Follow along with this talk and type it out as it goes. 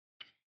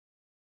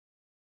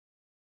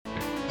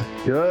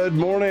Good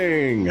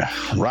morning,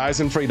 Rise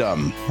and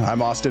Freedom.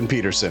 I'm Austin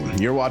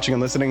Peterson. You're watching and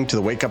listening to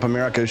the Wake Up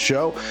America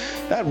show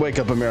at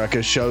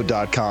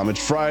wakeupAmericaShow.com.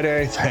 It's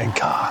Friday, thank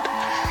God.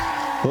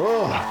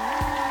 Oh,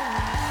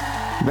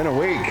 been a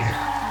week.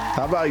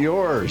 How about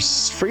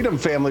yours? Freedom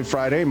Family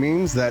Friday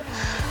means that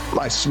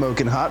my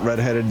smoking hot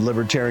redheaded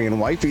libertarian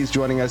wifey's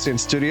joining us in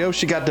studio.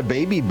 She got the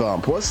baby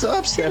bump. What's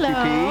up, Steffi P?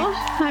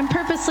 I'm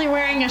purposely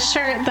wearing a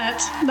shirt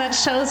that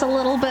shows a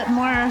little bit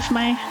more of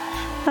my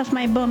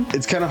bump.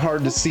 It's kind of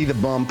hard to see the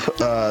bump.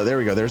 There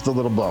we go. There's the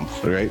little bump,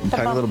 right?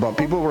 Tiny little bump.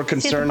 People were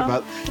concerned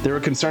about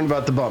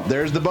the bump.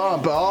 There's the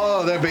bump.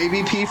 Oh, the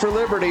baby P for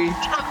liberty.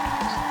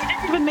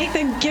 Even make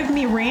them give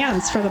me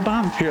rants for the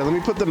bump. Here, let me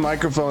put the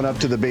microphone up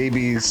to the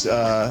baby's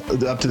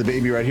up to the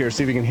baby right here.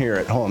 See if you can hear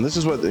it. Hold on. This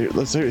is what.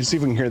 Let's see if we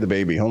can hear the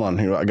baby. Hold on.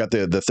 Here, I got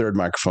the third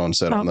microphone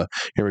set on the.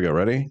 Here we go.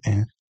 Ready?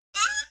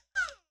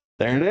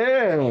 There it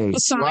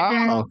is.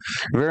 Wow.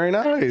 Very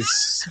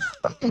nice.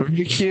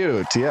 Very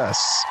cute.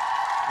 Yes.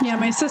 Yeah,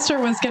 my sister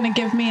was going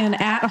to give me an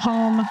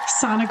at-home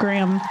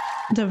sonogram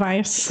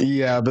device.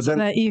 Yeah, but then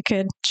that you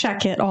could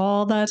check it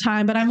all the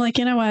time. But I'm like,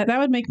 you know what? That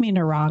would make me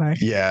neurotic.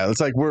 Yeah, it's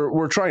like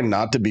we're trying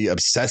not to be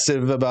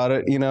obsessive about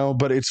it, you know.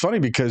 But it's funny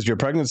because your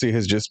pregnancy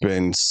has just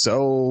been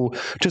so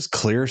just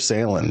clear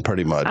sailing,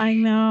 pretty much. I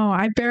know.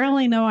 I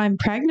barely know I'm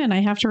pregnant. I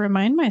have to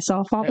remind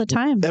myself all the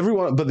time.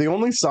 But the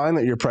only sign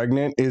that you're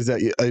pregnant is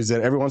that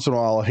every once in a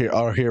while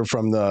I'll hear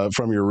from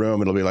your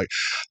room. It'll be like.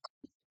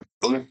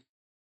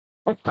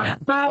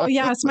 Oh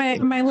yes,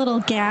 my little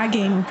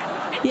gagging.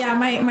 Yeah,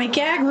 my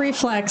gag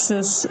reflex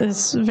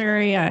is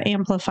very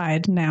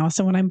amplified now.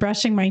 So when I'm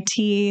brushing my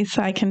teeth,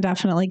 I can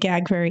definitely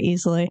gag very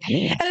easily.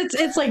 And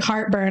it's like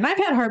heartburn. I've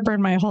had heartburn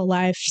my whole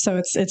life,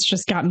 so it's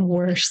just gotten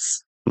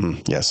worse.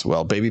 Yes.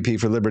 Well, Baby P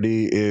for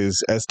Liberty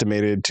is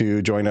estimated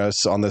to join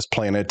us on this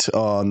planet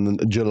in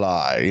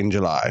July,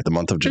 the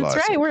month of July.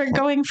 That's right. We're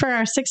going for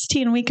our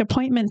 16-week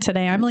appointment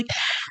today.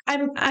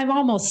 I'm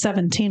almost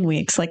 17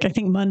 weeks. Like I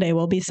think Monday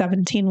will be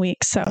 17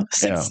 weeks. So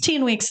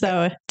 16 weeks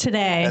though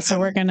today. So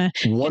we're going to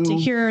get to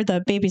hear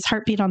the baby's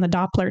heartbeat on the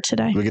Doppler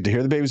today. We get to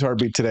hear the baby's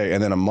heartbeat today.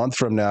 And then a month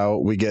from now,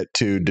 we get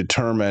to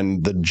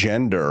determine the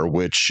gender,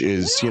 which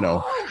is,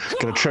 going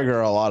to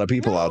trigger a lot of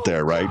people out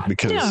there, right?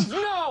 Because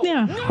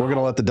we're going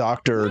to let the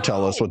doctor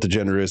tell us what the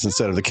gender is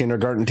instead of the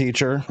kindergarten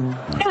teacher.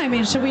 Yeah, I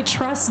mean, should we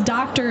trust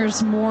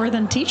doctors more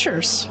than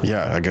teachers?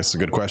 Yeah, I guess it's a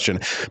good question.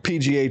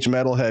 PGH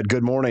Metalhead,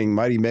 good morning.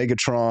 Mighty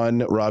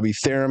Megatron, Robbie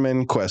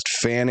Thurman, Quest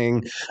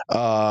Fanning,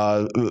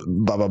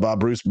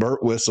 Bruce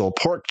Burt Whistle,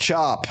 Pork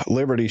Chop,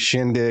 Liberty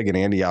Shindig, and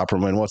Andy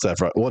Opperman. What's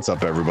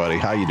up, everybody?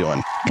 How you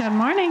doing? Good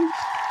morning.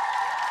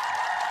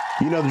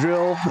 You know the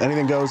drill.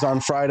 Anything goes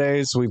on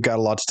Fridays. We've got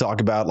a lot to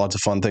talk about, lots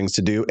of fun things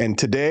to do. And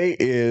today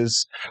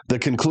is the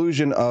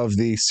conclusion of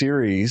the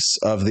series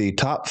of the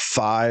top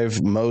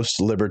 5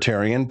 most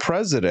libertarian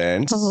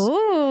presidents.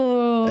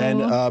 Ooh.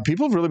 And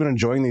people have really been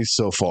enjoying these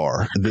so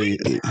far.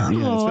 It's been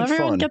everyone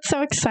fun. Gets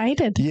so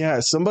excited. Yeah,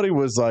 somebody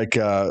was like,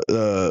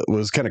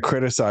 was kind of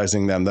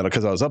criticizing them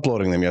because I was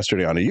uploading them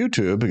yesterday onto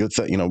YouTube because,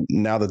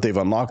 now that they've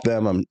unlocked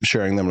them, I'm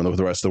sharing them with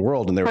the rest of the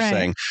world. And they were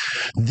saying,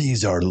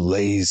 these are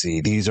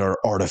lazy. These are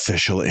artificial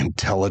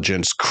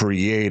intelligence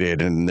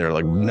created. And they're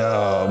like,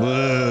 no.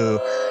 Boo.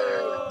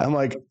 I'm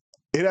like,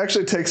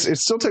 it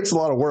still takes a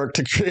lot of work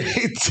to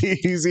create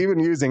these, even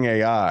using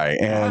AI.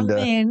 And I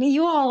mean,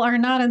 you all are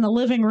not in the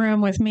living room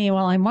with me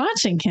while I'm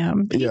watching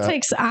him. He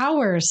takes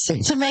hours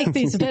to make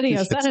these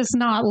videos. That is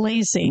not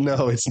lazy.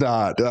 No, it's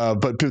not.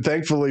 But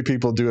thankfully,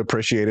 people do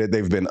appreciate it.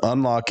 They've been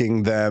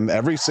unlocking them.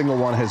 Every single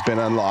one has been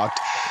unlocked.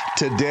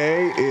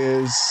 Today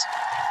is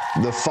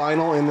the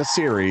final in the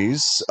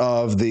series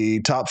of the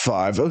top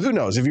 5. Who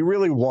knows? If you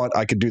really want,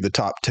 I could do the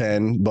top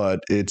 10, but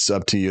it's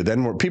up to you.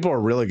 Then people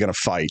are really going to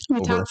fight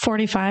over top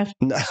 45.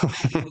 No,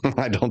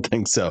 I don't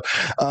think so.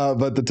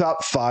 But the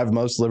top 5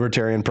 most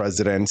libertarian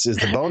presidents is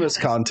the bonus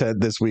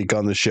content this week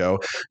on the show.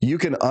 You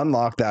can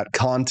unlock that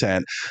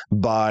content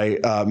by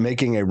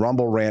making a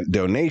Rumble Rant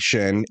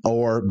donation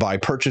or by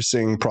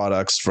purchasing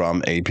products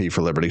from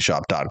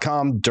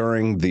apforlibertyshop.com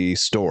during the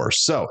store.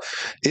 So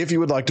if you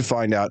would like to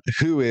find out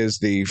who is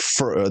the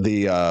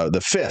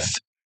 5th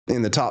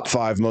in the top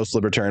 5 most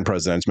libertarian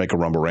presidents, make a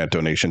Rumble Rant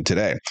donation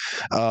today.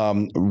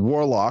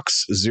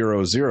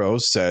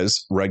 Warlocks00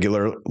 says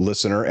regular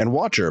listener and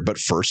watcher, but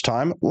first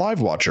time live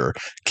watcher.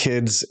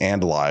 Kids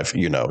and live,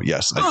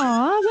 yes.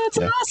 Aw, that's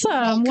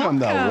awesome. Welcome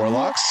though,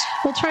 Warlocks.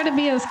 We'll try to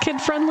be as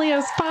kid-friendly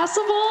as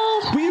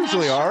possible. We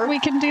usually are.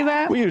 We can do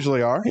that. We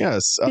usually are,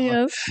 yes.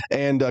 Yes.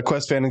 And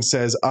Quest Fanning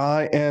says,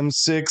 I am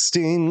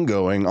 16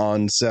 going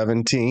on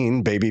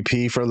 17. Baby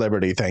P for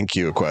Liberty. Thank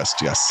you,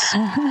 Quest. Yes.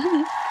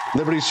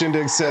 Liberty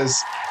Shindig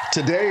says,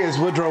 today is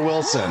Woodrow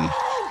Wilson.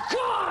 Oh,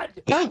 God!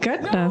 Oh,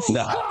 goodness.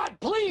 No. God,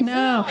 please.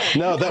 No.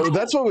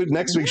 That's what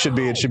next week should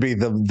be. It should be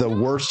the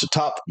worst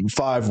top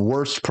 5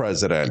 worst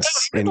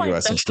presidents in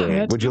U.S.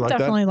 history. Would you like that?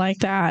 Definitely like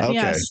that. Okay.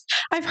 Yes.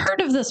 I've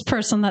heard of this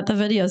person that the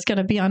video is going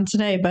to be on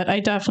today, but I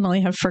definitely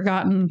have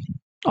forgotten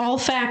all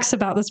facts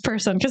about this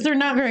person because they're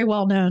not very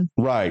well known.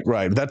 Right.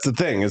 That's the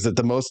thing, is that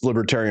the most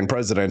libertarian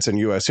presidents in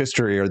U.S.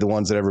 history are the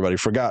ones that everybody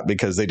forgot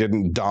because they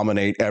didn't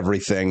dominate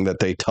everything that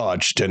they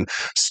touched and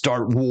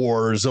start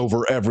wars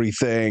over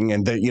everything.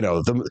 And they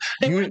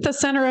were at the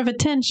center of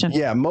attention.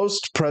 Yeah.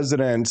 Most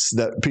presidents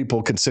that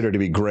people consider to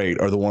be great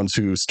are the ones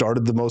who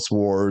started the most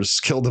wars,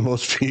 killed the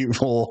most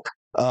people,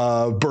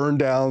 burned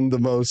down the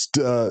most,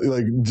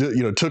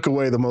 took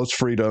away the most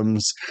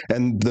freedoms.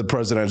 And the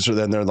presidents are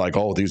they're like,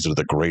 oh, these are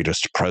the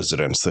greatest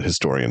presidents, the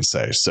historians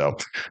say. So,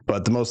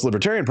 but the most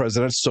libertarian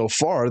presidents so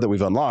far that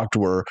we've unlocked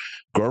were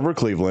Grover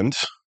Cleveland,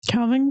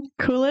 Calvin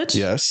Coolidge.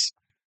 Yes.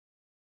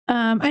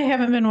 I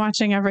haven't been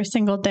watching every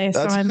single day,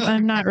 so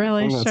I'm not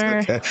really sure.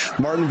 Okay.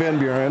 Martin Van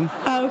Buren.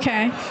 Oh,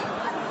 okay.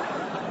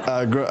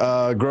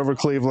 Grover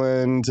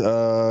Cleveland,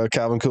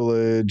 Calvin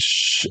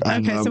Coolidge.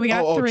 Okay, so we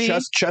got three.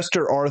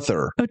 Chester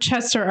Arthur. Oh,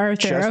 Chester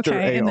Arthur. Chester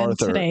okay, A. and then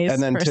Arthur. today's.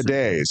 And then person.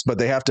 today's. But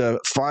they have to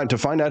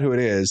find out who it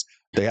is.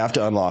 They have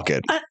to unlock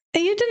it.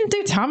 You didn't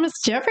do Thomas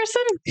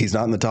Jefferson? He's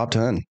not in the top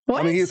 10.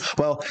 What? I mean,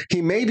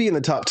 he may be in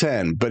the top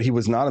 10, but he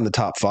was not in the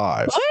top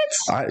 5.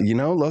 What?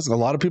 A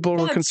lot of people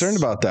were concerned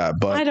about that,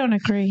 but I don't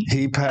agree.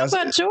 He passed.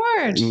 How about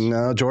George?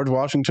 No, George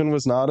Washington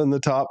was not in the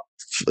top.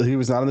 He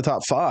was not in the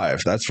top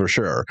 5. That's for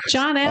sure.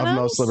 John Adams, of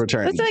most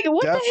libertarians.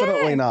 What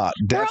Definitely not.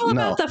 We're all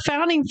about the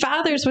founding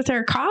fathers with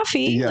their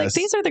coffee. Yes. Like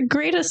these are the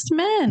greatest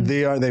men.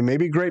 They may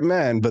be great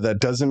men, but that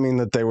doesn't mean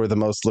that they were the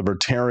most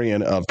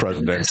libertarian of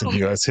presidents in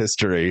U.S.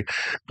 history.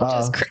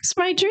 Just cracks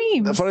my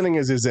dreams. The funny thing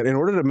is that in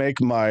order to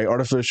make my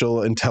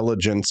artificial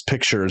intelligence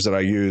pictures that I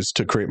use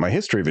to create my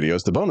history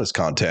videos, the bonus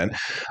content,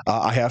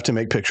 I have to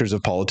make pictures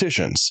of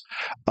politicians.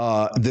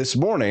 This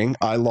morning,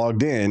 I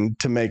logged in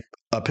to make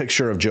a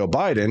picture of Joe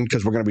Biden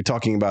because we're going to be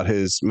talking about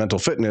his mental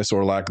fitness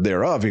or lack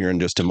thereof here in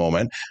just a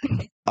moment.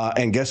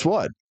 And guess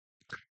what?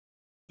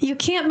 You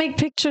can't make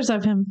pictures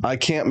of him. I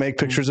can't make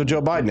pictures of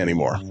Joe Biden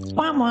anymore.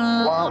 Wah,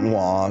 wah. Wah,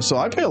 wah. So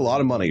I pay a lot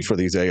of money for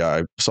these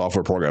AI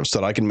software programs so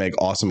that I can make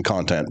awesome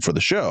content for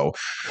the show.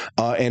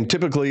 And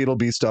typically it'll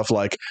be stuff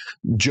like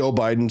Joe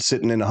Biden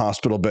sitting in a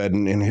hospital bed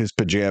in his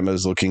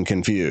pajamas looking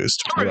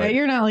confused. Right.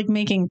 You're not like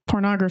making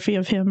pornography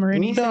of him or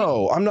anything.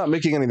 No, I'm not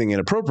making anything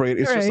inappropriate.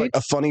 It's just like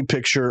a funny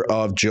picture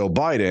of Joe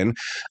Biden.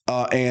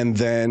 And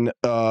then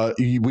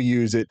we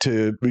use it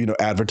to,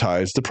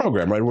 advertise the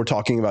program, right? We're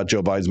talking about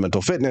Joe Biden's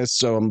mental fitness.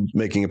 So I'm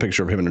making a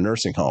picture of him in a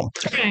nursing home.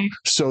 Okay.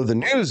 So the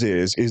news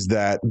is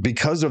that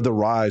because of the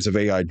rise of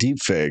AI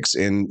deepfakes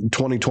in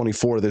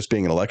 2024, this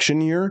being an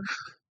election year,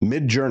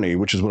 Midjourney,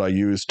 which is what I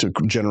use to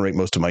generate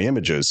most of my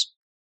images,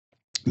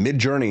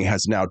 Midjourney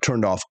has now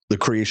turned off the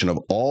creation of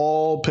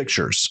all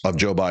pictures of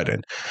Joe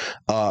Biden.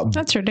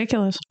 That's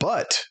ridiculous.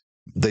 But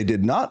they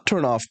did not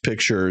turn off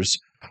pictures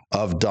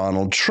of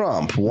Donald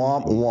Trump.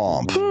 Womp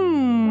womp.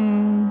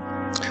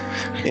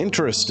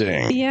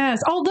 Interesting.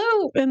 Yes.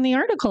 Although in the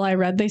article I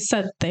read, they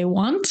said they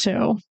want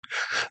to.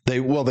 They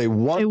want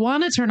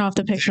to turn off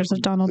the pictures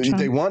of Donald Trump.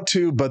 They want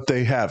to, but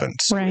they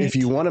haven't. Right. If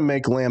you want to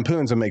make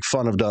lampoons and make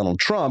fun of Donald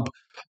Trump,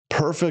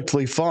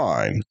 perfectly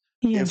fine.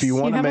 Yes, if you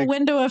have a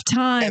window of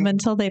time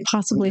until they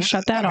possibly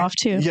shut that off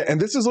too. Yeah,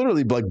 and this is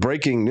literally like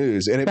breaking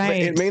news, and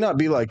it may not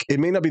be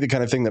the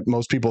kind of thing that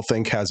most people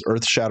think has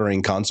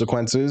earth-shattering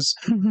consequences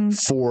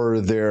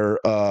for their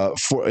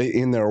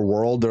in their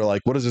world. They're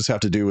like, what does this have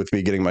to do with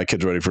me getting my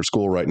kids ready for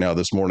school right now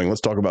this morning?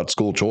 Let's talk about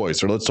school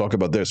choice, or let's talk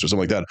about this, or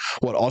something like that.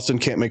 What, Austin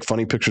can't make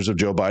funny pictures of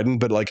Joe Biden,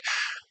 but like.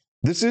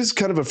 This is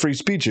kind of a free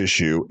speech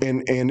issue,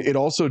 and it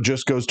also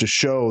just goes to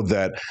show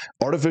that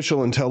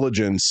artificial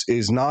intelligence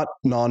is not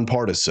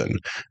nonpartisan,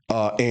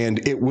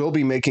 and it will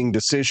be making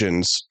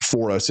decisions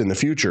for us in the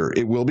future.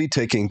 It will be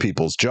taking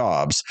people's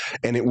jobs,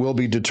 and it will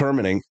be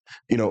determining,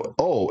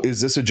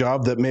 is this a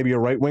job that maybe a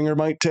right-winger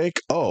might take?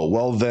 Oh,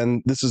 well,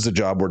 then this is a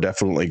job we're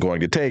definitely going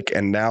to take.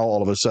 And now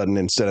all of a sudden,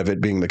 instead of it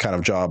being the kind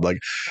of job like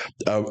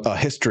a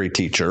history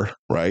teacher,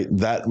 right,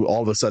 that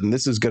all of a sudden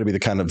this is going to be the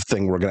kind of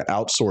thing we're going to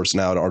outsource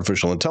now to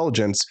artificial intelligence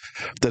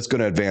that's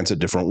going to advance a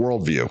different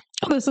worldview.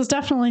 This is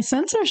definitely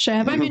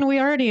censorship. I mean, we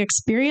already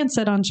experience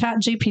it on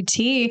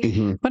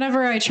ChatGPT.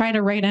 Whenever I try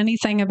to write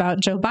anything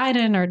about Joe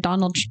Biden or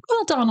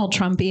Donald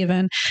Trump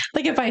even,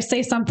 like if I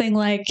say something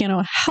like,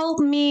 help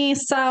me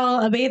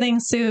sell a bathing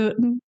suit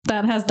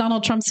that has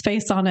Donald Trump's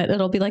face on it,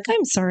 it'll be like,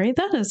 I'm sorry,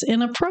 that is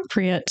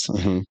inappropriate.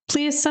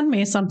 Please send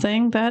me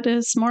something that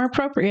is more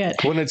appropriate.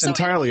 When it's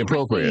entirely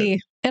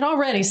appropriate. It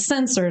already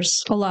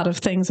censors a lot of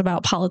things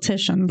about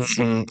politicians.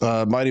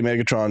 Mighty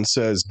Megatron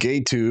says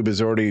GayTube is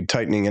already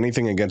tightening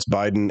anything against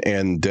Biden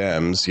and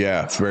Dems.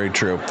 Yeah, it's very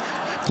true.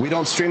 We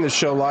don't stream the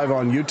show live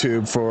on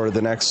YouTube for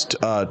the next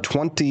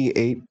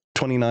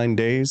 29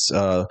 days.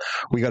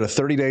 We got a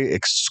 30-day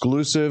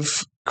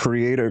exclusive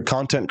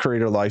content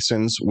creator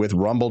license with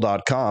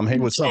rumble.com. Hey,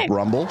 what's up,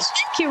 Rumble?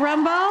 Thank you,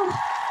 Rumble.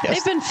 Yes.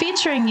 They've been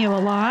featuring you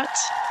a lot.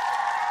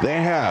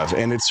 They have,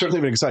 and it's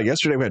certainly been exciting.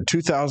 Yesterday, we had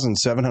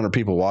 2,700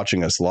 people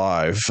watching us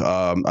live.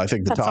 I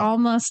think That's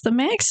almost the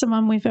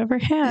maximum we've ever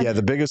had. Yeah,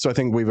 the biggest I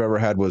think we've ever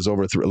had was a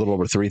little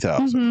over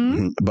 3,000.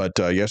 Mm-hmm. But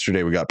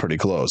yesterday we got pretty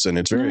close, and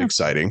it's very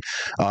exciting.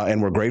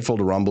 And we're grateful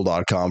to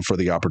rumble.com for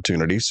the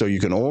opportunity. So you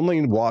can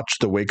only watch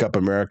the Wake Up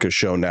America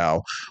show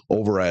now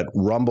over at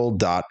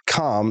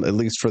rumble.com, at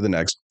least for the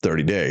next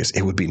 30 days.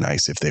 It would be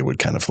nice if they would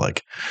kind of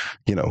like,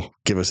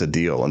 give us a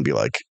deal and be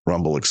like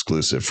Rumble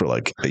exclusive for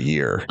like a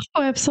year.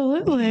 Oh,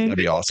 absolutely. That'd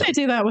be awesome. They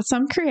do that with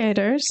some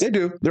creators. They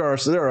do. There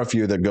are a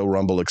few that go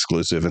Rumble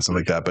exclusive and stuff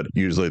like that, but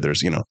usually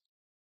there's,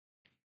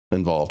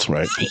 involved,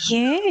 right?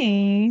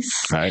 Yes.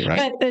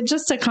 Right. But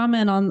just to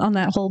comment on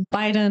that whole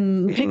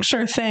Biden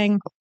picture thing,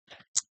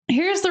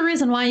 here's the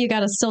reason why you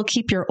got to still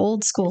keep your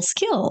old school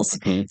skills.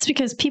 It's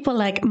because people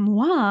like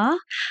moi,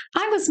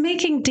 I was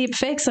making deep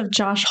fakes of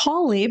Josh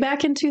Hawley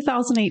back in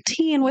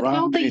 2018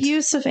 without the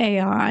use of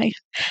AI.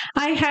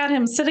 I had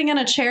him sitting in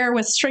a chair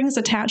with strings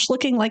attached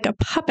looking like a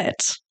puppet.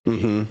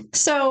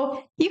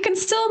 So you can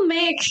still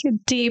make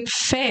deep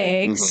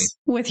fakes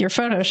with your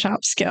Photoshop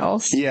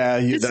skills. Yeah.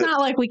 It's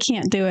not like we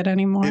can't do it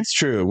anymore. It's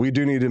true. We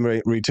do need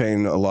to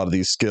retain a lot of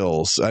these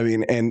skills. I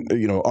mean, and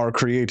our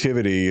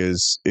creativity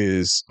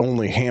is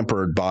only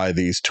hampered by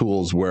these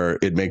tools where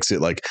it makes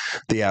it like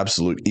the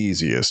absolute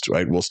easiest,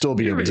 right? We'll still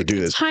be able to do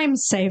this. Time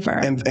saver.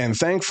 And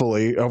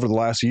thankfully, over the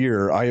last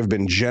year, I have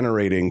been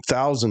generating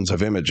thousands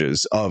of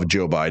images of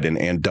Joe Biden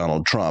and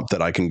Donald Trump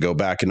that I can go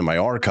back into my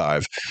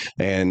archive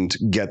and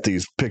get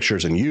these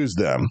pictures and use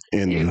them.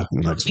 It'd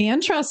be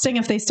interesting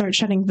if they start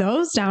shutting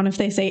those down, if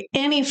they say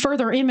any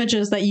further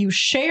images that you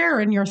share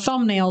in your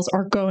thumbnails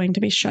are going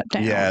to be shut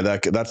down. Yeah,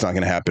 that's not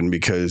going to happen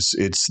because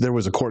there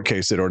was a court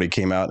case that already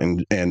came out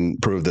and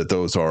proved that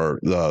those are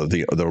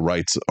the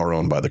rights are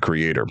owned by the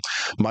creator.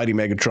 Mighty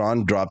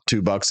Megatron dropped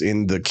 $2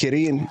 in the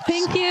kitty. And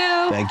Thank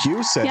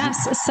you.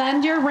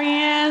 Send your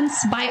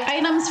rants, buy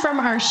items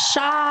from our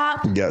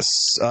shop. Yes.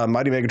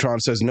 Mighty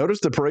Megatron says, notice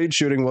the parade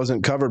shooting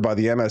wasn't covered by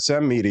the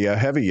MSM media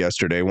heavy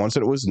yesterday once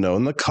it was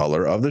known the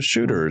color of the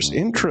shooters.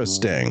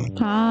 Interesting.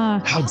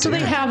 So they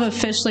have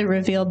officially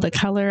revealed the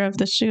color of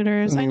the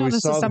shooters. I know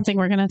this is something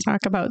we're going to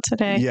talk about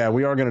today. Yeah,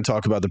 we are going to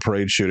talk about the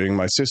parade shooting.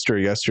 My sister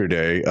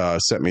yesterday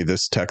sent me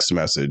this text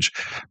message.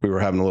 We were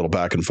having a little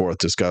back and forth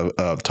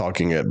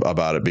talking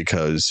about it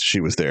because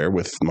she was there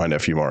with my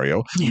nephew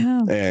Mario.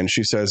 Yeah. And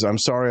she says, I'm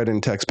sorry I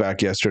didn't text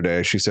back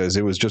yesterday. She says,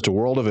 it was just a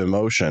world of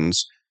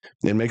emotions.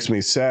 It makes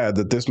me sad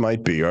that this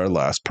might be our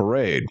last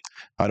parade.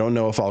 I don't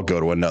know if I'll go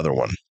to another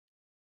one.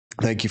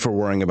 Thank you for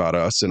worrying about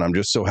us, and I'm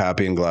just so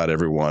happy and glad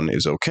everyone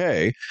is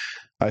okay.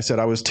 I said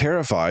I was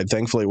terrified.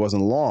 Thankfully, it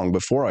wasn't long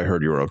before I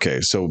heard you were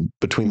okay. So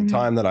between the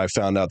time that I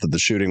found out that the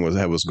shooting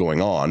was going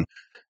on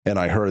and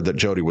I heard that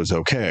Jody was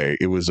okay,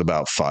 it was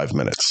about 5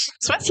 minutes.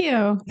 It's with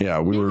you. Yeah,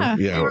 we were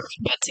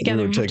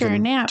together after a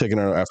nap. Taking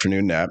our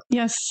afternoon nap.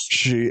 Yes.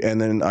 And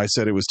then I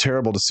said it was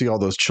terrible to see all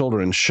those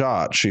children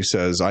shot. She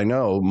says, I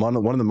know one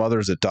of the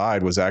mothers that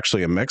died was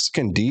actually a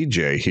Mexican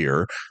DJ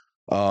here,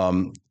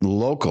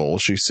 local.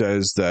 She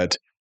says that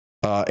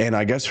and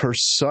I guess her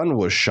son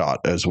was shot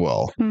as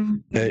well.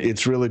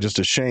 It's really just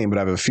a shame, but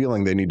I have a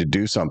feeling they need to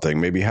do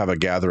something. Maybe have a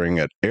gathering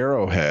at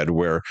Arrowhead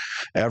where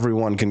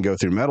everyone can go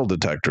through metal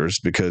detectors,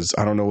 because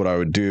I don't know what I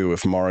would do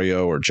if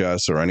Mario or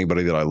Jess or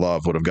anybody that I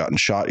love would have gotten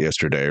shot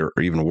yesterday or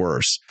even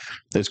worse.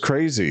 It's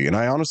crazy. And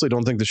I honestly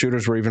don't think the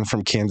shooters were even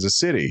from Kansas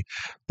City.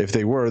 If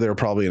they were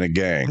probably in a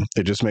gang.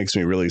 It just makes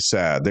me really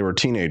sad. They were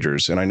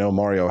teenagers, and I know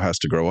Mario has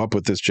to grow up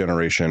with this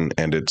generation,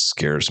 and it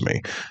scares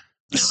me.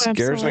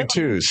 Scares me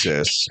too,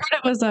 sis.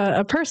 It was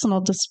a personal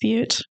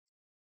dispute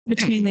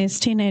between these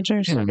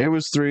teenagers. It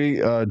was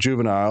 3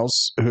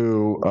 juveniles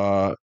who,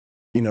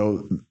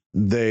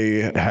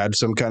 they had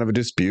some kind of a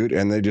dispute,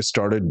 and they just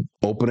started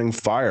opening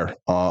fire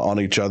on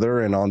each other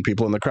and on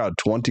people in the crowd.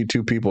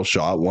 22 people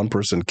shot, 1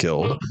 person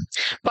killed.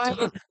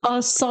 By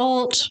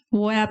assault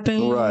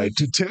weapon. Right.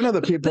 10 of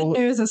the people. The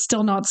news is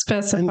still not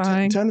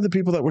specifying. 10 of the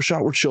people that were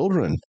shot were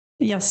children.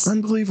 Yes.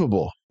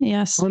 Unbelievable.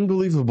 Yes.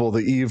 Unbelievable, the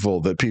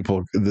evil that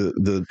people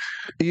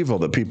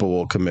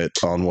will commit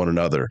on one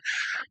another.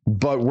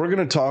 But we're going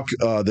to talk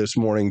this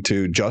morning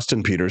to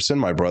Justin Peterson,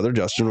 my brother.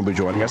 Justin will be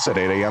joining us at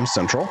 8 a.m.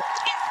 Central.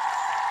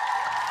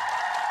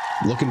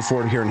 Looking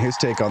forward to hearing his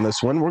take on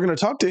this one. We're going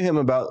to talk to him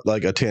about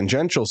like a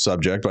tangential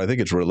subject, but I think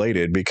it's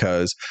related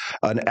because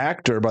an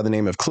actor by the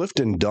name of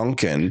Clifton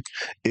Duncan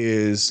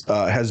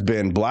has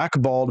been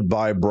blackballed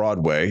by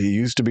Broadway. He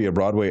used to be a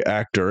Broadway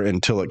actor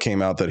until it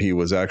came out that he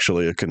was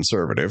actually a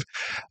conservative.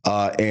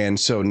 And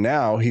so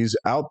now he's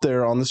out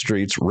there on the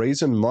streets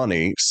raising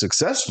money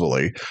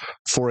successfully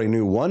for a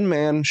new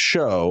one-man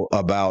show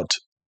about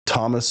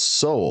Thomas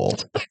Sowell.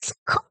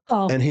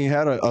 Cool. And he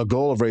had a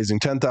goal of raising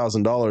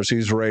 $10,000.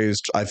 He's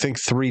raised, I think,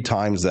 3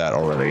 times that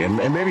already, and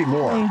maybe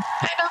more. I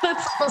know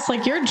that's almost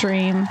like your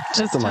dream,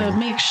 just to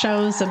make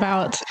shows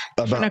about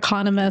About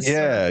economists.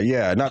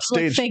 Yeah. Not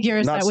stage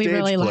figures not that we stage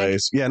really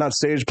plays. like. Yeah, not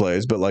stage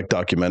plays, but like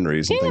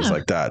documentaries and things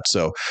like that.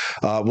 So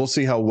we'll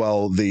see how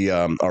well the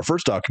our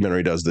first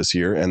documentary does this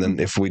year. And then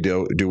if we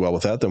do well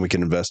with that, then we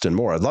can invest in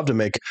more. I'd love to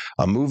make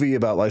a movie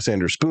about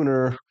Lysander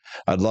Spooner.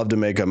 I'd love to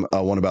make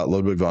a one about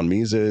Ludwig von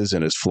Mises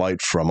and his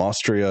flight from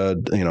Austria,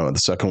 the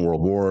Second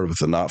World War with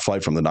the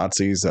flight from the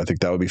Nazis. I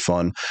think that would be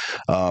fun.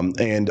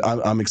 And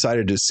I'm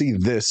excited to see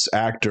this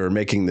actor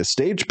making this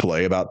stage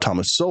play about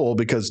Thomas Sowell,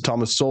 because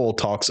Thomas Sowell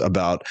talks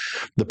about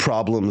the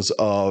problems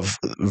of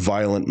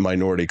violent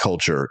minority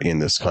culture in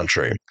this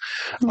country.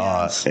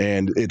 Yes.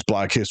 And it's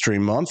Black History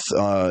Month.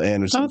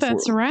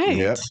 That's right.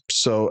 Yep.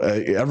 So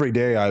every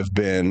day I've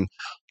been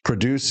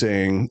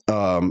producing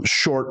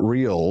short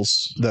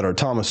reels that are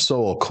Thomas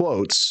Sowell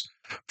quotes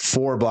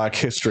for Black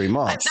History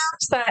Month. I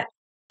noticed that.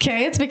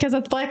 Okay, it's because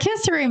it's Black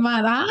History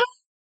Month. Huh?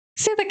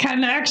 See the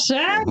connection?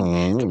 I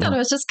thought it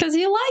was just because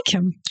you like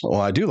him. Well,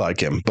 I do like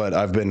him, but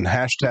I've been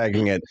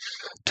hashtagging it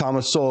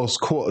Thomas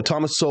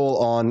Sowell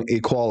on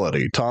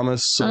equality,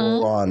 Thomas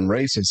Sowell on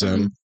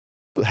racism,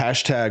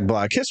 hashtag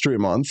Black History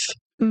Month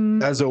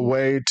as a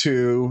way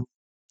to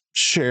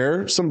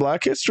share some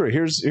Black history.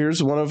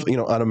 Here's one of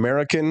an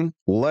American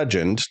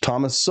legend,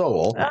 Thomas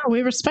Sowell. Oh,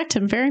 we respect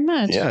him very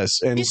much.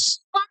 Yes, and he's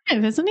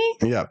alive, isn't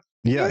he?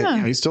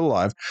 Yeah, he's still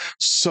alive.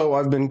 So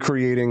I've been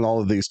creating all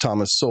of these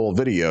Thomas Sowell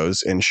videos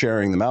and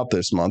sharing them out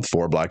this month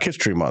for Black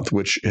History Month,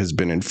 which has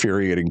been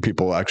infuriating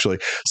people. Actually,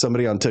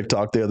 somebody on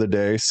TikTok the other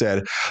day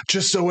said,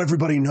 just so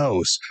everybody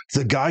knows,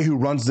 the guy who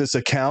runs this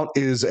account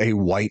is a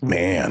white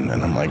man.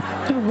 And I'm like,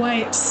 a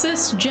white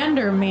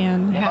cisgender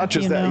man. Not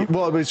just that.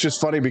 Well, it's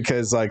just funny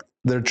because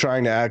they're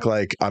trying to act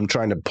like I'm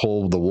trying to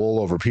pull the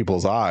wool over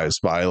people's eyes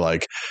by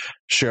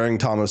sharing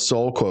Thomas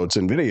Sowell quotes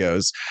and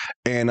videos.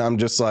 And I'm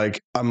just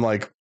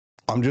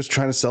I'm just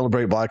trying to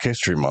celebrate Black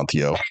History Month,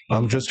 yo.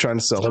 I'm just trying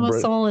to celebrate.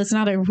 Thomas Sowell is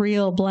not a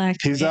real black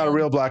man. He's not a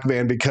real black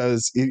man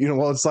because,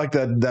 it's like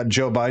that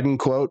Joe Biden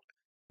quote.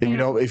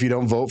 If you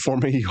don't vote for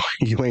me,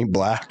 you ain't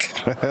black.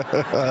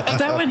 Is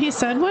that what he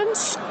said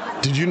once?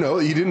 Did you know?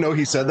 You didn't know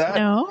he said that?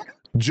 No.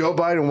 Joe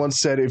Biden once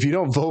said, if you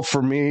don't vote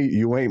for me,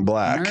 you ain't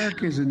black.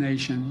 America is a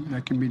nation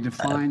that can be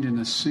defined in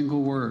a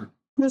single word.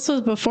 This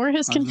was before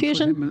his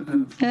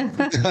confusion?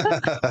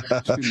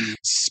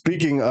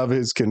 Speaking of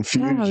his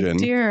confusion,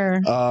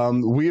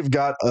 we've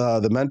got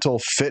the mental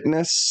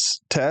fitness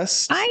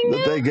test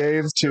that they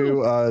gave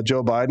to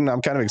Joe Biden.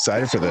 I'm kind of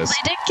excited for this.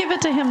 They didn't give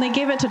it to him. They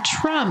gave it to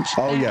Trump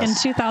in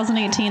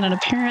 2018, and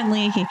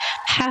apparently he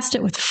passed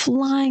it with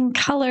flying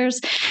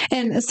colors.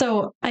 And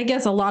so I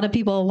guess a lot of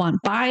people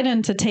want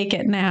Biden to take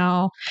it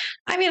now.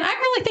 I mean, I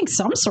really think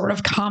some sort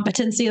of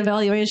competency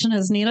evaluation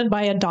is needed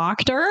by a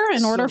doctor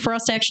in order for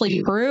us to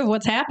actually prove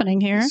what's happening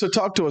here. So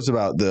talk to us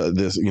about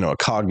this a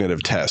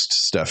cognitive test,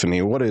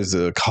 Stephanie. What is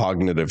a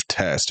cognitive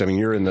test? I mean,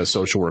 you're in the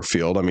social work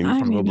field. I mean,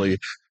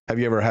 have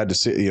you ever had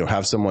to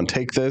have someone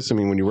take this? I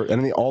mean, when you were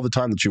all the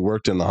time that you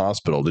worked in the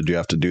hospital, did you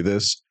have to do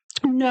this?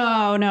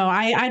 No,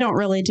 I don't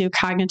really do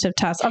cognitive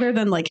tests other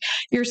than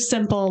your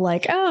simple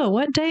oh,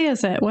 what day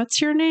is it?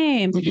 What's your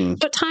name?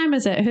 What time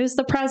is it? Who's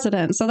the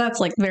president? So that's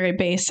very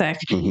basic.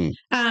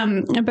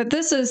 But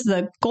this is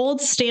the gold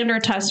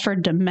standard test for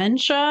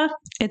dementia.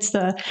 It's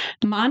the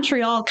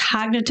Montreal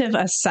Cognitive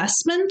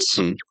Assessment.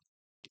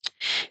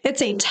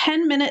 It's a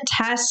 10-minute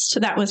test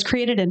that was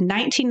created in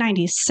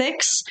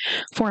 1996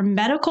 for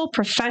medical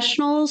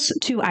professionals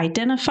to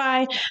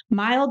identify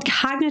mild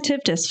cognitive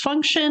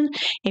dysfunction,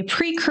 a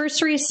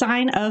precursory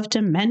sign of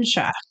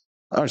dementia.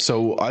 All right,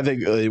 so I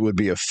think it would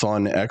be a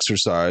fun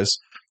exercise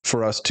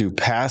for us to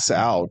pass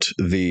out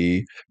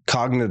the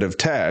cognitive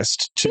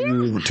test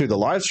to the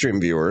live stream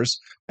viewers,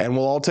 and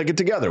we'll all take it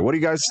together. What do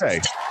you guys say?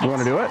 You want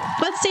to do it?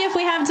 Let's see if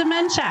we have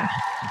dementia.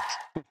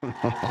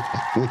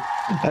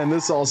 And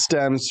this all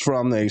stems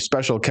from a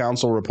special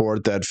counsel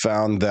report that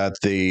found that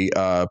the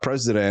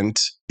president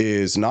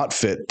is not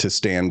fit to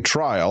stand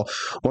trial.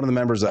 One of the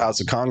members of the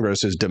House of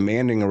Congress is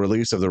demanding a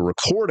release of the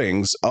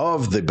recordings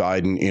of the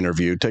Biden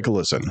interview. Take a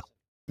listen.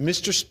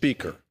 Mr.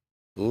 Speaker,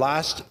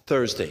 last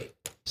Thursday,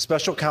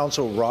 special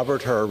counsel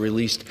Robert Hur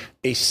released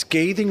a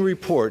scathing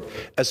report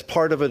as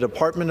part of a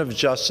Department of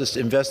Justice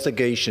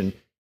investigation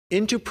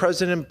into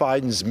President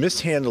Biden's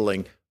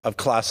mishandling of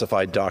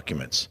classified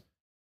documents.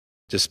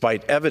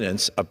 Despite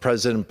evidence of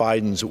President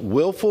Biden's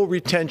willful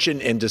retention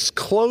and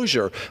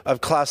disclosure of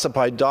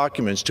classified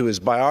documents to his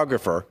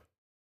biographer,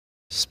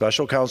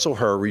 Special Counsel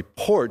Hur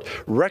report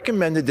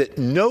recommended that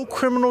no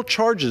criminal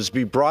charges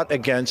be brought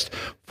against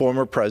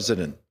former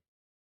president.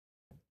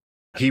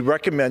 He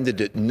recommended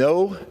that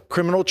no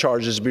criminal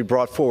charges be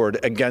brought forward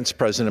against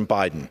President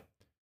Biden.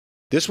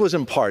 This was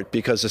in part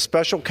because the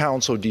special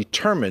counsel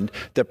determined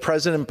that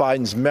President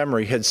Biden's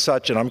memory had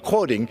such, and I'm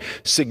quoting,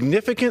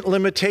 significant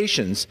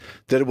limitations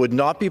that it would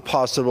not be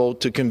possible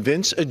to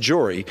convince a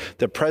jury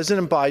that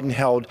President Biden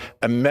held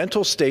a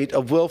mental state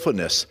of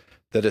willfulness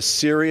that a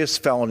serious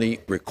felony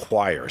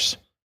requires.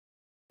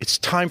 It's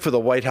time for the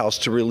White House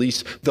to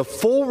release the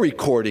full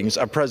recordings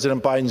of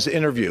President Biden's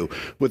interview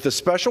with the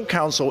special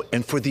counsel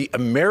and for the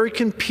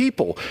American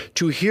people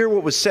to hear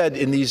what was said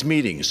in these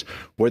meetings,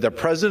 where the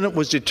president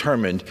was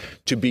determined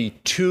to be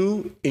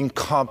too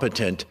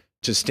incompetent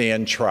to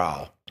stand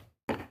trial.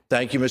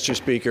 Thank you, Mr.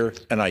 Speaker,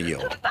 and I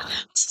yield.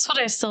 This is what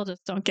I still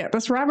just don't get.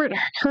 This Robert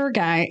Hur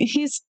guy,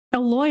 he's a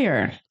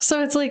lawyer.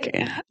 So it's like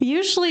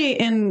usually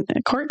in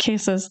court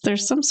cases,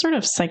 there's some sort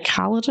of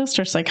psychologist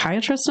or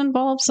psychiatrist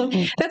involved. So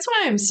that's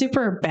why I'm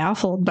super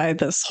baffled by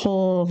this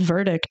whole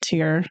verdict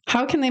here.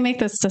 How can they make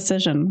this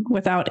decision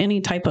without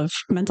any type of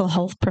mental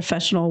health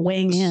professional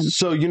weighing in?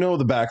 So you know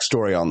the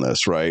backstory on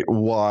this, right?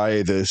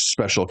 Why this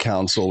special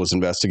counsel was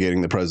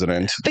investigating the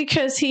president?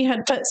 Because he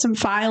had put some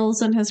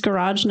files in his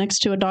garage next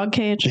to a dog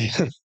cage.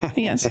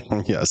 Yes.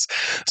 Yes.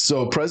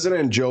 So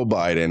President Joe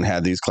Biden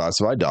had these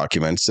classified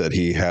documents that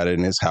he had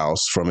in his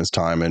house from his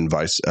time in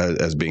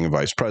as being a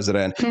vice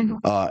president,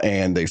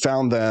 and they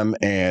found them,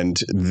 and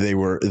they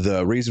were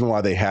the reason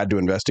why they had to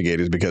investigate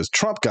is because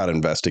Trump got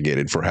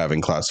investigated for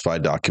having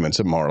classified documents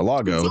at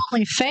Mar-a-Lago. It's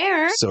only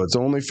fair. So it's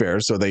only fair.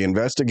 So they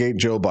investigate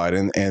Joe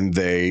Biden and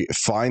they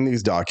find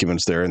these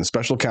documents there, and the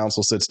special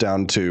counsel sits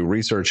down to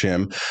research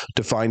him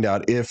to find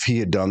out if he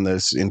had done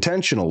this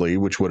intentionally,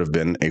 which would have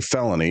been a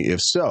felony.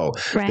 If so,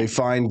 they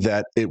find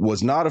that it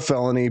was not a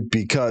felony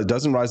because it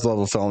doesn't rise to the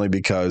level of felony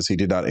because he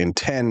did not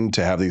intend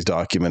to have these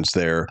documents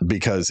there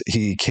because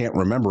he can't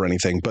remember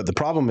anything. But the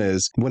problem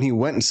is when he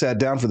went and sat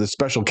down for the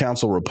special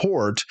counsel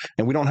report,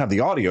 and we don't have the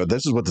audio.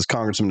 This is what this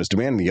congressman is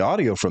demanding, the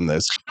audio from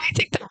this. I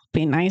think that would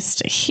be nice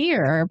to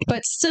hear,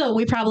 but still,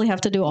 we probably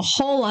have to do a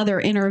whole other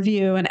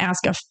interview and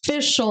ask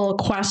official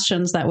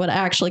questions that would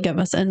actually give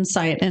us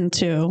insight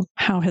into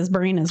how his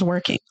brain is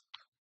working.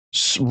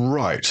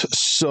 Right.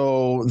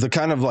 So the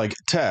kind of like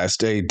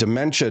test, a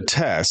dementia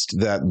test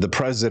that the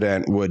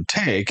president would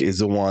take is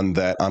the one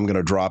that I'm going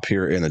to drop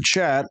here in the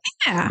chat,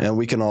 and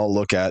we can all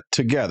look at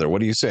together.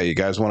 What do you say? You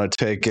guys want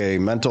to take a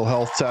mental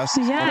health test?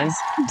 Yes.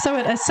 So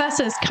it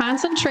assesses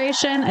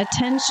concentration,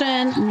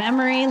 attention,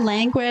 memory,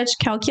 language,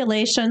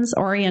 calculations,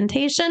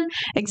 orientation,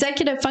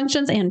 executive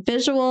functions, and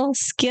visual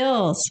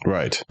skills.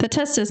 Right. The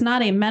test is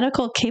not a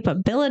medical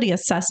capability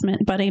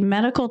assessment, but a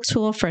medical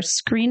tool for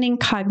screening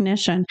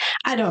cognition.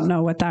 I don't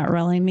know what that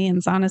really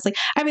means, honestly.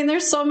 I mean,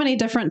 there's so many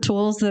different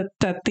tools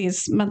that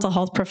these mental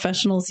health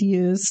professionals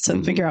use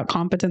to figure out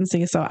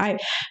competency. So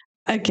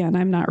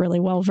I'm not really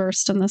well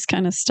versed in this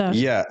kind of stuff.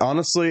 Yeah,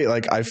 honestly,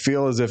 like I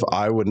feel as if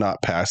I would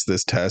not pass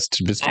this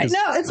test. Just I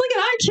know, it's like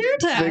an IQ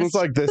test. Things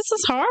like this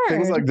is hard.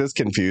 Things like this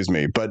confuse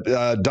me. But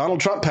Donald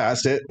Trump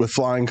passed it with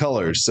flying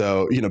colors.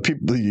 So,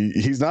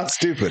 he's not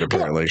stupid,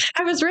 apparently.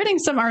 I was reading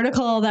some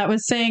article that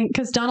was saying,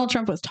 because Donald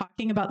Trump was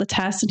talking about the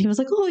test, and he was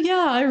like, oh,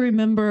 yeah, I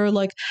remember,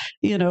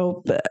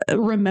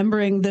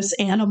 remembering this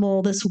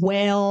animal, this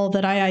whale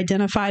that I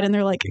identified. And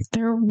they're like,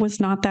 there was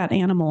not that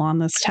animal on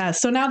this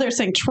test. So now they're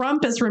saying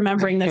Trump is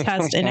remembering the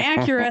test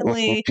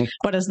inaccurately.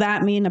 What does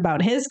that mean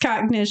about his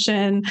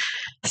cognition?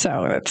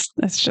 So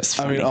it's just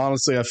funny. I mean,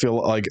 honestly, I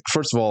feel like,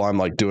 first of all, I'm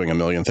like doing a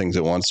million things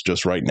at once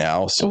just right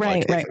now. So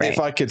if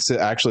I could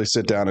actually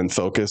sit down and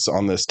focus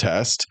on this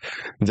test,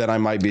 then I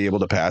might be able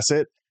to pass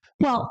it.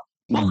 Well,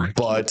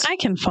 but I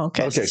can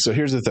focus. Okay, so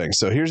here's the thing.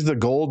 So here's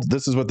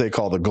this is what they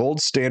call the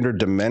gold standard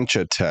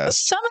dementia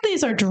test. Some of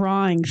these are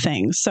drawing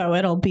things, so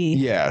it'll be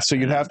so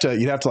you'd have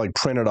to like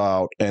print it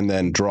out and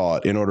then draw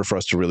it in order for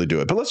us to really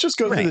do it. But let's just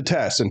go through the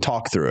test and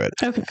talk through it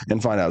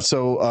and find out.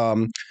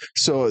 So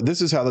so this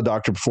is how the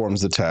doctor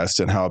performs the test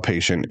and how a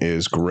patient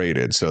is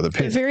graded. So the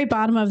very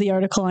bottom of the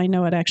article, I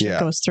know it actually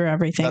goes through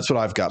everything. That's what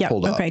I've got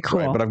pulled up. Okay, cool.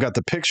 Right? But I've got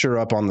the picture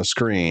up on the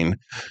screen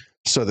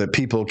so that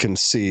people can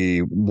see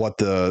what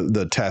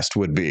the test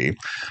would be.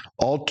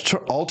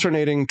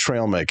 Alternating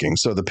trail making.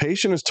 So the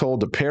patient is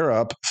told to pair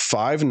up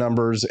 5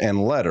 numbers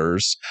and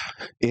letters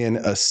in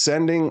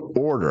ascending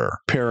order,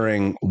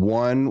 pairing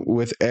 1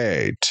 with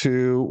A,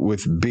 2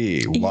 with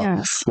B,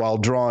 while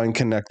drawing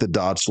connect the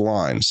dots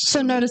lines.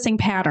 So noticing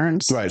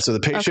patterns. Right. So the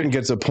patient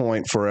gets a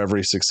point for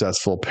every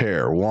successful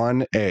pair.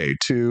 1 A,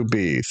 2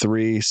 B,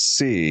 3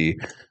 C,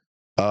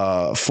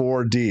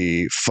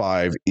 4D,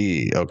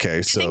 5E.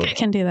 Okay, so I think I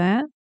can do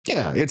that.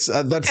 Yeah, it's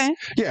that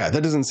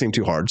doesn't seem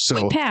too hard.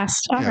 So we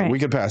passed. All right. We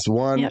could pass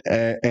 1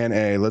 and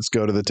A. Let's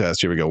go to the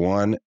test. Here we go.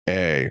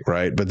 1A,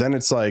 right? But then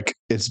it's like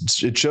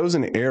it shows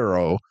an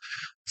arrow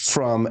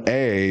from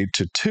A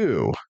to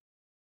 2,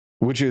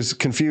 which is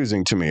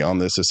confusing to me on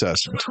this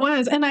assessment. It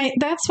was. And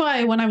that's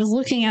why when I was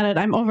looking at it,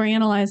 I'm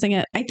overanalyzing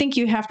it. I think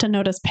you have to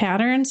notice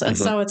patterns. And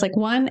so it's like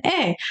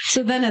 1A.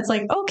 So then it's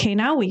like, okay,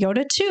 now we go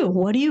to 2.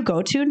 What do you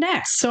go to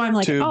next? So I'm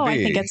like, 2B. I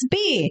think it's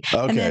B.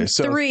 Okay, and then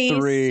so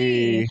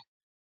 3C.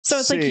 So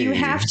it's like you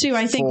have to,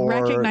 I think,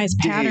 recognize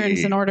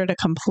patterns in order to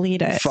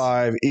complete it.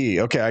 5E.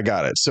 Okay, I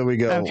got it. So we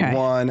go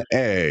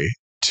 1A,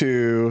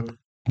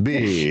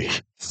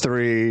 2B,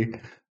 3,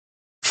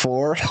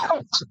 4.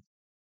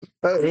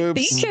 I Oops.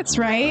 think it's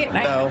right.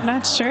 No. I'm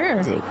not sure.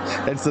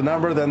 It's the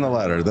number, then the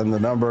letter, then the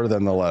number,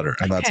 then the letter.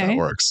 And that's how it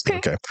works.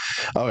 Okay.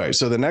 Okay.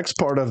 So the next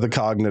part of the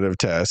cognitive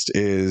test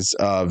is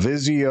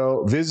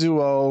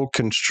visual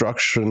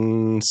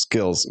constructional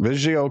skills,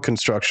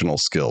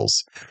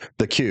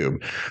 the cube.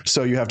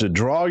 So you have to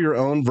draw your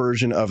own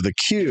version of the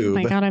cube.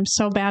 Oh my God, I'm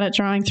so bad at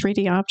drawing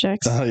 3D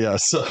objects. Yeah.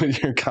 So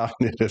your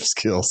cognitive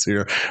skills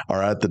here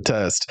are at the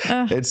test.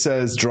 It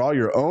says draw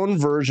your own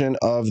version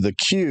of the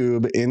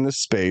cube in the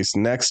space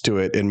next to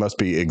it. It must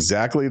be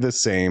exactly the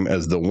same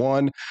as the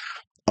one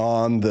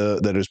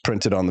that is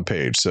printed on the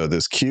page. So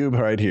this cube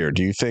right here,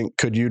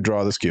 could you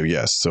draw this cube?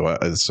 Yes. So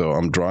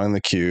I'm drawing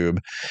the cube.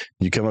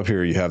 You come up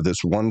here, you have this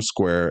one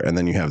square, and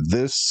then you have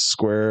this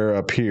square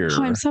up here.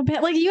 Oh, I'm so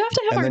bad. Like, you have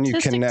to have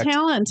artistic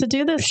talent to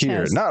do this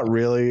here. test. Not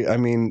really. I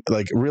mean,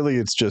 like, really,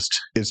 it's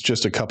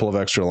just a couple of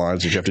extra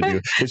lines that you have to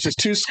do. It's just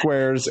two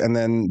squares, and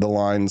then the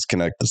lines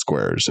connect the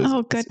squares.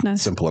 Oh,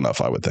 goodness. Simple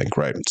enough, I would think,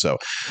 right? So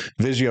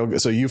Visio,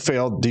 so you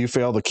failed. Do you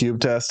fail the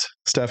cube test,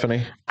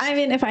 Stephanie? I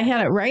mean, if I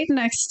had it right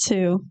next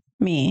to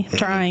me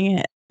drawing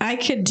it, I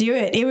could do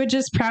it. It would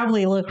just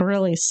probably look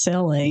really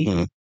silly.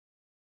 Mm-hmm.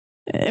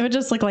 It would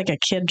just look like a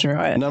kid drew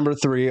it. Number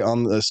 3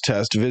 on this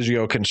test,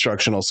 Visio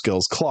constructional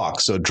skills clock.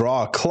 So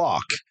draw a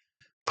clock,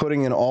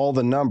 putting in all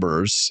the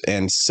numbers,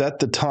 and set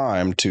the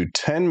time to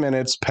 10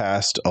 minutes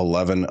past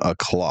 11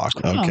 o'clock.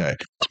 Okay.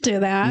 I'll do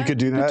that. You could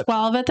do that.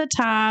 12 at the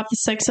top,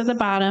 6 at the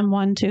bottom,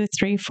 1, 2,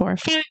 3, 4,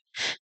 5,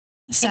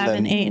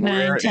 7, 8,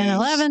 9, 10,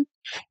 11.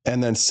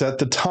 And then set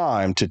the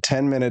time to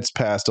 10 minutes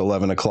past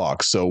 11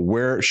 o'clock. So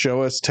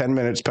show us 10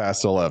 minutes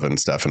past 11,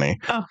 Stephanie.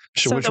 Oh,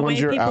 so which one's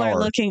your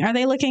hour? Are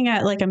they looking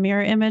at like a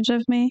mirror image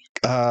of me?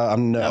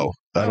 No,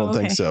 I don't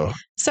think so.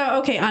 So,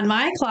 okay, on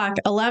my clock,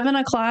 11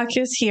 o'clock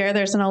is here.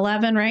 There's an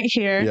 11 right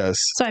here. Yes.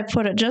 So I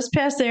put it just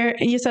past there.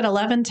 You said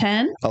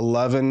 11:10?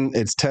 11,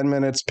 it's 10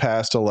 minutes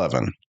past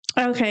 11.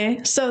 Okay,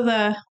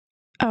 so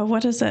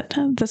what is it?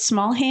 The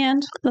small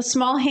hand? The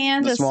small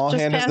hand is just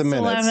past the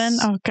 11.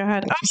 Oh,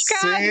 God. Oh,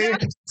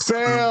 God. See?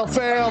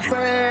 Fail.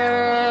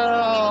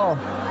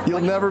 You'll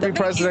never be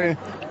president.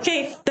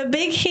 Okay, the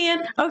big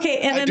hand. Okay,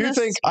 and then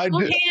I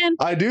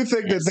do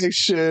think that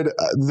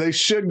they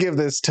should give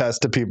this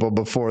test to people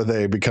before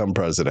they become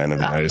president of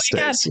the United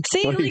States. God.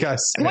 See, what do you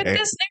guys say? With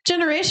this new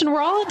generation,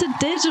 we're all into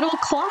digital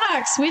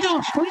clocks. We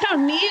don't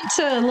need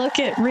to look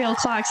at real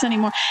clocks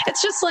anymore.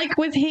 It's just like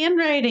with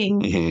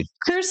handwriting,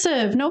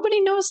 cursive.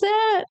 Nobody knows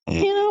that.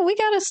 Mm-hmm. We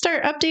got to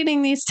start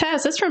updating these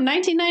tests. It's from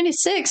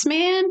 1996,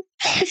 man.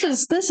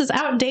 This is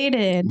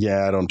outdated.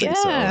 Yeah, I don't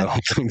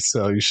think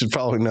so. You should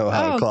probably know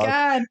how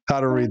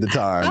to read the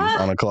time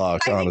on a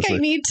clock. I think I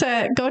need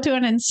to go to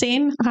an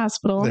insane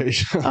hospital.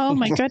 Oh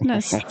my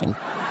goodness.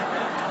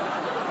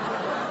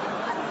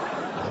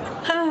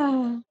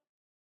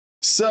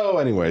 So,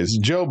 anyways,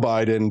 Joe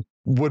Biden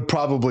would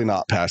probably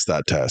not pass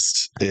that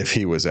test if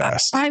he was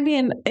asked. I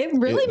mean, it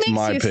really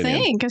makes you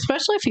think,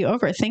 especially if you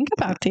overthink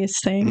about these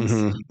things.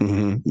 Mm-hmm,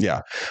 mm-hmm, yeah,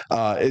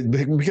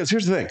 because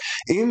here's the thing: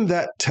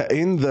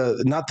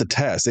 not the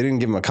test, they didn't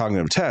give him a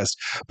cognitive test,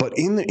 but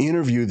in the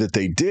interview that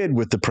they did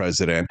with the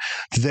president,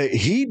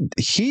 he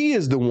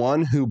is the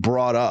one who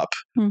brought up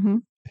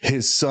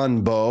his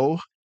son Beau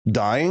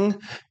dying,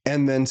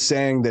 and then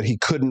saying that he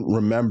couldn't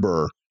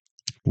remember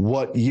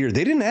what year.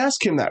 They didn't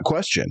ask him that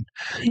question.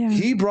 Yeah.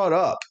 He brought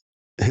up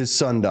his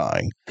son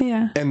dying,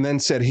 and then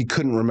said he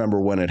couldn't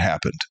remember when it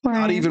happened. Right.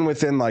 Not even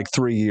within like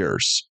 3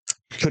 years.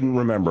 Couldn't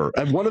remember.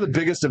 And one of the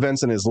biggest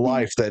events in his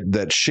life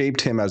that shaped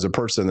him as a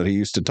person that he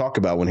used to talk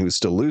about when he was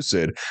still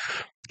lucid,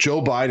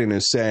 Joe Biden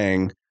is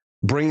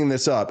bringing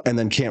this up and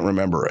then can't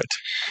remember it.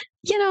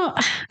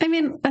 I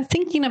mean,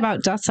 thinking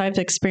about deaths I've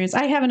experienced,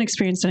 I haven't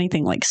experienced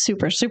anything like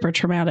super, super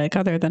traumatic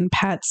other than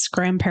pets,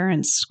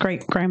 grandparents,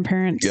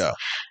 great-grandparents. Yeah.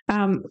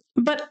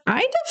 But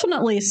I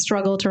definitely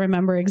struggle to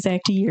remember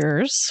exact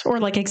years or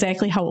like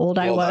exactly how old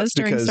I was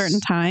during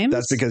certain times.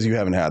 That's because you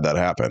haven't had that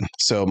happen.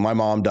 So my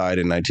mom died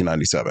in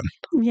 1997.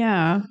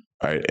 Yeah.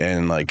 Right.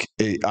 And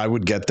I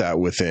would get that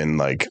within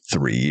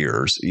 3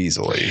 years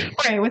easily.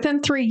 Okay. Within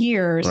 3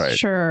 years. Right.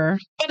 Sure.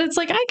 But it's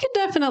I could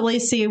definitely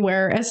see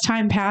where as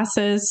time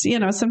passes,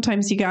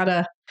 sometimes you got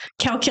to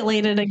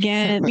calculate it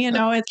again,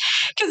 it's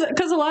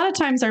because a lot of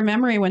times our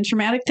memory, when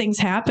traumatic things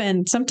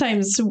happen,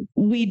 sometimes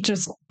we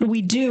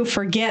do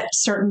forget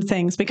certain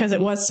things because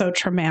it was so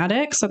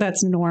traumatic. So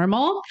that's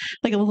normal.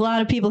 Like a lot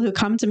of people who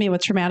come to me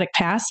with traumatic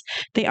past,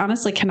 they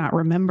honestly cannot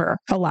remember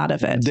a lot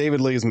of it.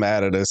 David Lee's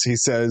mad at us. He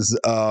says,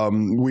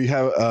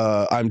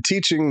 I'm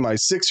teaching my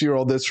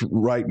 6-year-old this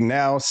right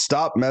now.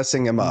 Stop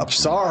messing him up.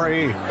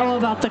 Sorry. Oh,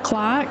 about the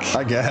clock?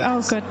 I guess.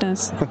 Oh,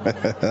 goodness.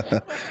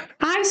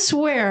 I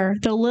swear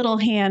the little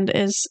hand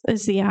is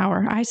the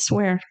hour. I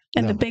swear.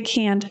 And the big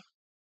hand.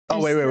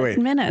 Oh, wait.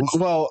 Minutes.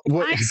 Well,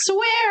 I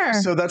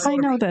swear. So I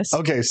know this.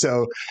 Okay.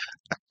 So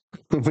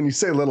when you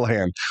say little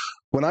hand,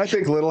 when I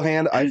think little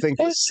hand, I think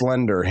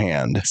slender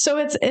hand. So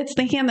it's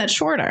the hand that's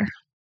shorter.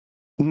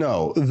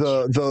 No,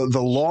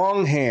 the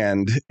long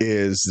hand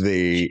is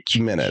the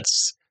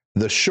minutes.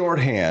 The short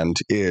hand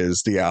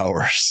is the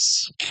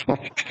hours.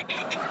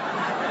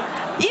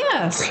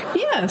 Yes.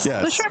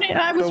 The short,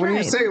 I was But when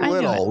right.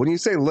 you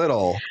say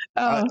little,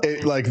 Oh.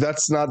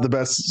 that's not the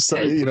best,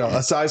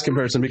 a size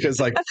comparison, because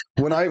like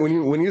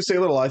when you say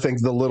little, I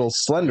think the little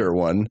slender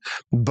one,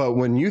 but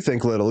when you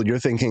think little, you're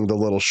thinking the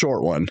little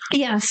short one.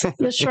 Yes,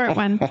 the short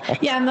one.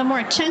 Yeah, and the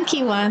more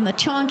chunky one, the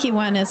chonky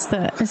one is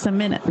the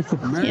minute.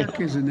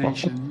 America is a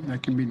nation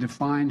that can be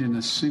defined in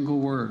a single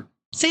word.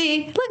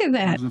 See, look at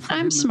that.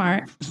 I'm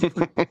smart.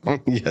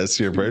 Yes,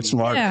 you're very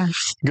smart. Yeah.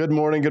 Good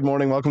morning.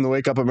 Welcome to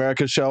Wake Up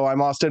America show.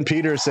 I'm Austin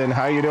Peterson.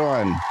 How you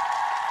doing?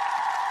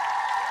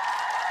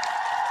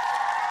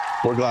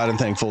 We're glad and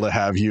thankful to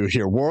have you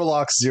here.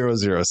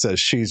 Warlock00 says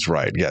she's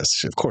right.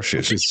 Yes, of course she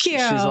is. She's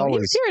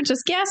always. You're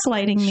just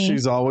gaslighting me.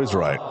 She's always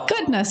right.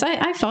 Goodness,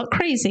 I felt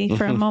crazy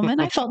for a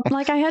moment. I felt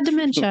like I had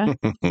demementia.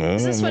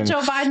 Is this what Joe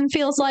Biden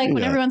feels like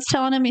when everyone's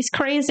telling him he's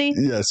crazy?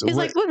 Yes. He's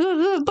like, but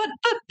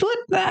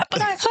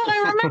I thought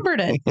I remembered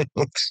it. If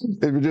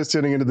you're just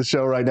tuning into the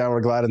show right now,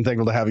 we're glad and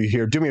thankful to have you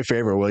here. Do me a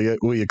favor, will you?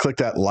 Will you click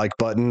that like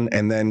button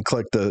and then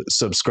click the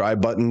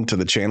subscribe button to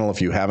the channel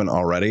if you haven't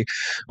already?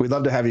 We'd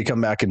love to have you come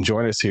back and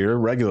join us here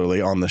regularly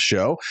on the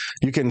show.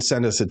 You can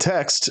send us a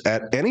text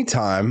at any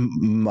time,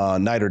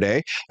 night or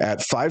day, at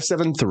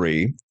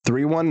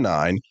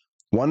 573-319-1586.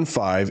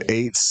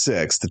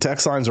 The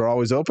text lines are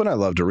always open. I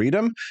love to read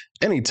them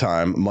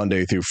anytime,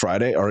 Monday through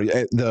Friday. Or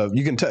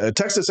you can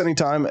text us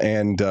anytime,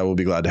 and we'll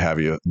be glad to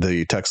have you.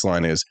 The text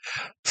line is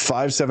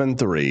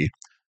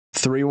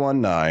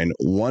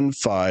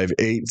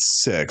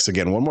 573-319-1586.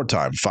 Again, one more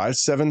time,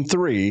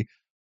 573-319-1586.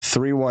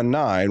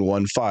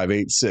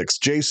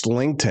 Jace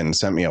Langton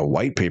sent me a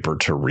white paper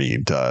to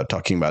read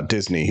talking about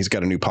Disney. He's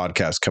got a new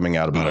podcast coming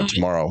out about it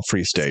tomorrow,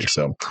 Free State.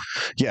 So,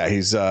 yeah,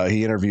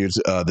 he interviewed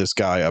this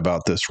guy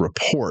about this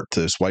report,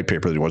 this white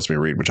paper that he wants me to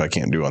read, which I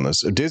can't do on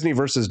this. Disney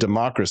versus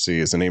Democracy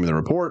is the name of the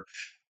report.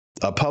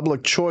 A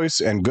public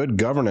choice and good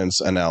governance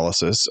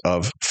analysis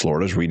of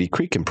Florida's Reedy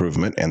Creek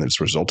improvement and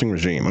its resulting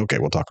regime. Okay,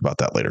 we'll talk about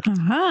that later.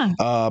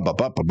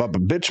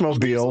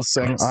 Bitchmobile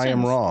saying I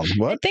am wrong.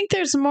 What? I think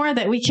there's more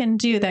that we can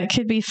do that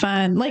could be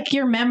fun. Like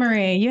your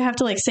memory. You have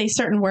to like say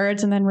certain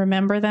words and then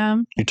remember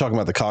them. You're talking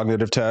about the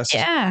cognitive test?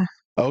 Yeah.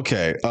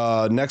 Okay.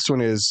 Next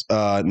one is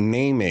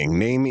naming.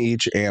 Name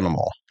each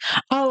animal.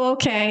 Oh,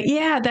 okay.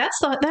 Yeah, that's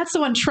the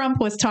one Trump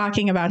was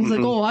talking about. He's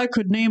like, oh, I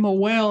could name a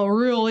whale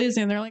real easy.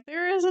 And they're like,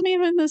 there isn't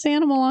even this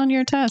animal on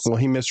your test. Well,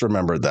 he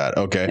misremembered that.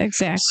 Okay.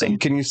 Exactly. So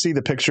can you see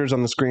the pictures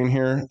on the screen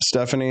here,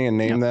 Stephanie, and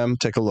name them?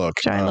 Take a look.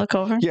 Should I look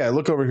over? Yeah,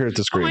 look over here at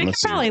the screen. I can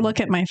probably look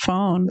at my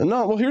phone.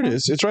 No, well, here it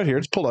is. It's right here.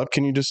 It's pulled up.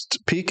 Can you just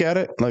peek at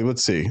it? Like,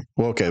 let's see.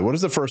 Well, okay. What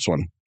is the first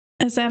one?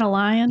 Is that a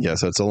lion?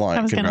 Yes, that's a lion.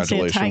 I was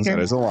Congratulations. Say a tiger.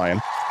 That is a lion.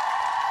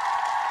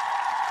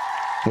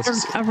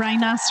 A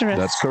rhinoceros.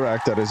 That's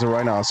correct. That is a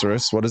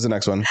rhinoceros. What is the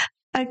next one?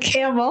 A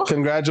camel.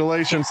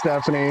 Congratulations,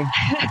 Stephanie.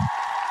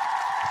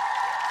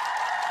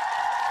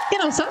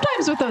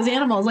 Sometimes with those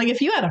animals, like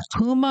if you had a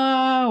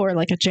puma or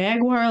like a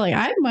jaguar, like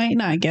I might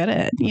not get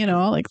it.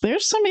 Like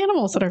there's some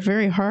animals that are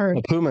very hard.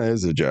 A puma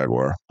is a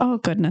jaguar. Oh,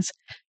 goodness.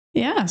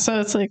 Yeah. So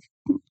it's like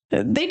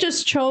they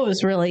just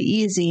chose really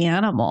easy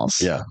animals.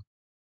 Yeah.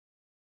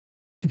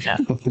 Yeah.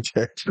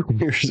 Okay.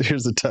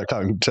 Here's the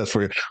test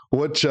for you.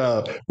 Which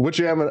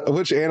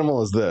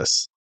animal is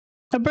this?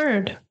 A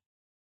bird.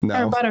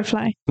 No. Or a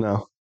butterfly.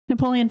 No.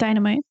 Napoleon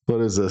Dynamite.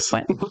 What is this?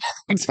 What? Well,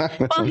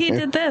 he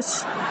did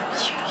this.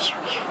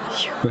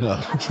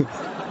 No.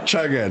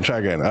 Try again.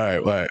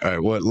 All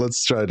right. What?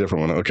 Let's try a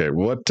different one. Okay.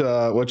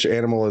 Which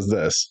animal is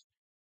this?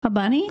 A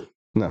bunny?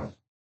 No.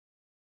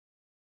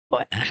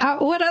 What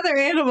other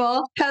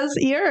animal has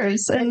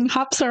ears and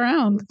hops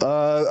around?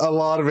 A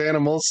lot of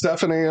animals,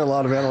 Stephanie. A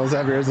lot of animals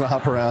have ears and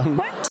hop around.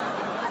 What?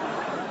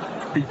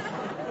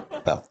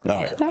 No.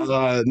 All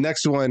right.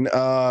 Next one.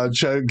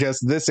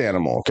 Guess this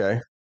animal. Okay.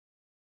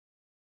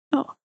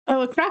 Oh,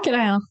 a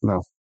crocodile.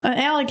 No. An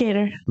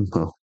alligator.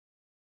 No.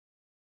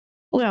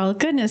 Well,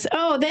 goodness.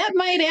 Oh, that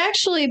might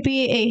actually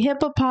be a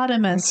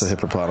hippopotamus. It's a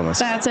hippopotamus.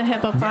 That's a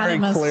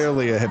hippopotamus. Very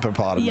clearly a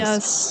hippopotamus.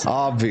 Yes.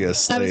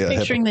 Obviously. I was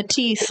picturing the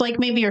teeth. Like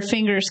maybe your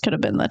fingers could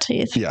have been the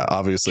teeth. Yeah,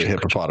 obviously a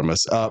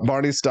hippopotamus.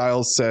 Barney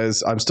Styles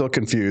says, I'm still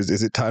confused.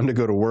 Is it time to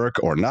go to work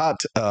or not?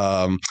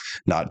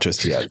 Not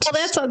just yet. Well,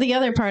 that's the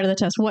other part of the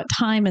test. What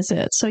time is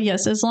it? So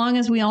yes, as long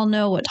as we all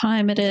know what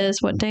time it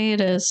is, what day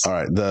it is. All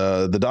right.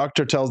 The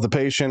doctor tells the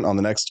patient on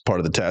the next part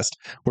of the test,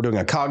 we're doing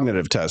a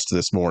cognitive test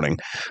this morning,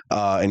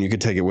 and you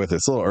can take it with it.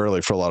 It's a little early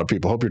for a lot of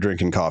people. Hope you're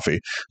drinking coffee.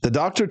 The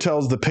doctor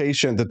tells the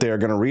patient that they are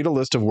going to read a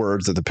list of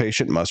words that the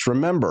patient must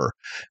remember.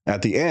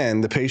 At the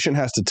end, the patient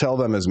has to tell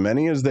them as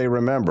many as they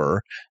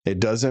remember. It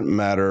doesn't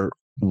matter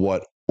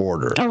what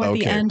order. Oh, at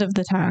the end of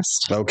the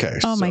test. Okay.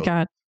 Oh my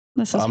God.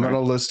 I'm going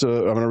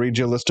to read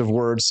you a list of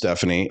words,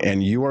 Stephanie,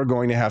 and you are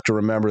going to have to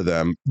remember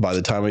them by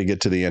the time we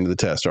get to the end of the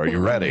test. Are you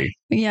ready?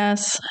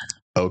 Yes.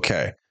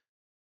 Okay.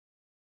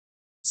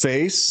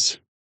 Face,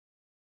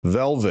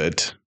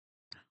 velvet,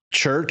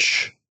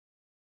 church,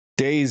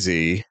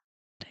 daisy,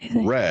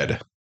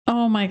 red.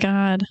 Oh my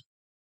God.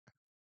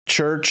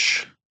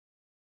 Church,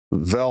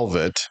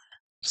 velvet,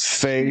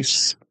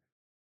 face,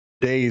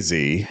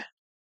 daisy,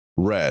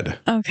 red.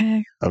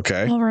 Okay.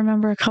 Okay. I'll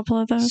remember a couple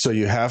of those. So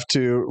you have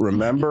to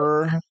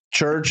remember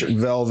church,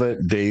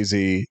 velvet,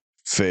 daisy,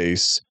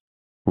 face,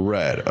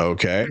 red.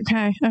 Okay.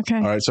 Okay. Okay.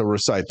 All right. So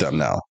recite them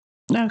now.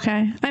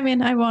 Okay. I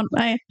mean,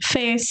 I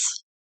face,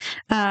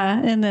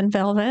 and then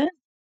velvet,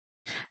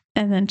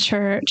 and then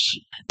church,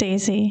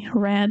 daisy,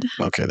 red.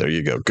 Okay. There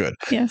you go. Good.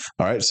 Yes.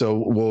 All right.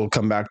 So we'll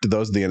come back to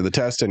those at the end of the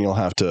test and you'll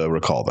have to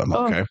recall them.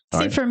 Okay.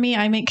 See, for me,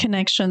 I make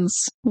connections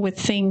with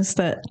things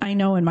that I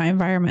know in my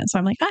environment. So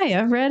I'm like, I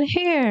have red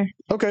hair.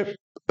 Okay.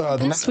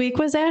 This week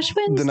was Ash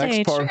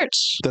Wednesday,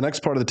 church. The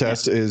next part of the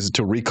test is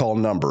to recall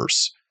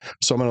numbers.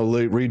 So I'm going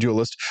to read you a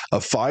list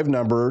of 5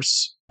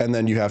 numbers, and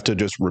then you have to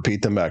just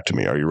repeat them back to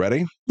me. Are you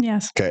ready?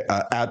 Yes. Okay.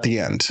 At the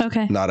end.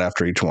 Okay. Not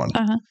after each one.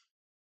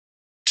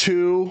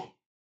 2,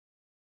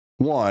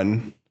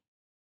 1,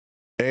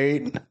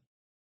 8,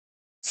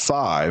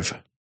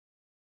 5,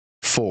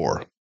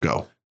 4.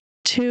 Go.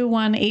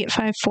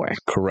 21854.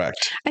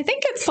 Correct. I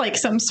think it's like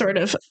some sort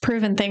of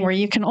proven thing where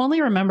you can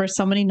only remember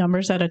so many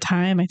numbers at a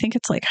time. I think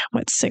it's like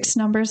 6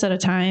 numbers at a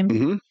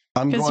time.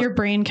 Because your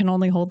brain can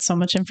only hold so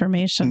much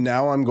information.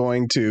 Now I'm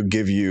going to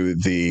give you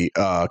the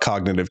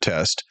cognitive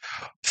test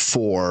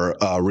for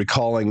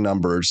recalling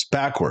numbers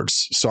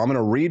backwards. So I'm going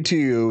to read to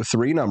you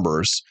 3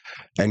 numbers,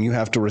 and you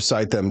have to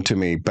recite them to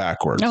me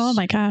backwards. Oh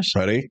my gosh!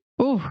 Ready?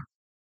 Ooh.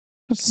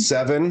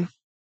 7,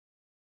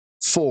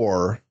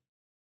 4,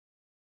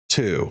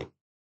 2.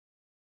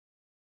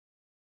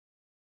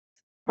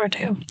 4,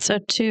 2. So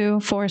 2,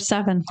 4,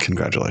 7.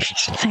 Congratulations.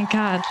 Thank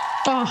God.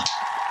 Oh.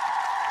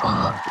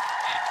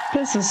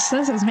 This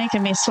is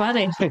making me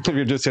sweaty. If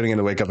you're just sitting in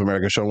the Wake Up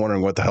America show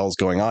wondering what the hell's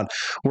going on,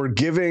 we're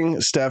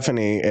giving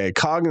Stephanie a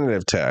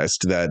cognitive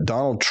test that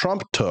Donald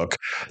Trump took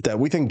that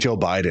we think Joe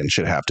Biden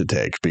should have to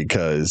take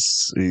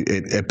because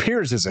it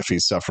appears as if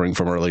he's suffering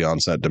from early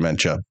onset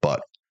dementia,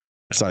 but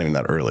it's not even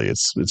that early.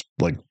 It's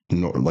like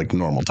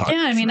normal time.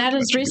 Yeah, I mean, at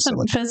his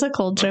recent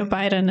physical, Joe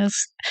Biden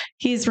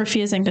he's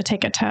refusing to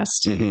take a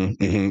test. Kim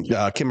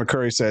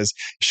McCurry says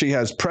she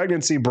has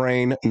pregnancy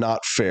brain,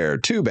 not fair.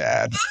 Too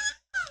bad.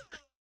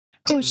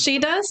 Oh, she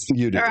does?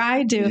 You do. Or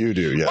I do. You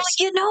do, yes.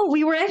 Well,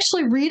 we were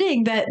actually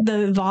reading that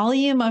the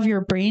volume of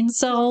your brain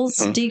cells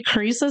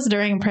decreases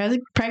during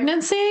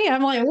pregnancy.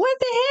 I'm like, what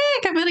the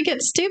heck? I'm going to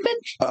get stupid.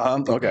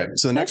 Okay.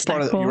 So the next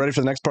part you ready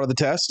for the next part of the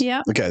test?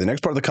 Yeah. Okay. The next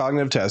part of the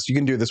cognitive test, you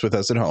can do this with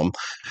us at home,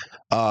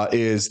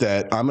 is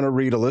that I'm going to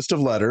read a list of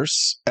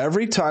letters.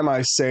 Every time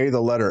I say the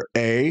letter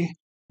A,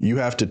 you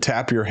have to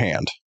tap your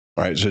hand.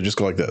 All right. So just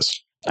go like this.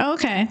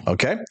 Okay.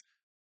 Okay.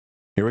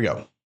 Here we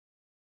go.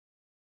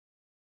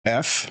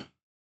 F,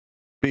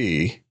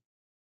 B,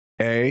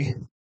 A,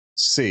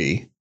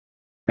 C,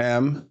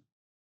 M,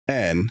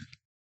 N,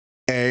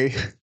 A,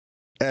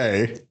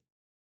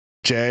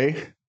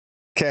 J,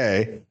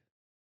 K,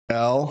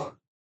 L,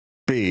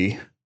 B,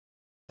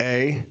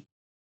 A,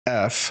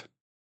 F,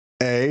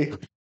 A,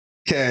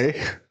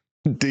 K,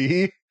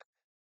 D,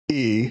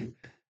 E,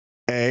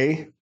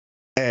 A,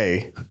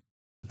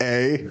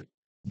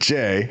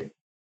 J,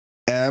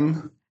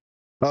 M,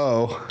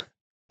 O,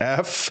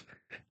 F,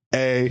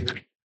 A,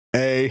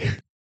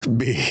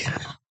 B.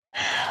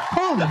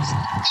 Oh,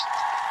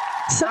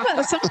 some of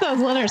those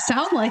letters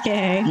sound like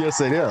A. Yes,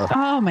 they do.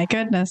 Oh my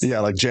goodness. Yeah,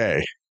 like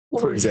J.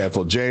 For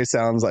example, J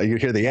sounds like you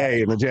hear the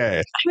A in the J.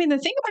 I mean, the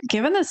thing about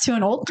giving this to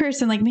an old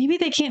person, like maybe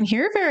they can't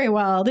hear very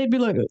well. They'd be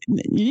like,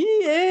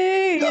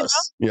 "Yay!"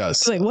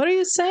 Yes. Like, what are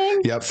you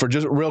saying? Yep. For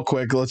just real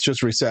quick, let's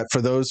just reset.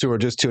 For those who are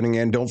just tuning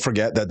in, don't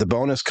forget that the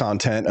bonus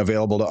content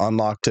available to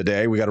unlock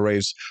today, we got to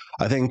raise,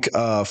 I think,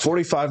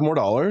 $45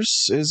 more.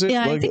 Is it?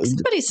 Yeah, I think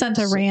somebody sent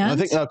a rant. I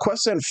think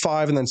Quest sent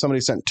 5 and then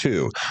somebody sent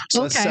 2.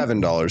 So that's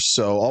 $7.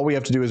 So all we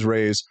have to do is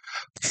raise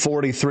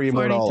 $43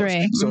 more.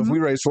 So if we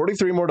raise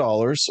 $43 more,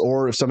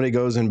 or if somebody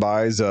goes and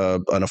buys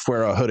an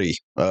Afuera hoodie,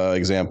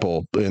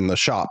 example, in the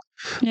shop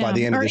by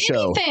the end of the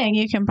show.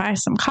 You can buy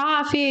some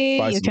coffee.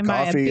 You can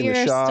buy a beer in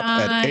the shop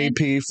stein, at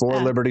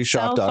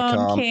ap4libertyshop.com.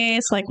 Cell phone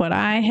case like what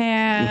I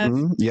have.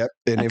 Yep.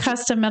 And a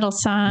custom metal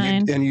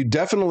sign. And you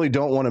definitely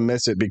don't want to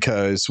miss it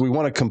because we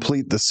want to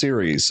complete the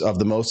series of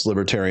the most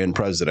libertarian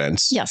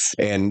presidents. Yes.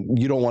 And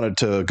you don't want it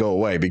to go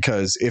away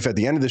because if at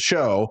the end of the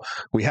show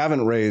we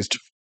haven't raised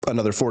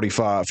another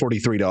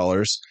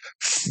 $43,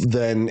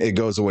 then it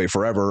goes away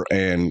forever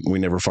and we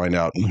never find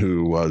out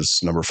who was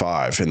number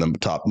 5 in the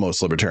top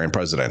most libertarian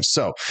presidents.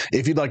 So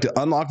if you'd like to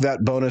unlock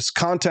that bonus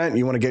content,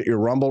 you want to get your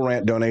Rumble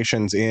Rant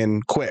donations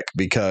in quick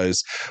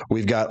because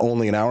we've got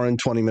only an hour and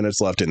 20 minutes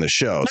left in the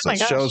show. So the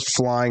show's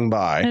flying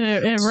by.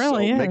 It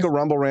really is. Make a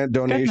Rumble Rant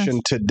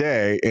donation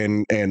today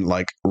and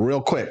like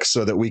real quick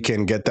so that we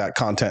can get that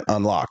content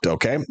unlocked.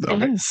 Okay.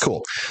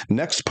 Cool.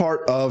 Next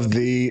part of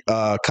the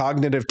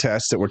cognitive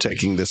test that we're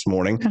taking this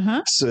morning.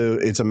 So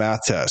it's a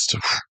math test.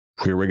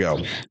 Here we go.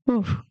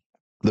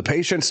 The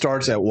patient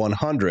starts at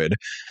 100,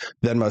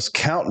 then must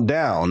count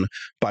down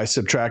by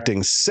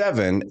subtracting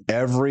 7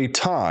 every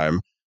time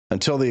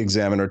until the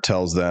examiner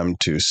tells them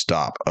to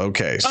stop.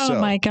 Okay.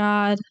 Oh my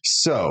God.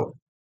 So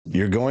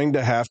You're going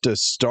to have to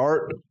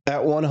start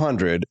at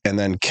 100 and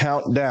then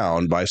count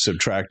down by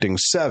subtracting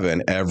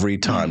 7 every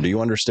time. Do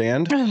you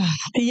understand?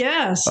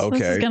 Yes. Okay.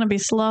 This is going to be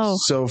slow.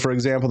 So, for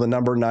example, the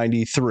number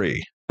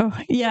 93. Oh,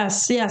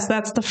 yes.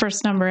 That's the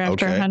first number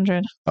after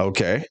 100.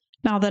 Okay.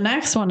 Now, the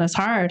next one is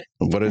hard.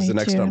 What is the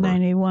next number?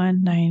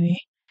 91, 90,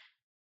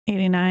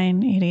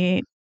 89,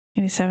 88,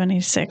 87,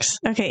 86.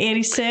 Okay,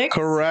 86.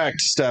 Correct,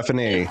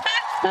 Stephanie.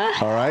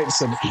 All right.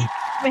 So,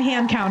 the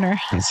hand counter.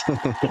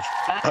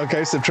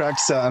 okay,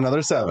 subtract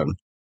another 7.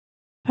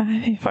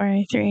 5, 4,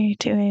 83,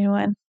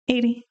 281,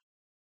 80,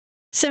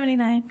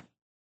 79.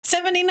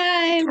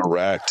 79.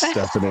 Correct,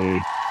 Stephanie.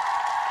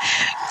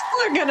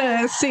 We're going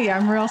to see.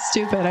 I'm real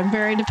stupid. I'm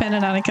very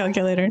dependent on a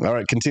calculator. All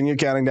right, continue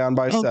counting down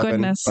by 7.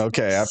 Goodness.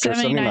 Okay, after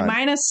 79.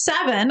 Minus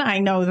 7, I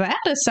know that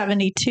is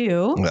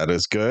 72. That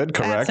is good.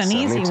 Correct. That's an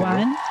 72. easy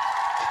one.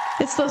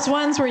 It's those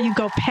ones where you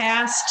go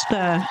past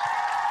the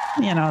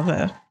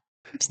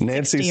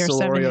Nancy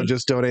Solorio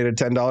just donated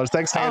 $10.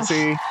 Thanks,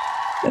 Nancy.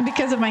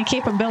 Because of my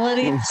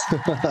capabilities.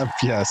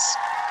 Yes.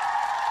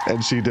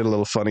 And she did a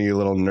little funny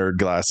little nerd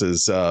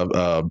glasses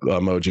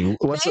emoji.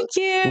 Thank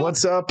you.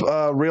 What's up,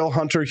 Real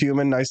Hunter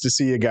Human? Nice to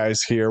see you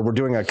guys here. We're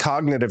doing a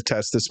cognitive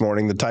test this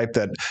morning, the type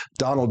that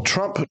Donald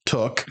Trump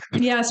took.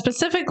 Yeah,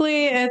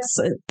 specifically, it's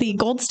the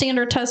gold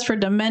standard test for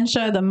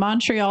dementia, the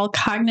Montreal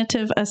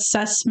Cognitive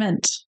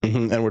Assessment.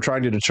 Mm-hmm. And we're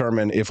trying to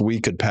determine if we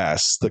could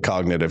pass the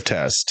cognitive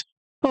test.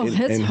 Oh,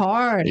 it's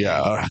hard.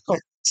 Yeah.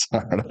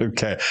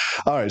 Okay.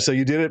 All right. So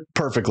you did it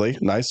perfectly.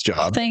 Nice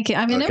job. Thank you.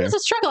 I mean, It was a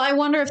struggle. I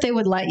wonder if they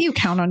would let you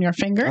count on your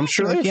fingers. I'm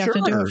sure if you have to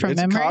do it from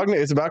memory.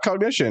 It's about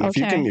cognition.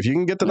 Okay. If you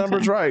can get the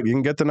numbers right, you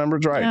can get the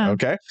numbers right. Yeah.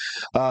 Okay.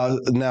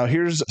 Now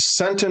here's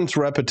sentence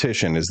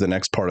repetition is the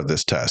next part of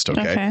this test.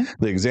 Okay.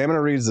 The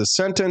examiner reads the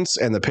sentence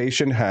and the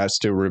patient has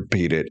to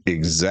repeat it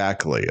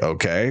exactly.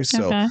 Okay.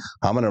 So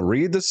I'm going to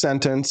read the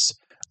sentence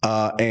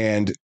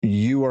and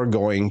you are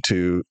going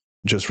to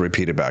just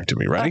repeat it back to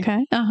me. Ready?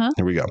 Okay.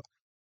 Here we go.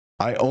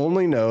 I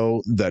only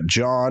know that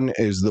John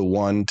is the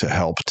one to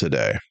help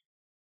today.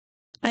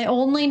 I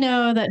only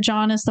know that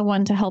John is the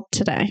one to help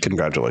today.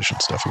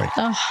 Congratulations, Stephanie.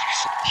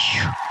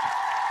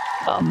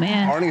 Oh,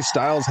 man. Arnie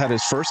Styles had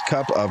his first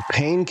cup of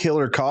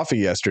painkiller coffee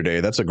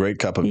yesterday. That's a great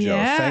cup of Joe.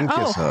 Thank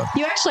you, sir.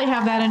 You actually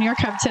have that in your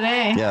cup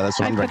today. Yeah, that's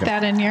what I'm drinking. I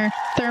put that in your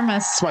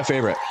thermos. It's my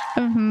favorite.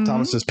 Mm-hmm.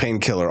 Thomas's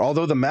painkiller.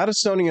 Although the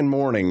Madisonian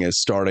Morning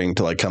is starting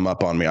to come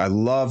up on me. I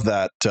love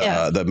that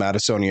the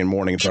Madisonian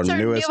Morning. It's our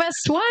newest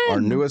one. Our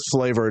newest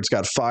flavor. It's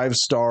got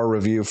 5-star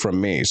review from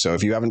me. So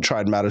if you haven't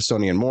tried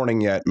Madisonian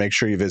Morning yet, make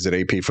sure you visit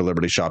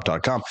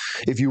apforlibertyshop.com.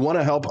 If you want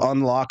to help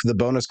unlock the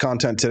bonus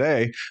content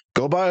today,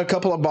 go buy a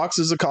couple of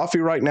boxes of coffee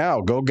right now.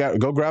 Go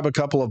grab a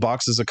couple of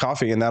boxes of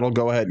coffee, and that'll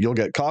go ahead. You'll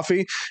get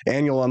coffee,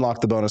 and you'll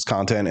unlock the bonus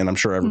content. And I'm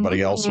sure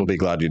everybody else will be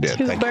glad you did.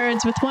 Two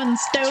birds with one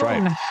stone. That's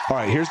right. All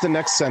right. Here's the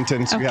next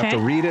sentence. You have to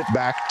read it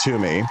back to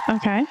me.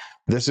 Okay.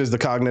 This is the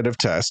cognitive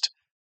test.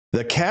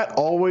 The cat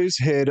always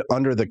hid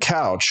under the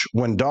couch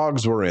when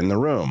dogs were in the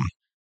room.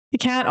 The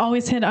cat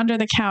always hid under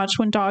the couch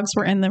when dogs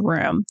were in the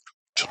room.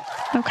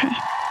 Okay.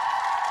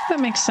 That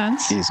makes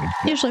sense. Easy.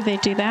 Usually they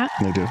do that.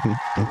 They do.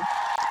 Mm-hmm.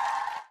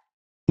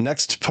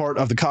 Next part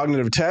of the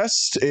cognitive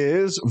test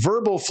is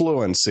verbal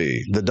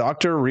fluency. The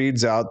doctor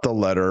reads out the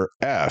letter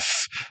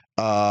F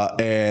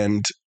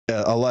and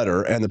a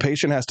letter, and the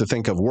patient has to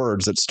think of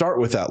words that start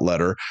with that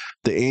letter.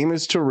 The aim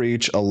is to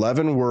reach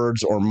 11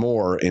 words or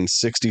more in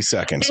 60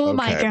 seconds. Oh,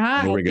 my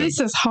God. This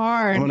is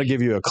hard. I'm going to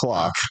give you a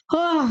clock.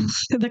 Oh,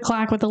 the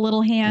clock with the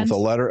little hand. With the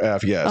letter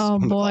F, yes. Oh,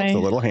 boy. The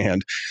little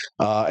hand.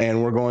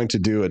 And we're going to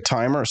do a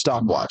timer,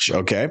 stopwatch,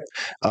 okay?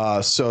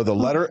 So the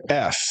letter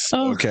F,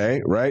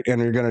 okay, right?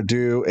 And you're going to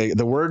do,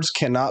 the words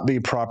cannot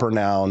be proper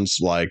nouns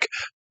like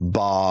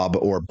Bob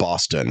or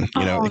Boston.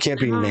 It can't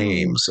be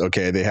names.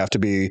 Okay. They have to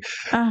be,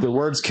 the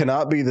words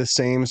cannot be the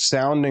same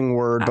sounding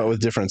word, but with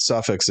different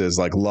suffixes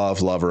like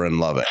love, lover, and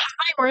love it.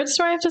 How many words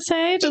do I have to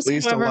say? Just at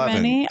least however 11.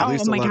 many. At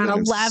least my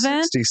God,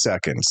 11? 60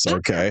 seconds.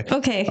 Okay.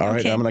 Okay. All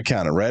right. I'm going to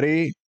count it.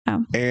 Ready?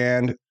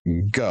 And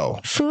go.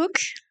 Food.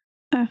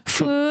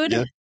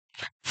 Food.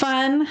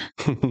 Fun.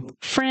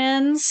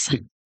 Friends.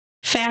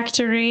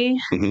 Factory.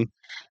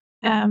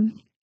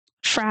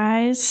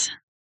 Fries.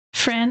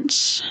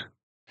 French.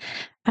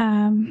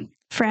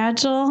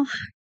 Fragile,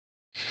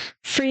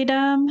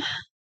 freedom,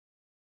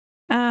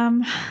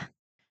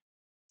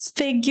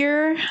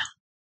 figure,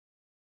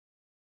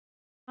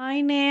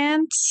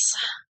 finance.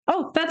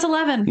 Oh, that's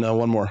 11. No,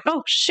 one more.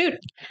 Oh, shoot.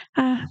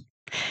 You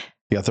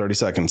got 30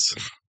 seconds.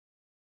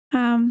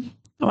 I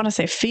want to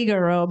say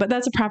Figaro, but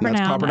that's a proper noun.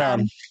 That's proper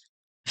noun.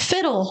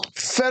 Fiddle.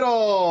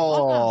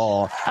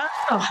 Fiddle.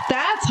 Oh,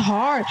 that's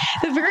hard.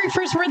 The very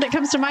first word that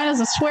comes to mind is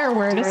a swear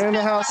word. In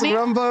the house of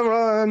number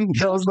one,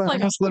 those the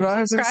house the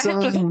rising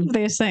sun.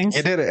 These things.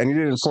 You did it, and you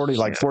did it in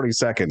 40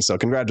 seconds. So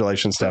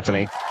congratulations,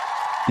 Stephanie.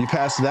 You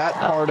passed that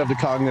part of the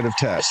cognitive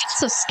test.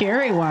 That's a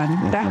scary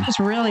one. That was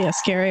really a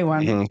scary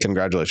one.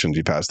 Congratulations,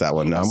 you passed that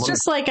one. It's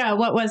just like,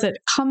 what was it?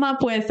 Come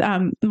up with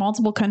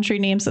multiple country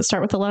names that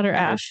start with the letter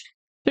F.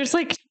 There's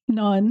like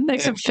None,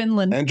 except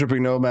Finland. Entropy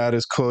Nomad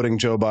is quoting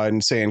Joe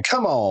Biden saying,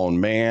 "Come on,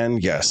 man."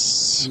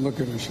 Yes. Look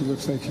at her. She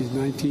looks like she's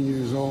 19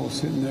 years old,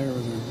 sitting there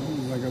with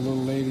her, like a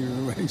little lady with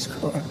her legs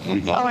crossed.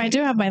 Oh, I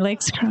do have my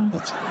legs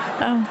crossed.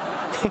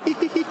 Oh.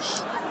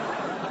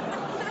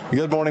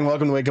 Good morning.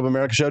 Welcome to Wake Up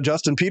America Show.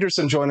 Justin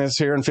Peterson joining us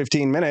here in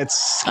 15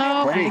 minutes.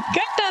 Oh, my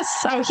goodness.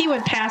 Oh, he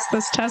would pass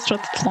this test with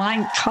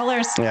flying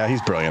colors. Yeah,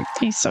 he's brilliant.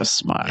 He's so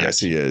smart. Yes,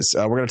 he is.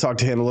 We're going to talk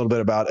to him a little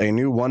bit about a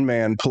new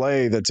one-man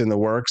play that's in the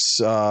works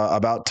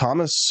about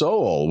Thomas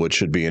Sowell, which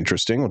should be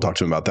interesting. We'll talk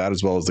to him about that,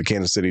 as well as the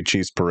Kansas City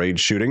Chiefs parade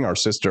shooting. Our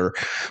sister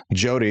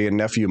Jody and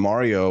nephew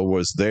Mario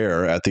was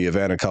there at the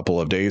event a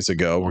couple of days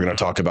ago. We're going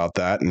to talk about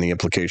that and the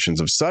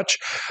implications of such.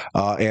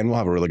 And we'll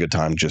have a really good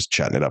time just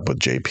chatting it up with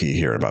JP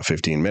here in about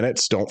 15 minutes.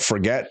 Don't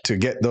forget to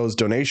get those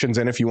donations.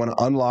 And if you want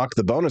to unlock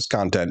the bonus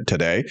content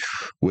today,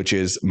 which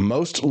is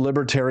most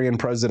libertarian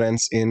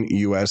presidents in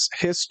U.S.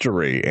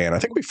 history. And I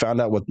think we found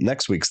out what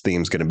next week's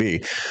theme is going to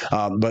be.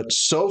 But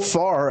so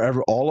far,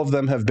 all of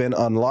them have been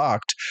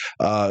unlocked.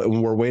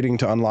 We're waiting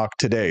to unlock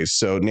today.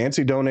 So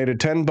Nancy donated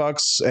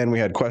 $10 and we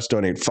had Quest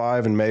donate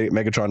 $5 and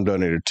Megatron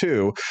donated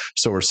 $2.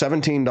 So we're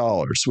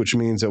 $17, which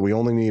means that we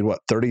only need,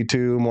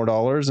 $32 more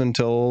dollars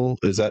until,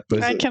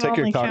 I can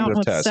only count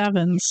with test.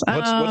 Sevens.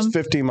 What's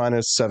 50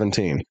 minus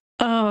 17?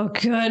 Oh,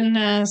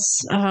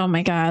 goodness. Oh,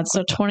 my God.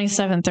 So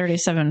 27,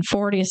 37,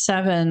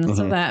 47. Mm-hmm.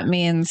 So that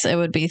means it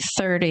would be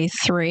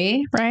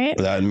 33, right?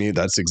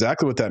 That's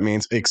exactly what that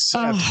means.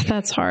 Except,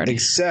 that's hard.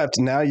 Except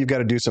now you've got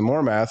to do some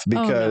more math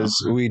because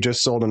we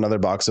just sold another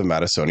box of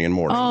Madisonian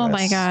Morning. Oh,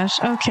 my gosh.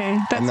 Okay.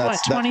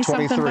 That's what,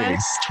 20-something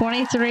bucks?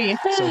 23.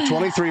 So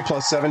 23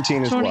 plus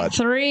 17 is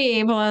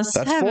 23 plus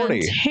that's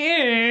 17.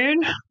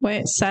 40.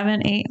 Wait,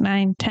 7, 8,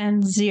 9,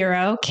 10,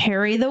 0.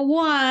 Carry the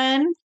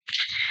 1.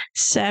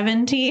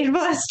 17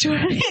 plus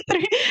 23,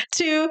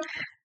 2,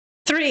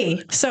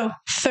 3. So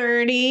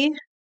 30.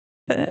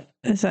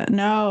 Is that?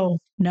 No,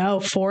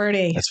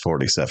 40. It's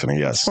 47,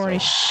 yes. 40.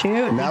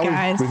 Shoot, now you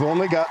guys. We've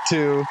only got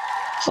to.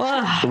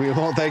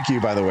 Thank you,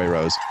 by the way,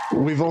 Rose.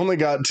 We've only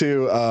got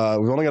to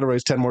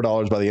raise $10 more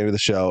by the end of the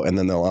show, and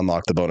then they'll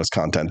unlock the bonus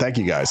content. Thank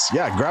you, guys.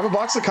 Yeah, grab a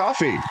box of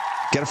coffee.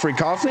 Get a free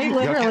coffee. They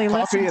literally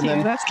listen to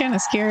you. That's kind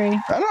of scary.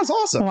 I know, it's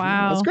awesome.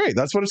 Wow. That's great.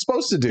 That's what it's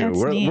supposed to do.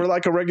 We're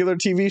like a regular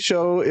TV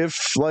show if,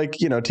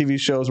 TV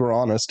shows were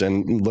honest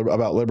and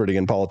about liberty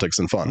and politics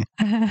and fun.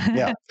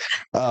 Yeah.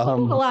 A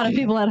lot of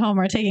people at home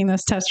are taking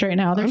this test right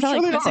now. They're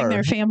probably missing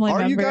their family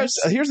members. You guys,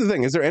 here's the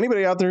thing. Is there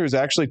anybody out there who's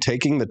actually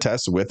taking the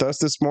test with us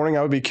this morning?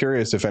 I would be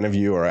curious if any of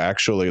you are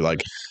actually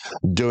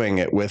doing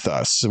it with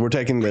us. We're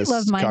taking this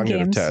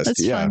cognitive test.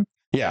 It's fun.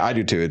 Yeah, I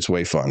do too. It's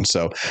way fun.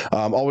 So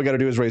all we got to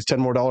do is raise $10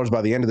 more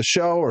by the end of the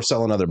show or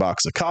sell another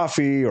box of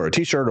coffee or a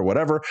t-shirt or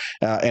whatever.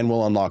 And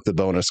we'll unlock the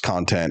bonus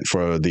content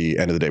for the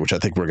end of the day, which I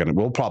think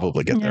we'll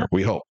probably get there.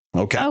 We hope.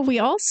 Okay. Oh, we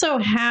also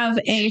have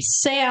a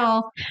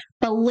sale.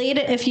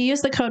 If you use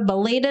the code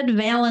Belated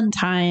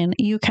Valentine,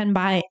 you can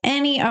buy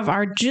any of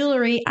our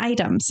jewelry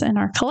items in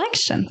our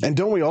collection. And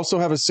don't we also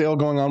have a sale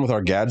going on with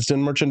our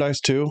Gadsden merchandise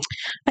too?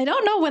 I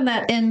don't know when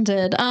that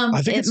ended.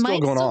 I think it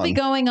might still be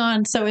going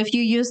on. So if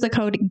you use the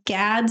code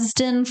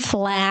Gadsden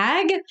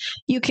Flag,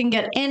 you can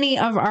get any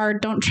of our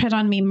Don't Tread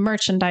on Me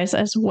merchandise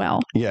as well.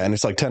 Yeah, and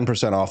it's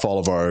 10% off all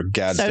of our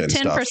Gadsden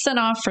stuff. So 10%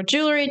 off for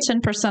jewelry,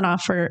 10%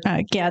 off for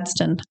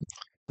Gadsden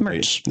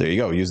merch. There you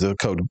go. Use the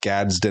code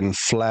Gadsden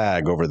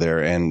Flag over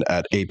there and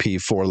at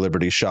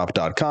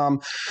ap4libertyshop.com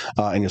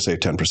and you'll save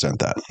 10%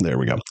 that. There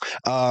we go.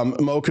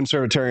 Mo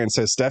Conservatarian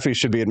says Steffi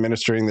should be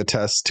administering the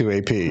test to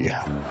AP.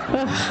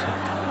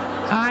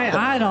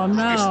 I don't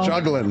know. You're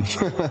struggling.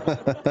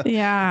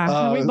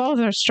 Yeah, we both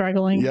are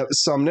struggling. Yep.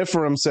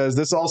 Somniferum says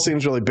this all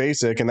seems really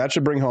basic, and that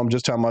should bring home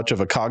just how much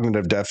of a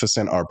cognitive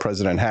deficit our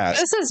president has.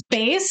 This is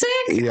basic?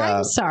 Yeah.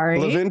 I'm sorry.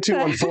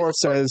 Levin214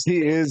 says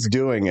he is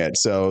doing it.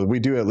 So we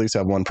do at least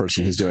have one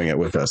person who's doing it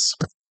with us.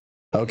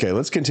 Okay,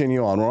 let's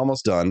continue on. We're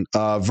almost done.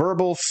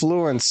 Verbal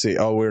fluency.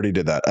 Oh, we already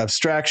did that.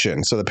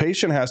 Abstraction. So the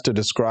patient has to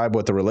describe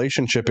what the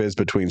relationship is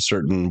between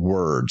certain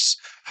words,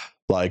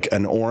 like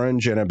an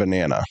orange and a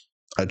banana.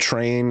 A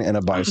train and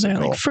a bicycle.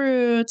 They're like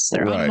fruits,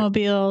 they're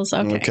automobiles.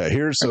 Okay.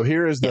 Here is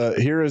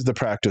the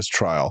practice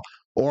trial.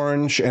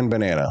 Orange and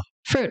banana.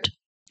 Fruit.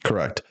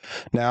 Correct.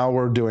 Now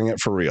we're doing it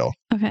for real.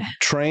 Okay.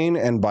 Train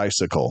and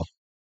bicycle.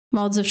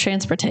 Modes of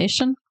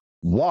transportation.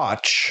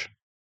 Watch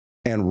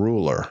and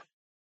ruler.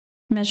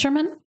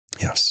 Measurement.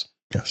 Yes.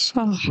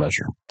 Oh.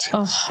 Measure.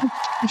 Oh.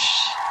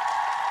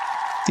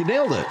 You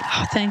nailed it.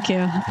 Oh, thank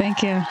you.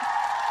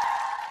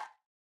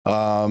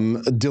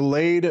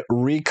 Delayed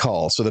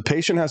recall. So the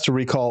patient has to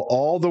recall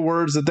all the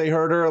words that they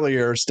heard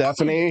earlier.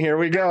 Stephanie, here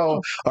we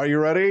go. Are you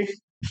ready?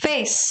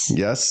 Face.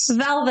 Yes.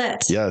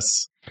 Velvet.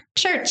 Yes.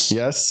 Church.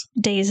 Yes.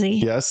 Daisy.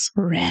 Yes.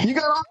 Red. You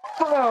got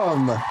all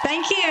of them.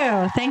 Thank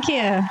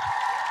you.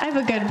 I have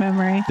a good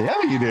memory. Yeah,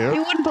 you do.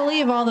 You wouldn't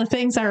believe all the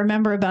things I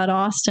remember about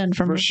Austin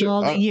from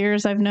all the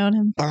years I've known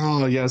him.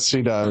 Oh, yes,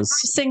 she does.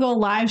 Every single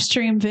live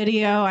stream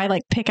video, I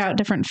pick out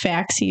different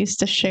facts he used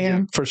to share.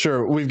 Yeah, for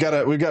sure. We've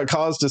got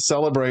cause to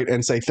celebrate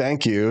and say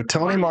thank you.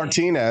 Tony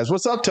Martinez.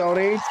 What's up,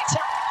 Tony?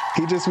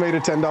 He just made a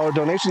 $10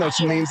 donation. That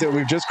means that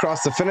we've just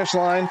crossed the finish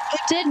line.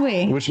 Did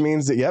we? Which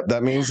means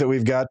that means that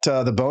we've got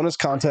the bonus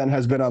content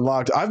has been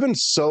unlocked. I've been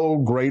so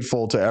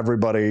grateful to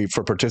everybody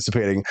for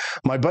participating.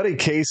 My buddy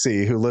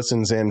Casey, who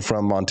listens in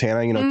from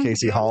Montana,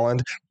 Casey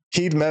Holland,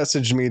 he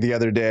messaged me the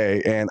other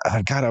day, and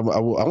I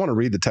want to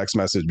read the text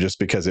message just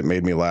because it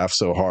made me laugh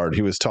so hard.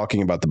 He was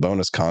talking about the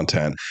bonus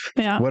content.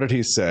 Yeah. What did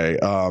he say?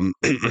 Adam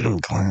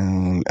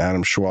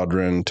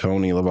Schwadron,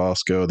 Tony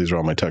Lavasco. These are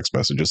all my text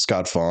messages.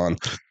 Scott Fawn.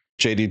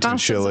 JD2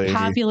 Chili,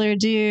 popular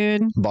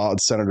dude.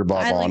 Senator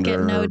Bob I like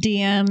getting no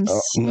DMs,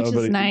 which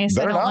is nice.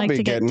 I don't like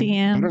to get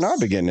DMs. Better not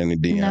be getting any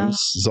DMs. No.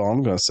 That's all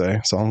I'm going to say.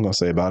 That's all I'm going to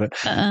say about it.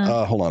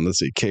 Hold on. Let's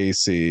see.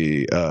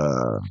 Casey.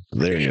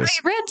 There he is.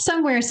 I read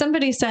somewhere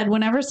somebody said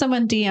whenever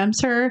someone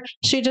DMs her,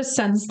 she just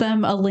sends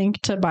them a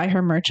link to buy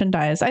her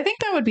merchandise. I think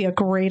that would be a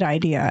great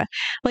idea.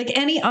 Like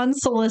any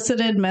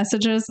unsolicited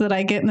messages that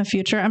I get in the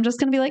future, I'm just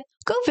going to be like,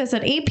 go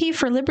visit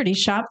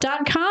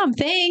apforlibertyshop.com.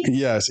 Thanks.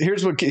 Yes.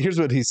 Here's what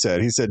he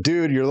said. He said,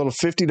 dude, your little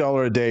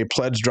 $50 a day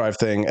pledge drive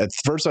thing. At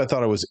first, I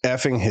thought it was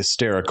effing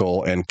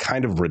hysterical and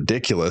kind of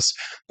ridiculous,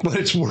 but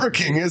it's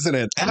working, isn't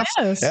it?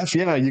 Yes.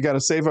 Yeah. You got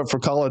to save up for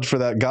college for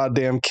that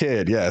goddamn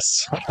kid. Yes.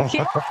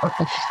 Yeah. People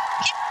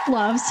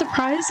love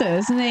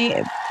surprises, and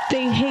they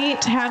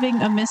hate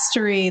having a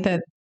mystery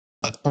that's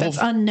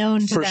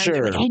unknown to for them.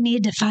 Sure. I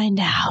need to find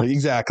out.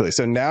 Exactly.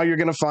 So now you're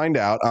going to find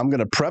out. I'm going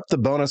to prep the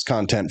bonus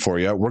content for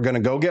you. We're going to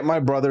go get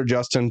my brother,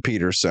 Justin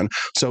Peterson.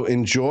 So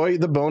enjoy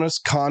the bonus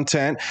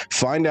content.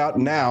 Find out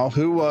now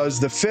who was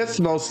the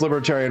 5th most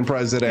libertarian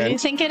president. Who do you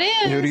think it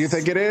is? Who do you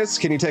think it is?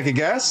 Can you take a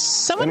guess?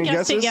 Someone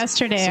guessed it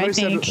yesterday,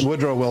 Somebody I think. said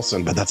Woodrow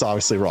Wilson, but that's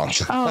obviously wrong.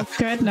 Oh,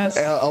 goodness.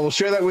 I will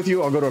share that with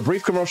you. I'll go to a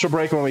brief commercial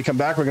break. And when we come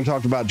back, we're going to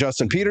talk about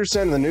Justin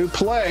Peterson and the new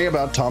play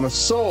about Thomas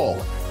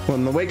Sowell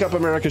when the Wake Up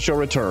America Show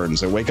returns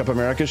at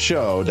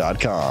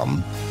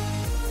wakeupAmericaShow.com.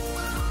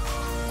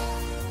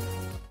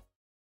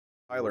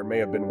 Tyler may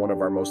have been one of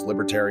our most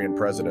libertarian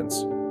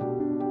presidents.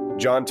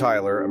 John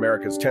Tyler,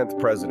 America's 10th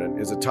president,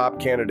 is a top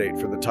candidate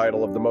for the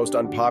title of the most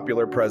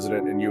unpopular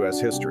president in U.S.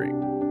 history.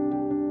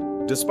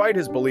 Despite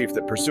his belief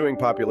that pursuing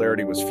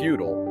popularity was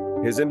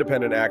futile, his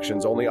independent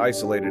actions only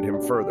isolated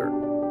him further.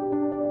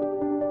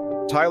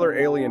 Tyler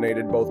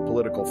alienated both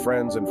political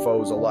friends and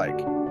foes alike,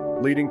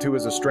 leading to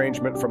his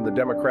estrangement from the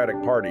Democratic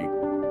Party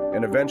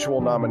and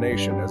eventual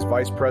nomination as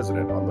vice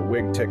president on the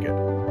Whig ticket.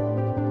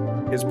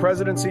 His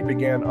presidency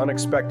began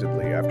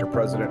unexpectedly after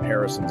President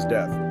Harrison's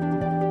death,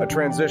 a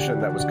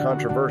transition that was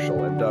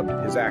controversial and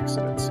dubbed his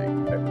accidency.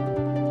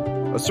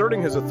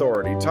 Asserting his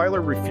authority,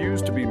 Tyler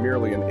refused to be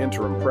merely an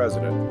interim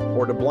president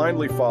or to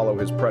blindly follow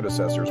his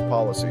predecessor's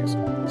policies,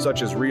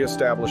 such as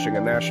reestablishing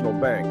a national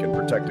bank and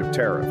protective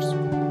tariffs.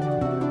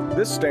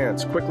 This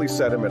stance quickly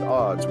set him at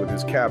odds with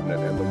his cabinet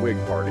and the Whig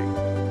Party.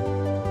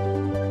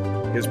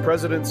 His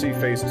presidency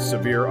faced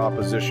severe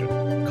opposition,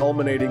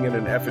 culminating in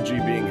an effigy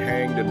being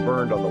hanged and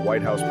burned on the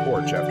White House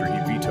porch after he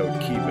vetoed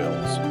key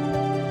bills.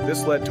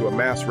 This led to a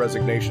mass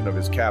resignation of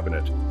his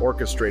cabinet,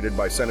 orchestrated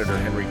by Senator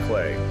Henry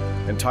Clay,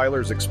 and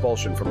Tyler's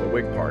expulsion from the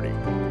Whig Party.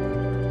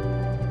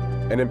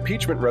 An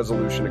impeachment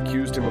resolution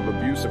accused him of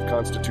abuse of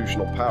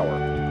constitutional power,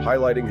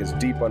 highlighting his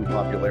deep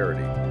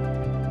unpopularity.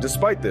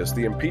 Despite this,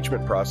 the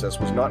impeachment process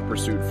was not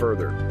pursued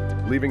further,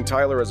 leaving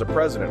Tyler as a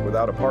president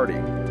without a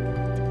party.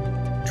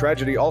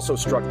 Tragedy also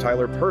struck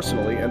Tyler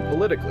personally and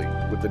politically,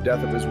 with the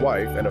death of his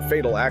wife and a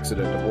fatal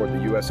accident aboard the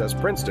USS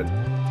Princeton,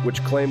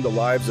 which claimed the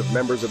lives of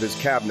members of his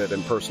cabinet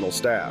and personal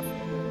staff.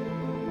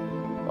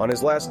 On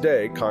his last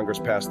day, Congress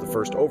passed the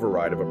first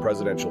override of a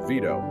presidential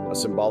veto, a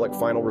symbolic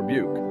final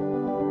rebuke.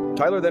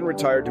 Tyler then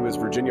retired to his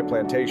Virginia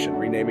plantation,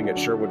 renaming it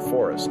Sherwood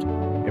Forest,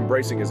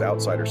 embracing his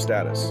outsider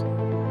status.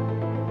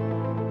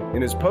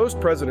 In his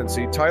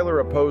post-presidency, Tyler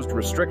opposed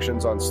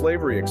restrictions on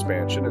slavery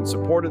expansion and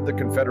supported the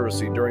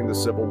Confederacy during the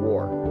Civil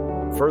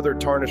War, further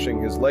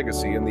tarnishing his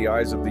legacy in the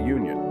eyes of the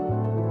Union.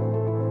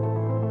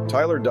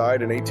 Tyler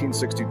died in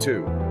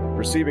 1862,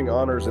 receiving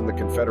honors in the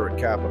Confederate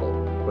capital,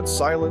 but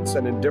silence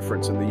and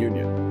indifference in the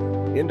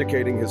Union,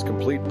 indicating his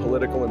complete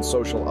political and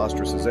social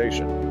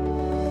ostracization.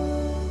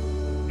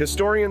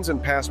 Historians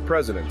and past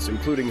presidents,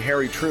 including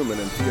Harry Truman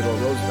and Theodore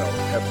Roosevelt,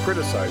 have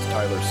criticized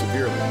Tyler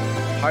severely,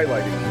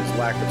 highlighting his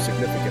lack of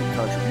significant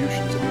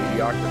contributions and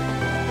mediocrity.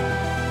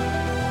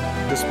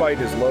 Despite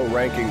his low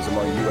rankings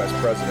among U.S.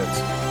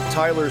 presidents,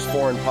 Tyler's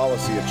foreign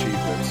policy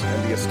achievements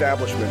and the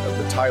establishment of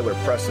the Tyler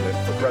precedent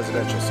for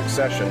presidential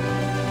succession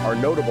are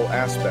notable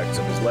aspects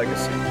of his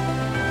legacy.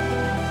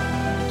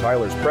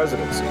 Tyler's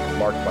presidency,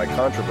 marked by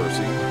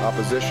controversy,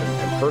 opposition,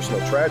 and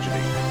personal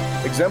tragedy,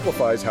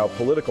 exemplifies how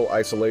political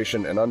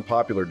isolation and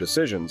unpopular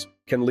decisions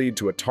can lead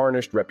to a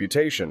tarnished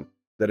reputation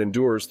that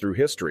endures through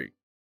history.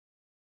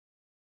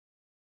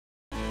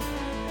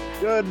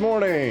 Good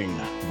morning.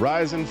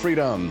 Rise in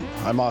freedom.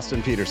 I'm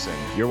Austin Peterson.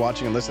 You're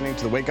watching and listening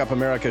to the Wake Up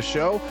America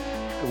Show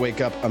at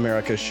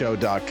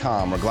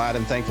wakeupAmericaShow.com. We're glad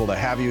and thankful to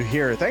have you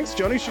here. Thanks,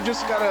 Joni. She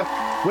just got a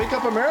Wake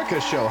Up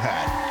America Show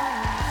hat.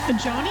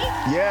 Joni?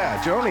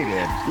 Yeah, Joni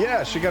did.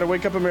 Yeah, she got a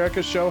Wake Up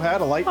America Show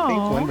hat, a light pink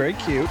one, very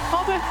cute.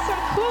 Oh, that's so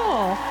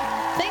cool.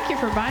 Thank you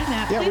for buying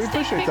that. Yeah, Please we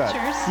appreciate take that.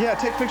 pictures. Yeah,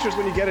 take pictures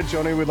when you get it,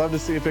 Joni. We'd love to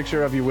see a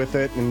picture of you with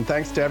it. And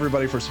thanks to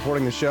everybody for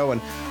supporting the show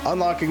and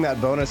unlocking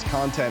that bonus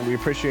content. We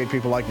appreciate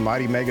people like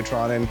Mighty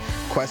Megatron and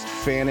Quest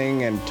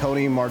Fanning and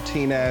Tony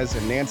Martinez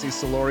and Nancy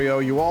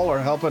Solorio. You all are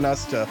helping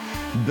us to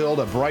build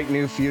a bright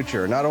new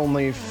future, not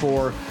only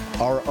for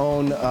our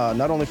own,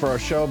 not only for our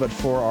show, but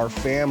for our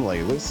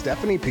family.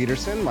 Stephanie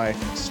Peterson, my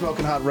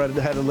smoking hot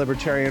red-headed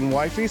libertarian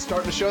wifey,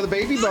 starting to show the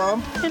baby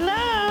bump.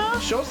 Hello.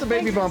 Show us the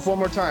baby bump one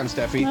more time,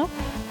 Steffi. Nope.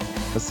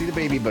 Let's see the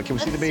baby bump. Can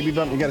we see the baby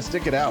bump? You got to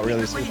stick it out,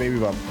 really, to see the baby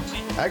bump.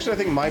 Actually, I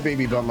think my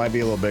baby bump might be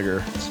a little bigger.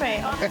 That's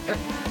right.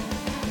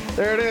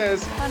 There it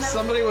is.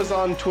 Somebody was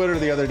on Twitter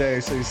the other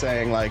day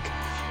saying, like,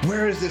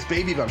 where is this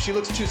baby bump? She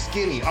looks too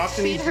skinny.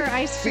 Austin Feed needs her to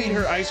ice cream. feed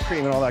her ice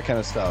cream and all that kind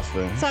of stuff.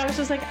 So I was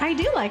just like, I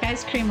do like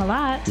ice cream a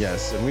lot.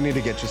 Yes, and we need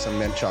to get you some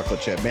mint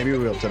chocolate chip. Maybe we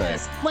will today.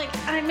 Like,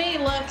 I may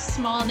look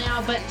small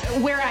now, but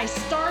where I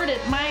started,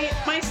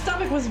 my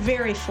stomach was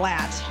very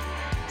flat.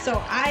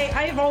 So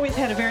I've always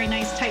had a very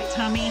nice tight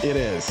tummy. It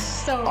is.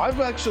 So I've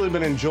actually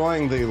been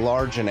enjoying the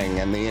largening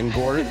and the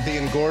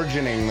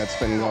engorgening that's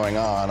been going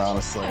on,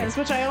 honestly. Yes,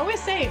 which I always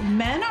say,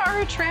 men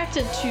are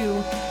attracted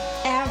to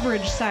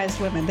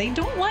average-sized women. They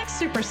don't like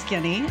super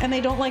skinny, and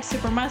they don't like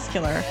super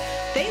muscular.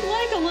 They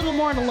like a little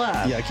more to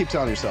love. Yeah, keep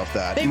telling yourself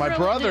that. They My really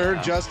brother,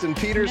 do. Justin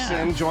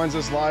Peterson, Yeah. joins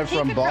us live He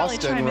from could probably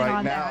Boston chime in right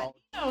on now. that.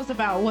 He knows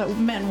about what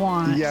men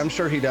want. Yeah, I'm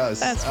sure he does.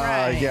 That's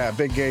right. Yeah,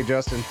 big gay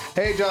Justin.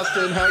 Hey,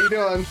 Justin, how you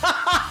doing?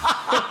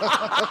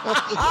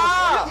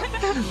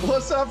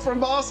 What's up from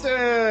Boston?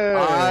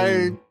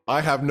 I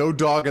have no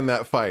dog in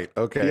that fight.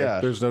 Okay.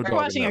 Yeah. There's no We're dog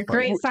watching in a that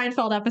great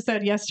Seinfeld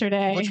episode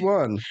yesterday. Which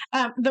one?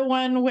 The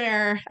one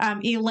where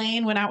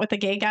Elaine went out with the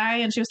gay guy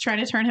and she was trying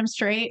to turn him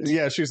straight.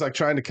 Yeah, she's like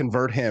trying to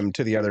convert him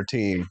to the other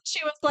team.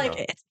 She was like,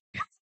 it's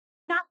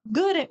not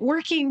good at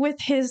working with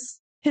his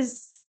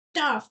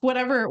stuff,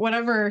 whatever.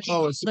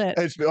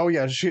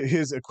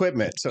 His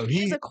equipment. So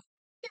He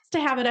gets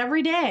to have it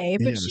every day,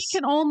 but Yes. she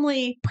can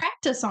only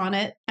practice on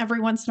it every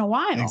once in a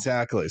while.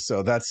 Exactly.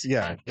 So that's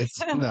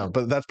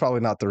but that's probably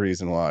not the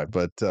reason why.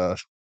 But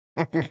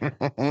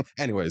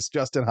anyways,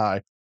 Justin,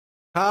 hi.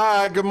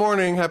 Hi, good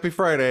morning. Happy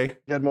Friday.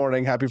 Good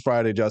morning. Happy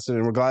Friday, Justin.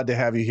 And we're glad to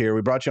have you here.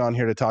 We brought you on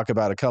here to talk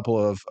about a couple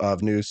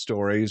of news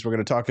stories. We're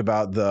going to talk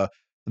about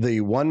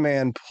the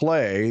one-man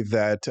play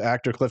that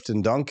actor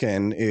Clifton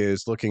Duncan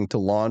is looking to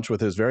launch with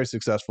his very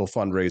successful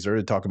fundraiser,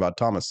 to talk about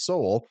Thomas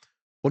Sowell.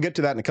 We'll get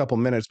to that in a couple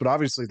minutes, but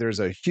obviously there's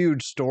a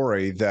huge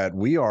story that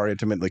we are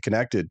intimately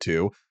connected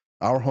to.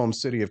 Our home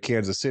city of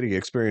Kansas City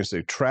experienced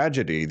a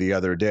tragedy the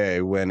other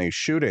day when a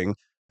shooting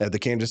at the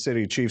Kansas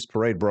City Chiefs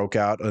parade broke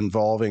out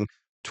involving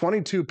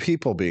 22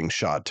 people being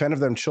shot, 10 of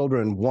them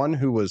children, one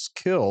who was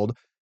killed,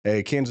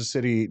 a Kansas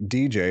City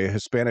DJ, a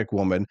Hispanic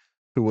woman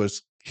who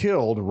was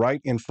killed right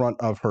in front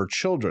of her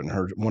children.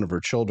 One of her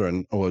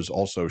children was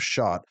also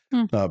shot,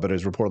 but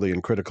is reportedly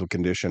in critical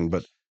condition,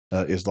 but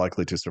is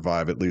likely to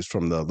survive, at least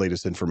from the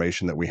latest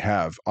information that we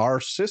have. Our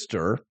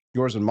sister,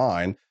 yours and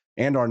mine,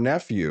 and our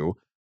nephew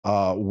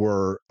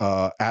were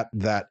at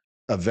that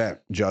event.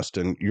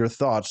 Justin, your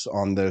thoughts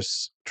on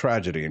this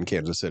tragedy in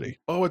Kansas City?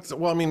 Oh,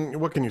 I mean,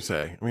 what can you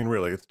say? I mean,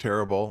 really, it's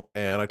terrible.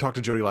 And I talked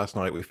to Jody last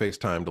night. We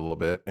FaceTimed a little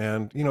bit.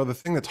 And, the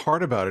thing that's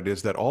hard about it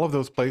is that all of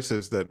those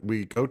places that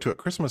we go to at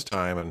Christmas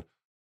time and,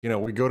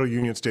 we go to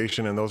Union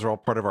Station and those are all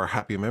part of our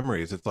happy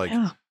memories. It's like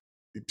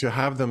to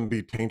have them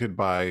be tainted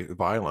by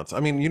violence. I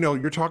mean,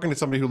 you're talking to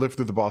somebody who lived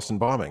through the Boston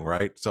bombing,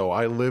 right? So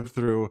I lived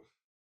through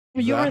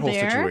that whole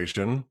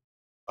situation.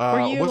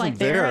 I wasn't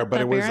there,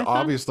 but it was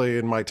obviously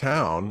in my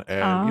town,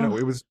 and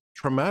it was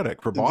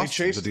traumatic for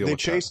Boston to deal with. They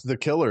chased the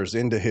killers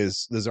into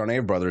the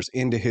Zarnaev brothers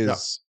into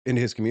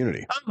his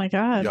community. Oh my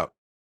God!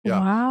 Yeah.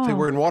 Wow. So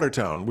we're in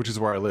Watertown, which is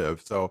where I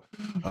live. So,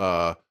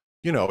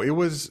 it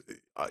was,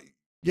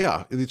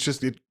 it's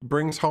just it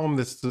brings home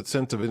this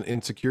sense of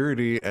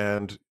insecurity,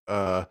 and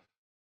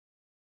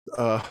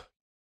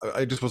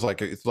I just was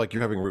like, it's like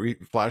you're having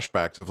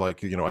flashbacks of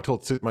like, I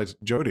told my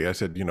Jody, I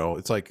said,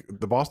 it's like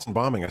the Boston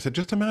bombing. I said,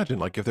 just imagine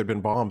like if there'd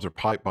been bombs or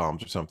pipe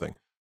bombs or something.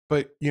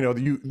 But,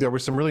 there were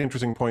some really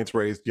interesting points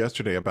raised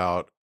yesterday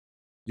about,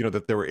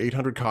 that there were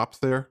 800 cops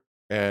there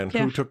and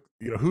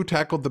who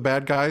tackled the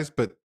bad guys,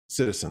 but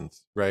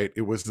citizens, right?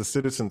 It was the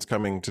citizens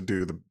coming to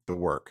do the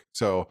work.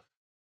 So,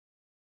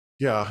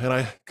 yeah.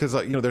 And because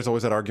there's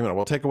always that argument,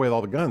 well, take away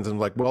all the guns. And I'm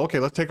like, well, okay,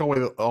 let's take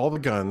away all the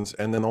guns.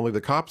 And then only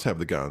the cops have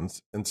the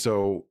guns. And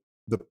so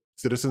the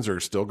citizens are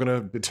still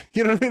going to,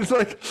 It's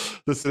like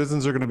the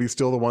citizens are going to be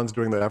still the ones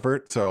doing the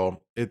effort. So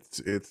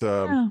it's it's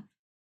a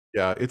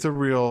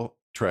real,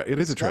 it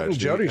is a tragedy.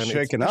 Jody's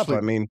shaken up.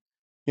 I mean,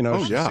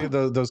 see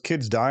those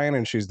kids dying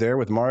and she's there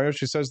with Mario.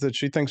 She says that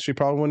she thinks she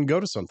probably wouldn't go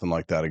to something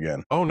like that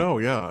again. Oh, no.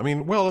 Yeah. I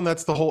mean, well, and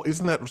that's the whole,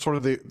 isn't that sort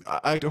of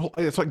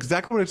it's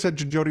exactly what I said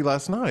to Jody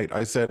last night.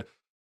 I said,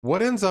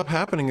 what ends up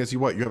happening is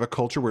you have a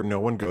culture where no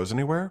one goes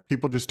anywhere.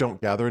 People just don't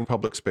gather in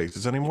public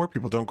spaces anymore.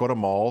 People don't go to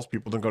malls.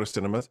 People don't go to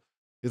cinemas.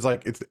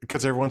 It's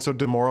because everyone's so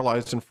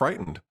demoralized and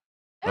frightened.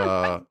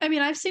 Yeah, I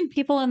mean, I've seen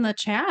people in the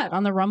chat,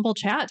 on the Rumble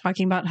chat,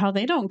 talking about how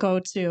they don't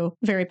go to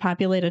very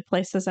populated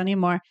places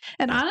anymore.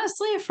 And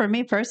honestly, for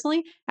me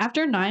personally,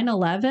 after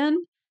 9/11,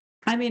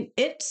 I mean,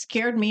 it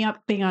scared me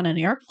up being on an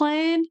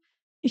airplane,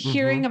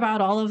 hearing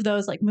about all of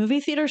those like movie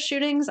theater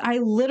shootings. I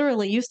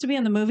literally used to be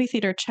in the movie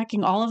theater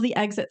checking all of the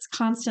exits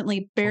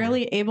constantly,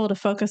 barely able to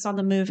focus on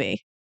the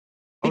movie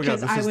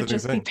because this I is the would new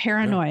just be thing.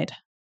 paranoid.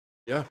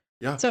 Yeah.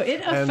 So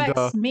it And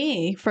affects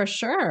me for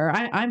sure.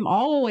 I'm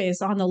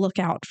always on the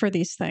lookout for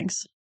these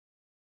things.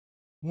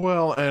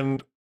 well,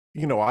 and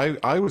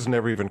I was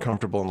never even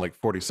comfortable in like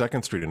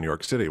 42nd Street in New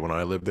York City when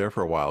I lived there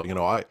for a while.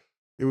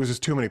 It was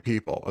just too many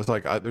people. I was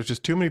like, there's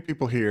just too many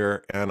people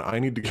here, and I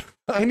need to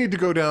I need to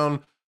go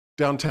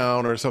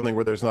downtown or something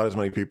where there's not as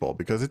many people,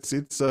 because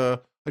it's I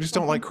just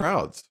don't like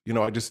crowds.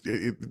 I just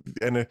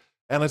and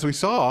as we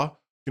saw,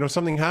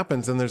 something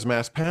happens and there's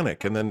mass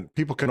panic, and then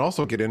people can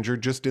also get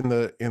injured just in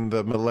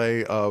the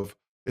melee of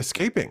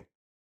escaping,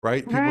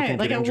 right? People Right, can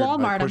like get at injured by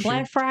Walmart on pushing.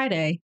 Black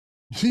Friday.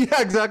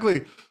 Yeah,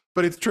 exactly.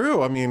 But it's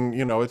true. I mean,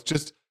 it's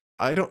just,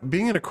 I don't,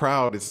 being in a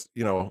crowd is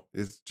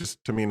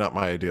just, to me, not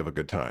my idea of a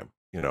good time.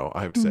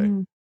 I have to say.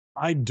 Mhm.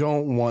 I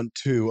don't want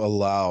to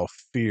allow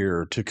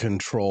fear to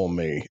control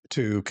me,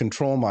 to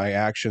control my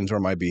actions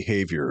or my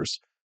behaviors.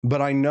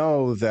 But I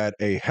know that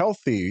a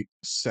healthy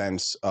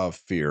sense of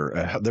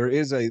fear, there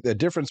is a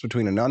difference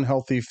between an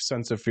unhealthy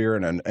sense of fear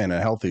and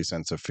a healthy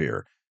sense of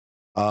fear.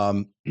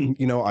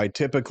 I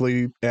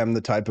typically am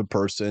the type of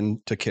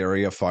person to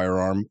carry a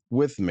firearm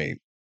with me,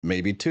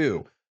 maybe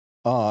two.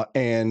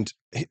 And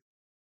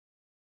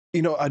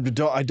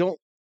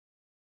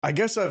I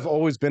guess I've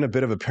always been a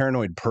bit of a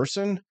paranoid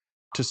person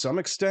to some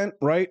extent,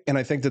 right? And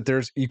I think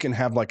that you can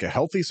have like a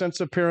healthy sense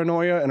of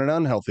paranoia and an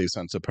unhealthy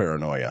sense of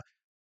paranoia.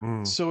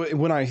 Mm, So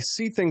when I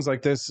see things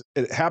like this,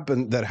 it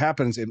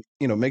happens, it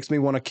makes me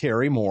want to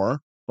carry more,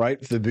 right?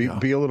 To yeah.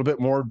 be a little bit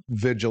more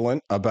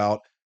vigilant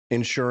about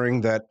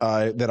ensuring that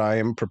I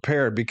am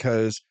prepared,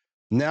 because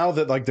now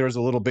that like there's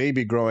a little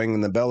baby growing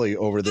in the belly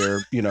over there,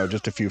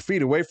 just a few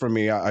feet away from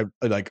me,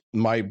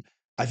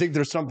 I think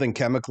there's something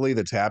chemically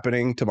that's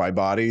happening to my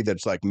body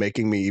that's like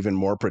making me even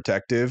more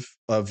protective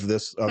of the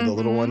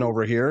little one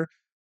over here.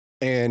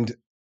 And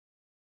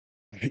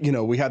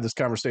we had this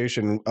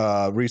conversation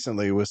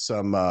recently with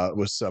some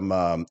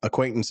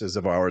acquaintances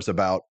of ours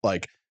about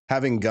like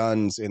having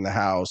guns in the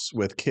house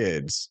with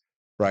kids,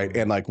 right?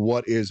 And like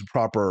what is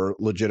proper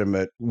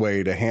legitimate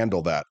way to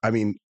handle that. I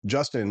mean,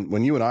 Justin,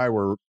 when you and I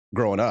were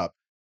growing up,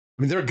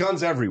 I mean, there are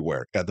guns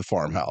everywhere at the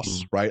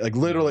farmhouse, right? Like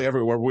literally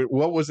everywhere.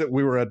 What was it?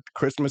 We were at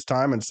Christmas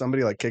time and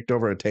somebody like kicked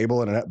over a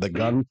table and the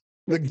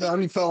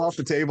gun fell off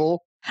the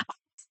table.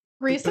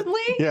 Recently?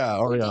 Yeah.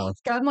 Oh yeah.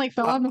 Gun like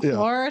fell on the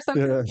floor or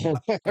something.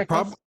 Yeah.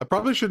 I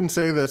probably shouldn't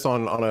say this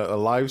on a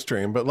live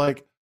stream, but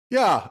like,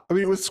 yeah, I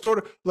mean, it was sort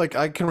of like,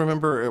 I can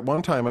remember at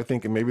one time, I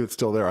think, and maybe it's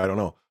still there, I don't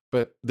know,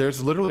 but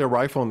there's literally a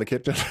rifle in the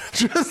kitchen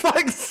just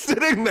like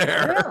sitting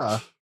there. Yeah.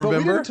 But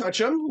Remember? we didn't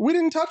touch him. We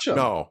didn't touch him.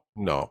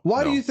 No.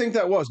 Why do you think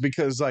that was?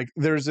 Because like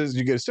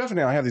you get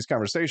Stephanie and I have these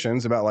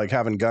conversations about like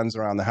having guns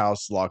around the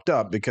house locked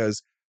up,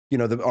 because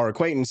our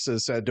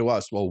acquaintances said to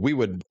us, well,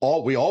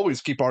 we always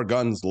keep our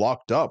guns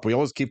locked up. We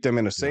always keep them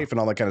in a safe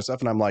and all that kind of stuff.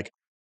 And I'm like,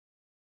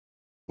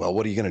 well,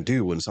 what are you going to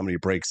do when somebody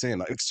breaks in?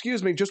 Like,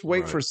 excuse me, just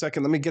wait for a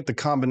second. Let me get the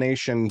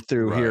combination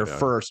through here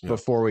first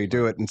before we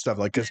do it and stuff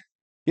like this.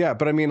 Yeah.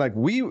 But I mean, like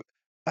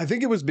I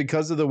think it was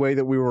because of the way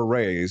that we were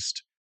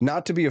raised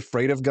not to be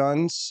afraid of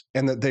guns,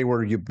 and that they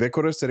were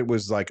ubiquitous, that it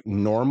was like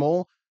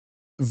normal,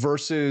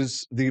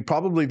 versus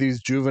probably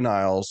these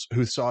juveniles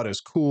who saw it as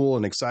cool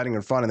and exciting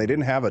and fun, and they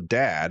didn't have a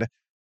dad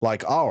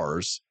like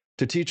ours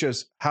to teach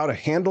us how to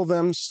handle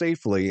them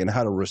safely and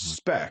how to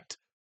respect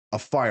a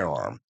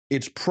firearm.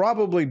 It's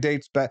probably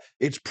dates back.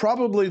 It's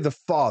probably the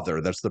father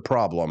that's the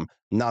problem,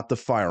 not the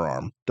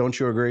firearm. Don't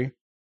you agree?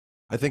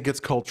 I think it's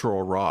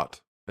cultural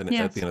rot. And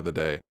at the end of the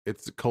day,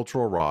 it's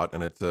cultural rot,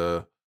 and it's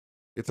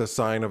a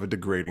sign of a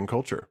degrading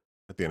culture.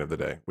 At the end of the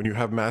day, when you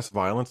have mass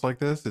violence like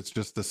this, it's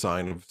just the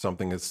sign of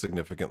something is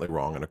significantly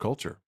wrong in a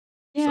culture.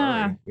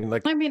 Yeah.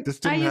 Sorry. I mean, this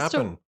didn't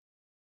happen.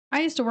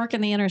 I used to work in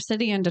the inner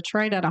city in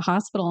Detroit at a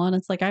hospital, and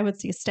it's like I would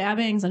see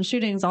stabbings and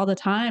shootings all the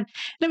time. And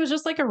it was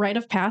just like a rite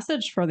of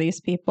passage for these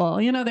people.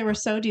 They were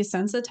so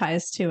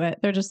desensitized to it.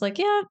 They're just like,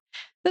 yeah,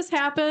 this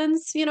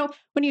happens.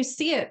 When you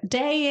see it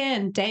day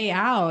in, day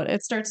out,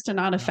 it starts to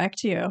not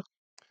affect you.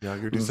 Yeah,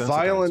 you're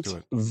desensitized to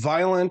it.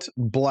 Violent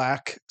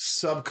Black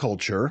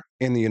subculture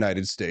in the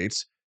United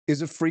States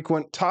is a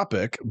frequent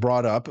topic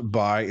brought up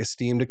by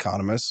esteemed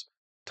economist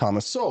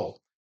Thomas Sowell.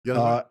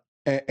 Yeah,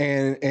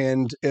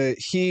 and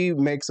he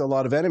makes a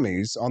lot of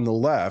enemies on the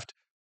left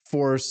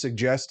for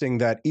suggesting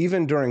that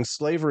even during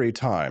slavery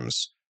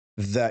times,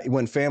 that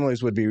when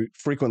families would be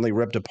frequently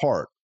ripped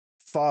apart,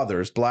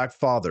 Black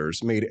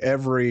fathers made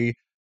every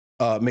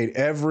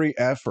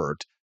effort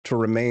to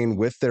remain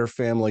with their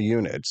family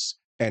units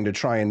and to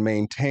try and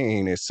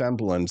maintain a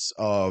semblance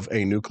of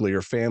a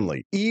nuclear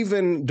family,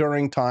 even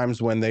during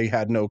times when they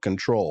had no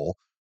control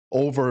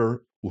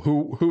over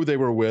who they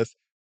were with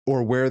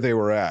or where they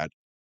were at.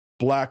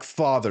 Black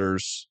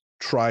fathers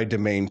tried to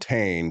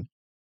maintain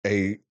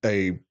a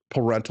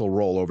parental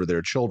role over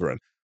their children.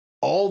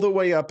 All the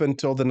way up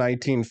until the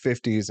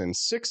 1950s and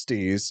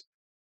 60s,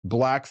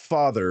 Black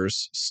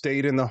fathers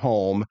stayed in the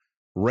home,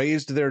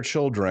 raised their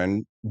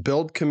children,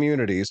 built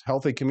communities,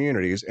 healthy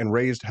communities, and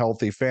raised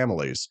healthy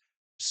families.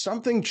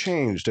 Something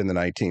changed in the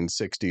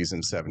 1960s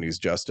and 70s,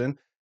 Justin.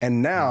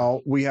 And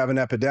now we have an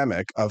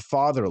epidemic of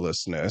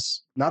fatherlessness.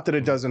 Not that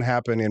it doesn't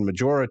happen in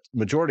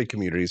majority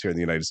communities here in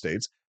the United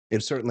States.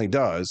 It certainly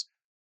does.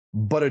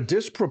 But a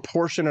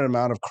disproportionate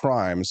amount of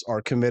crimes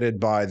are committed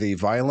by the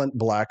violent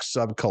Black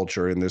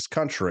subculture in this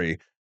country,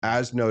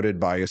 as noted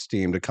by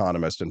esteemed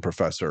economist and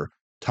professor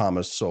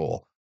Thomas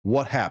Sowell.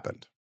 What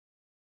happened?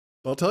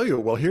 I'll tell you.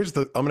 Well, I'm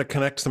going to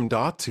connect some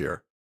dots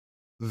here.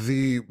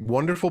 The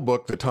wonderful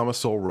book that Thomas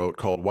Sowell wrote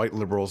called White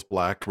Liberals,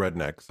 Black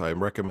Rednecks. I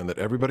recommend that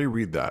everybody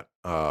read that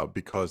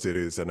because it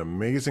is an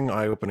amazing,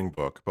 eye-opening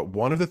book. But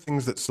one of the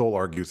things that Sowell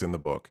argues in the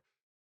book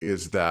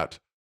is that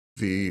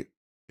the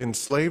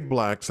enslaved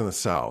Blacks in the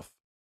South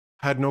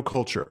had no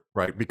culture,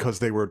 right? Because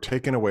they were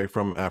taken away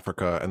from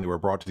Africa and they were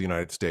brought to the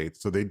United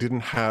States. So they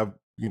didn't have,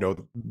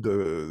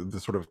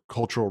 the sort of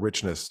cultural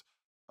richness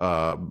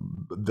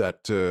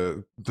that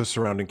the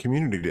surrounding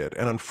community did.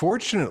 And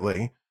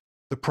unfortunately,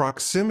 the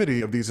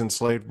proximity of these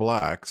enslaved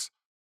Blacks,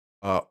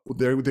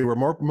 they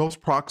were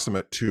most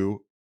proximate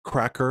to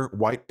cracker,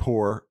 white,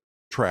 poor,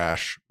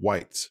 trash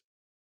whites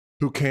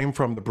who came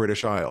from the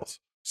British Isles.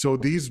 So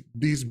these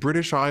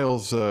British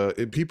Isles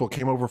people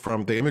came over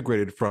they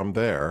immigrated from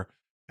there,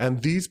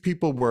 and these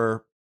people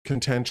were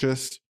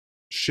contentious,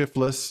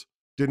 shiftless,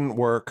 didn't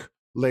work,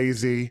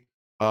 lazy,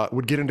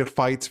 would get into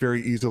fights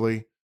very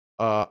easily,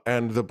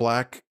 and the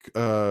Black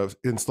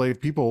enslaved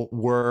people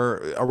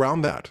were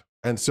around that.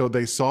 And so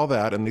they saw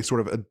that and they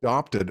sort of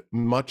adopted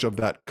much of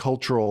that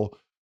cultural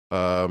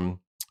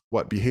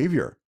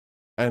behavior.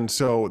 And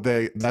so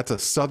that's a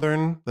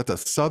southern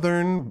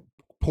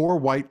poor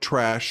white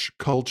trash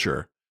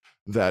culture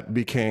that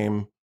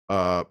became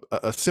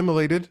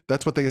assimilated.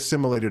 That's what they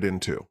assimilated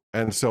into.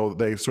 And so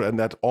and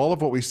that all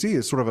of what we see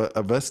is sort of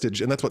a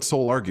vestige, and that's what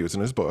Sowell argues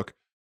in his book,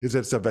 is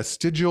it's a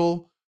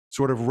vestigial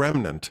sort of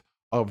remnant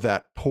of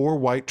that poor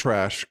white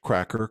trash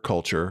cracker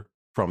culture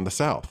from the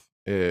South.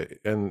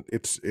 And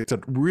it's a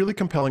really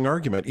compelling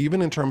argument,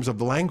 even in terms of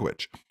the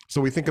language. So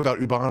we think about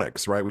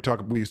Ebonics, right?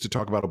 We used to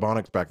talk about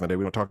Ebonics back in the day.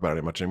 We don't talk about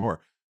it much anymore.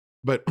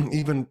 But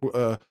even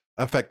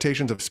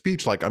affectations of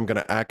speech, like I'm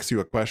going to ask you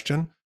a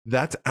question,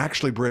 that's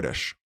actually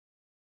British.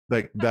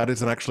 Like that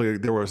isn't actually.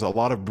 There was a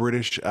lot of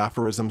British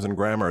aphorisms and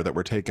grammar that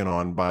were taken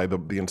on by the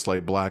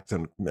enslaved Blacks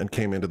and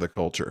came into the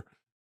culture.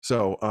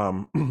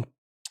 So,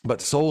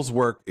 but Sowell's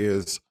work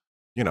is,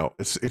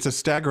 it's a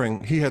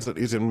staggering. He's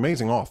an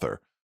amazing author.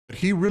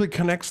 He really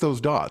connects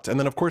those dots. And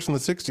then, of course, in the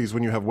 60s,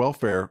 when you have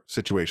welfare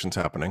situations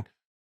happening,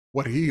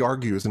 what he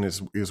argues in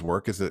his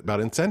work is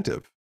about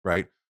incentive,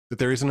 right? That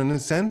there isn't an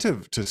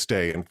incentive to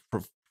stay and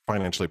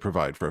financially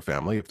provide for a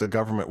family if the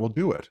government will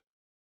do it.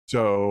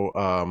 So,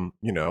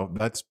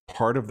 that's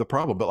part of the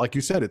problem. But like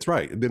you said, it's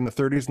right. In the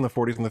 30s and the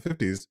 40s and the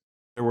 50s,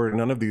 there were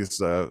none of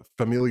these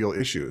familial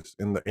issues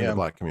in the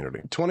Black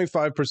community.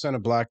 25%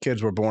 of Black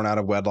kids were born out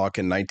of wedlock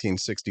in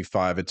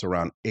 1965. It's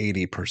around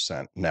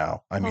 80%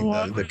 now. I mean,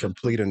 the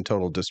complete and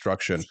total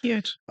destruction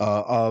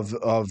of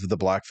the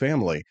Black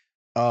family.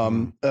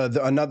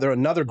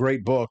 Another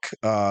great book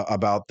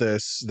about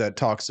this that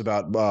talks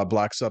about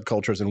Black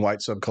subcultures and white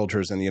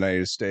subcultures in the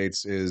United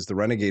States is The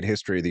Renegade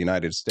History of the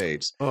United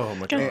States. Oh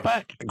my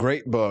God.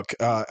 Great book.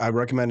 I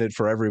recommend it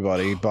for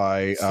everybody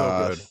by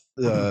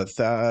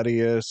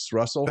Thaddeus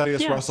Russell.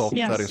 Thaddeus Russell.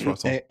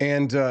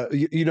 And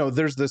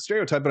there's the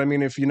stereotype, but I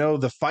mean, if you know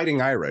the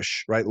Fighting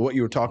Irish, right? What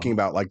you were talking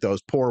about, like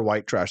those poor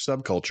white trash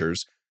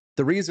subcultures,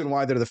 the reason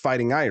why they're the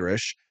Fighting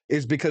Irish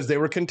is because they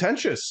were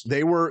contentious.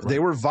 They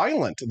were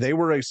violent. They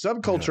were a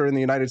subculture in the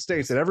United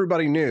States that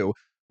everybody knew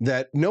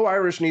that no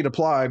Irish need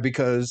apply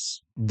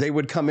because they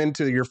would come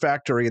into your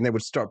factory and they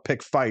would start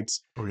pick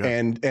fights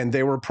and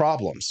they were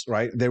problems,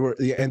 right? They were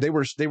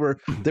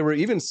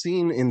even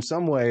seen in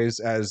some ways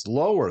as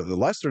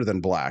lesser than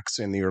Blacks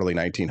in the early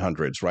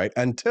 1900s, right?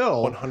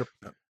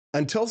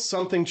 Until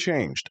something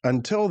changed,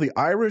 until the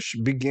Irish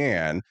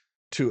began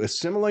to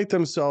assimilate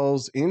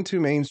themselves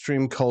into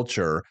mainstream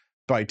culture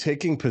by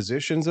taking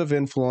positions of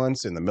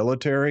influence in the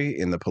military,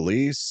 in the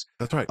police.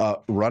 That's right.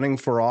 Running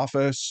for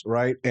office,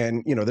 right?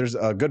 And there's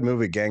a good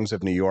movie, Gangs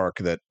of New York,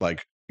 that I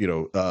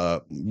don't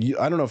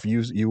know if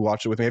you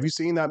watched it with me. Have you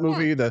seen that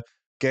movie, The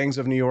Gangs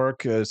of New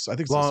York? I think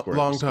it's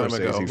long time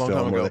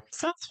ago.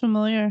 Sounds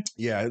familiar.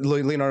 Yeah,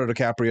 Leonardo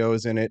DiCaprio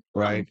is in it,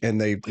 right?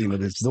 And they,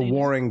 the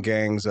warring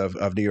gangs of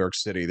New York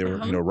City. There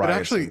were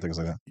riots and things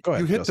like that. Go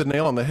ahead. You hit the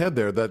nail on the head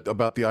there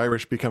about the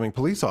Irish becoming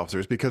police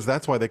officers, because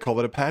that's why they call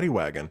it a paddy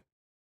wagon.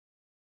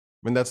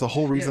 I mean, that's the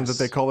whole reason that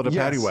they call it a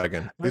paddy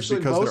wagon, is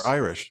because they're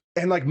Irish.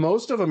 And like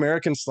most of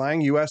American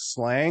slang, U.S.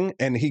 slang,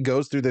 and he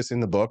goes through this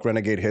in the book,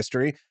 Renegade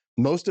History,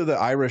 most of the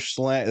Irish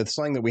slang, the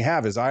slang that we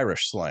have is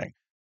Irish slang.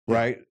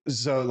 right?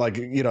 So like,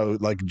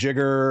 like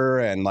jigger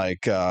and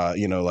like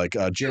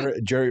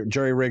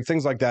jerry rig,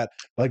 things like that.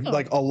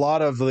 Like a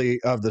lot of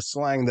the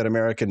slang that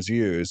Americans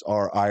use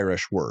are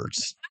Irish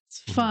words.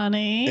 It's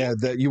funny.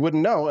 That you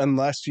wouldn't know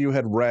unless you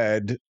had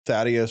read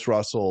Thaddeus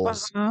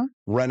Russell's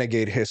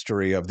Renegade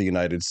History of the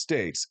United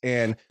States.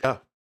 And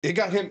it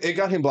got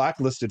him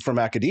blacklisted from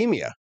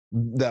academia,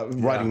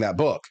 writing that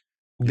book,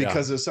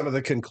 because of some of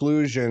the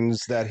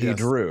conclusions that he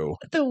drew.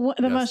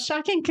 The most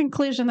shocking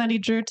conclusion that he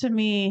drew to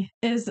me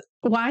is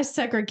why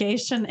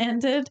segregation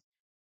ended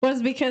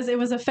was because it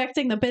was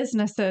affecting the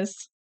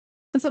businesses.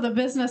 And so the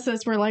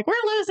businesses were like, we're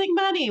losing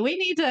money. We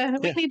need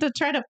to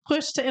try to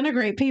push to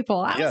integrate people.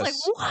 I was like,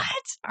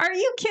 what? Are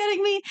you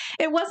kidding me?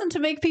 It wasn't to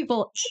make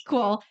people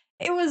equal.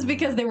 It was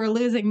because they were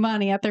losing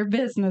money at their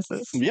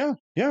businesses. Yeah.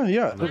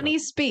 Money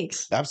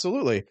speaks.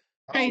 Absolutely.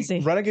 Crazy.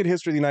 Renegade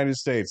History of the United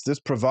States. This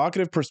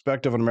provocative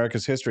perspective on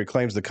America's history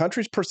claims the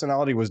country's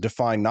personality was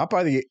defined not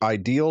by the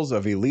ideals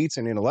of elites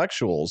and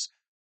intellectuals,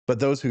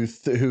 but those who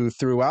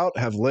throughout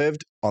have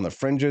lived on the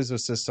fringes of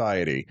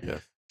society.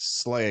 Yes.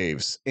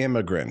 Slaves,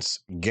 immigrants,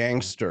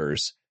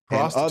 gangsters,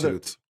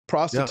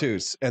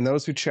 prostitutes, and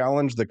those who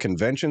challenged the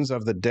conventions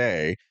of the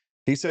day.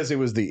 He says it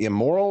was the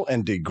immoral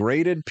and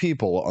degraded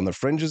people on the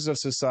fringes of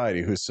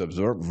society whose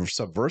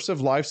subversive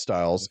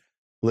lifestyles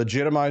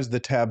legitimized the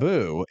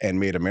taboo and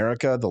made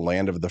America the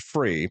land of the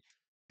free.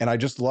 And I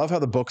just love how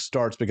the book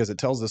starts because it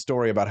tells the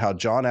story about how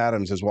John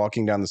Adams is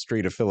walking down the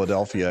street of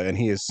Philadelphia and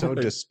he is so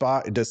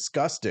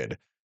disgusted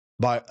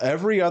by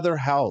every other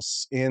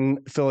house in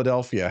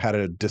Philadelphia had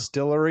a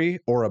distillery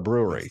or a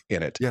brewery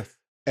in it. Yes.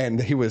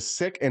 And he was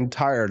sick and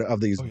tired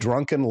of these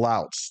drunken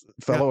louts,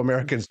 fellow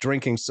Americans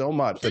drinking so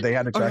much that they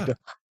had to check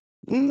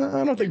No,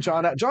 I don't think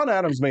John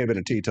Adams may have been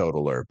a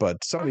teetotaler,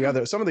 but some of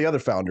the other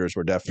founders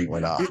were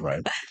definitely not,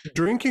 right?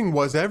 Drinking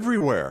was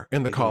everywhere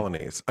in the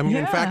colonies. I mean,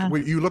 in fact,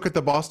 when you look at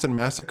the Boston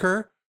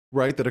Massacre,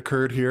 right, that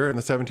occurred here in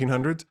the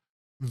 1700s,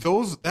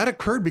 that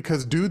occurred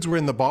because dudes were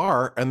in the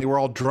bar and they were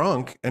all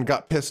drunk and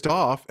got pissed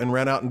off and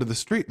ran out into the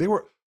street. They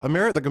were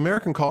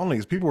American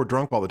colonies. People were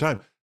drunk all the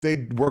time.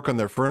 They'd work on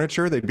their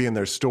furniture. They'd be in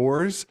their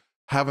stores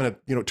having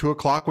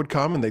 2:00 would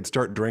come and they'd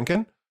start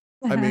drinking.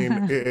 I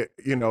mean,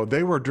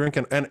 they were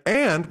drinking.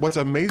 And what's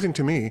amazing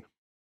to me,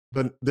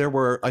 but there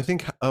were, I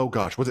think,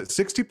 was it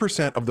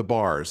 60% of the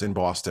bars in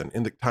Boston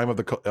in the time of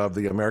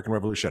the American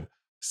Revolution,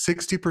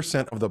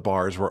 60% of the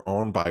bars were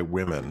owned by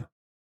women.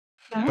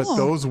 But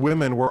those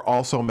women were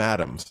also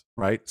madams,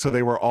 right? So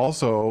they were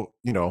also,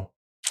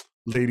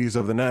 ladies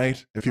of the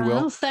night, if you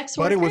will. Sex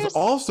but workers? It was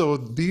also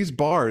these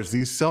bars,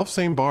 these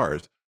self-same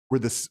bars, were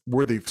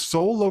the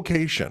sole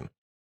location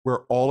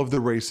where all of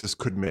the races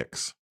could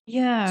mix.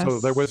 Yes. So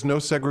there was no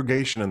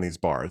segregation in these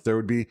bars. There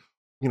would be,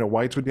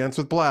 whites would dance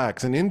with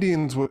blacks, and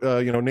Indians,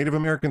 Native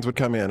Americans would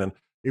come in, and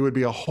it would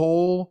be a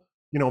whole,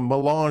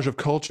 melange of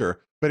culture.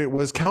 But it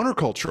was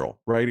countercultural,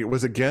 right? It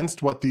was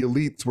against what the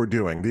elites were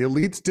doing. The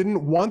elites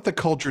didn't want the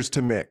cultures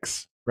to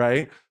mix,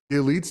 right? The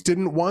elites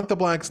didn't want the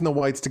blacks and the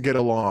whites to get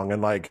along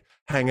and like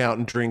hang out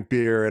and drink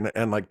beer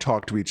and like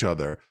talk to each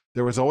other.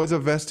 There was always a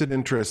vested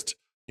interest,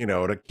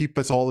 to keep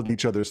us all at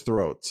each other's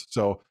throats.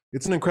 So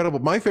it's an incredible,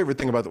 my favorite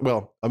thing about,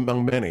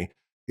 among many,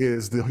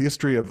 is the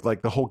history of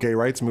like the whole gay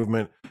rights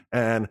movement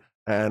and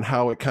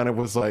how it kind of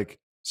was like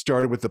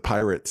started with the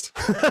pirates.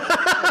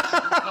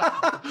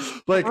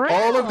 Like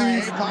all of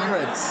these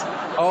pirates.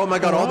 Oh my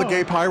God, all the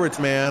gay pirates,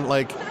 man.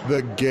 Like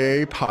the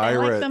gay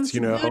pirates,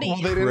 Well,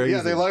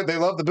 they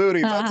love the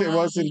booty, but it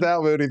wasn't that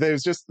booty. They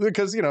was just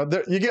because,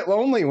 you get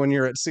lonely when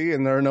you're at sea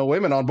and there are no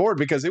women on board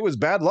because it was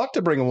bad luck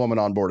to bring a woman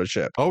on board a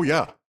ship. Oh,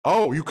 yeah.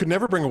 Oh, you could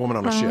never bring a woman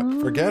on a ship.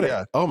 Forget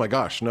it. Oh my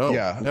gosh, no.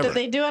 Yeah. Never. Did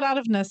they do it out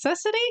of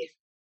necessity?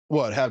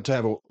 What? Have to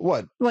have a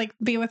what? Like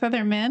be with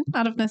other men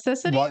out of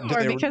necessity,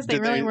 or because they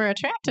really were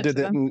attracted to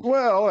them?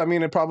 Well, I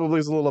mean, it probably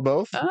is a little of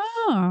both.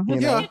 Oh, in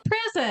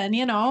prison,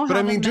 But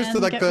I mean, just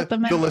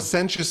the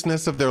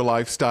licentiousness of their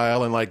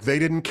lifestyle, and like they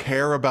didn't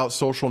care about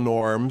social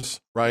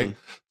norms, right?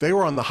 They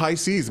were on the high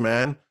seas,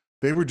 man.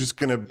 They were just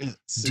gonna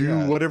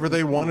do whatever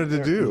they wanted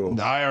to do.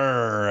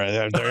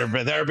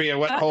 There be a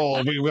wet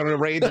hole. We're gonna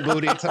raid the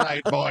booty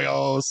tonight,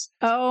 boyos.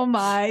 Oh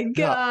my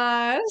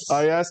gosh!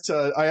 I asked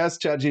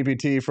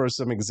ChatGPT for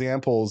some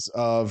examples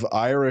of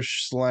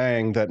Irish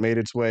slang that made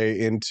its way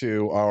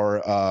into our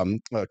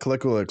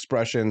colloquial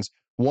expressions.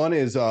 One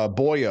is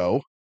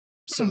boyo.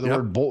 So the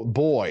word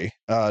boy,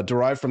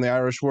 derived from the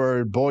Irish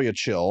word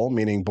boyachill,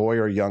 meaning boy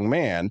or young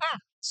man.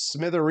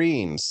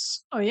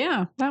 Smithereens. Oh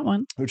yeah, that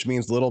one. Which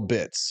means little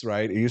bits,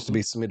 right? It used to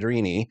be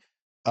smithereeny.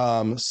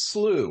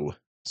 Slew.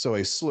 So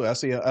a slew,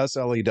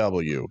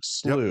 S-L-E-W,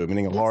 slew,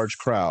 meaning a large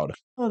crowd.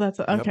 Oh, that's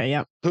okay.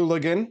 Yep.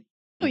 Hooligan.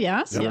 Oh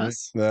yes,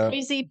 yes.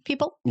 Crazy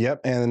people. Yep,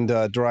 and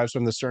derives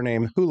from the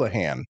surname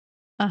Houlihan.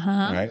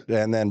 Right,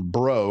 and then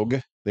brogue,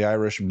 the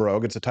Irish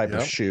brogue. It's a type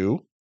of shoe.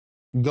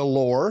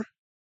 Galore.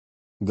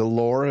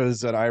 Galore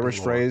is an Irish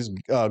phrase,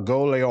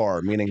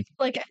 goleor, meaning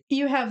like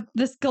you have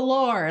this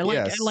galore,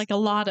 like a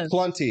lot of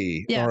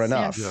plenty or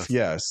enough.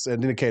 Yes,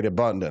 and indicate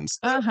abundance.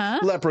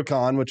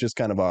 Leprechaun, which is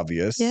kind of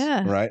obvious.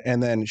 Yeah. Right.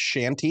 And then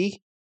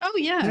shanty. Oh,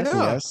 yes.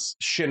 Yeah. Yes.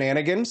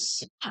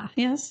 Shenanigans.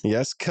 Yes.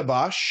 Yes.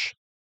 Kibosh.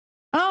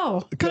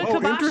 Oh, put a Oh,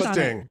 kibosh on it.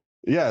 interesting.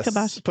 Yes.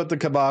 Kibosh. Put the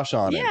kibosh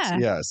on it. Yeah.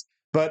 Yes.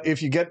 But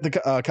if you get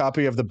the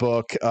copy of the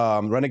book,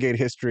 Renegade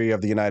History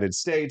of the United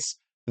States,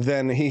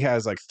 then he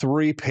has like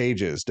 3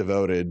 pages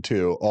devoted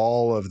to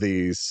all of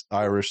these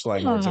Irish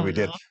slang words that we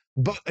did.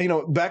 But,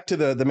 back to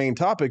the main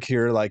topic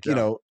here, like,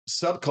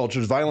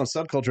 subcultures, violent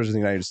subcultures in the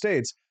United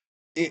States,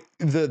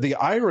 the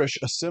Irish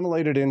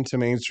assimilated into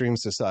mainstream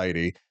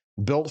society,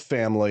 built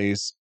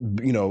families,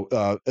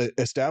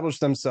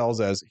 established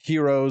themselves as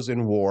heroes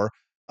in war.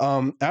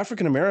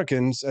 African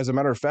Americans, as a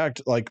matter of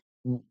fact, like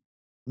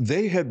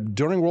they had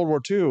during World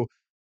War II,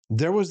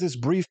 there was this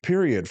brief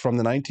period from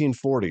the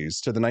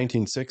 1940s to the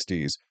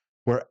 1960s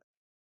where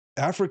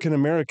African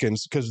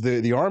Americans, because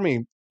the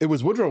Army, it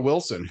was Woodrow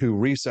Wilson who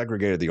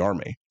resegregated the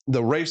Army,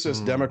 the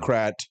racist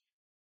Democrat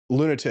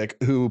lunatic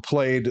who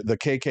played the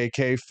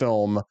KKK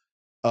film.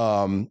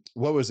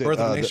 What was it? Birth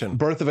of a Nation.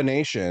 Birth of a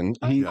Nation.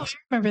 I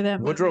remember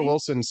that Woodrow movie.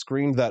 Wilson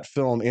screened that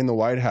film in the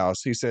White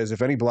House. He says,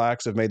 if any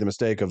blacks have made the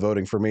mistake of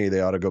voting for me,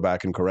 they ought to go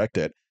back and correct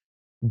it.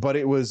 But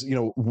it was,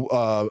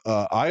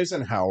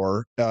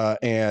 Eisenhower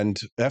and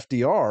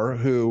FDR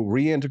who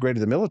reintegrated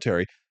the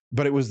military.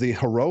 But it was the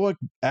heroic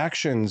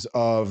actions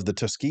of the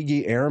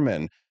Tuskegee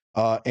Airmen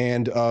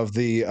and of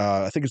the,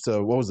 I think it's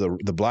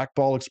the Black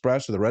Ball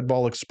Express or the Red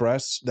Ball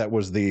Express that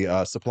was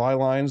the supply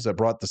lines that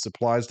brought the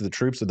supplies to the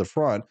troops at the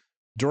front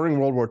during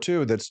World War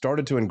II that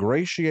started to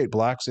ingratiate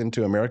blacks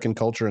into American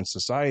culture and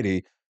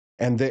society.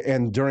 And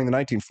during the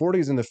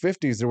 1940s and the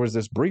 50s, there was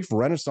this brief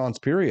Renaissance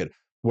period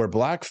where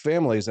black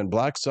families and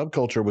black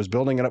subculture was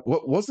building it up.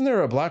 Wasn't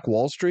there a Black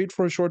Wall Street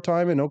for a short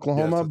time in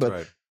Oklahoma? Yes, that's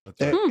right.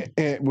 That's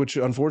right. Which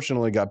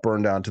unfortunately got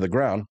burned down to the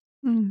ground.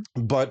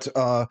 But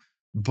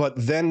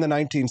then the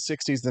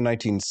 1960s, the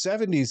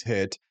 1970s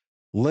hit.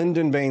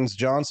 Lyndon Baines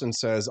Johnson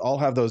says, I'll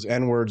have those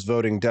N-words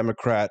voting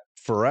Democrat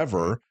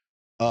forever.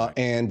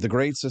 And the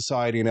Great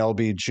Society and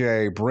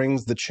LBJ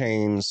brings the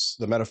chains,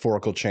 the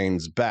metaphorical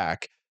chains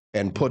back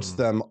and puts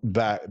them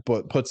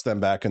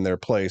back in their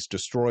place,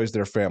 destroys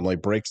their family,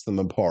 breaks them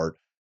apart.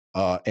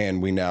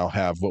 And we now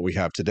have what we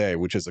have today,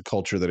 which is a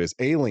culture that is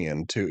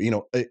alien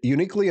to,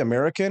 uniquely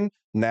American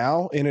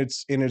now in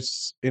its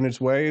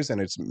ways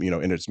and its,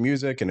 in its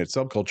music and its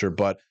subculture,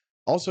 but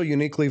also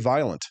uniquely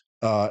violent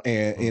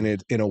in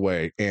a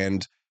way.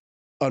 And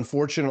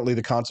unfortunately,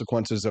 the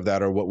consequences of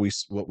that are what we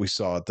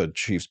saw at the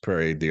Chiefs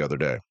parade the other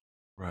day.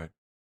 Right.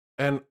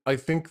 And I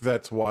think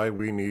that's why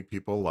we need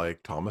people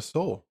like Thomas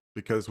Sowell,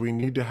 because we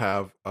need to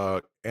have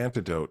an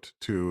antidote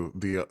to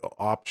the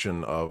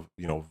option of,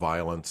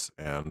 violence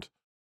and,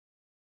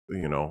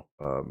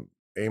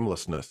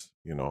 aimlessness,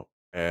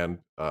 and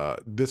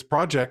this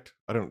project,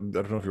 I don't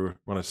know if you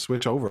want to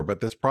switch over,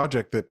 but this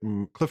project that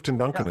Clifton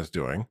Duncan is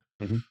doing,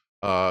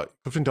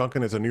 Clifton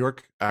Duncan is a New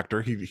York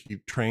actor.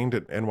 He trained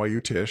at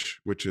NYU Tisch,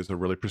 which is a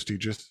really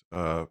prestigious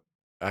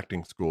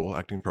acting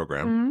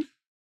program.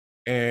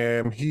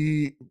 And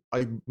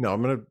I'm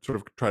going to sort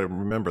of try to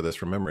remember this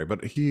from memory,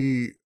 but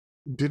he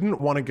didn't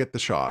want to get the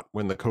shot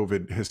when the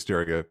COVID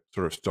hysteria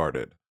sort of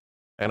started.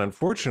 And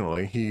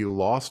unfortunately, he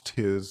lost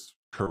his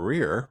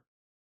career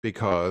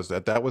because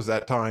that was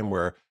that time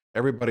where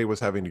everybody was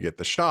having to get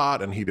the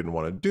shot and he didn't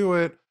want to do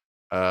it.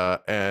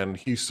 And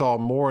he saw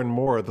more and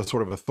more the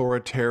sort of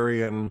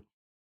authoritarian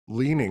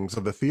leanings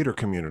of the theater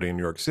community in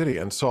New York City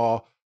and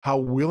saw how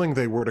willing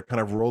they were to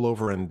kind of roll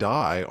over and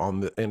die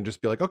and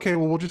just be like, okay,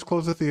 well, we'll just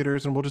close the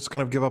theaters and we'll just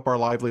kind of give up our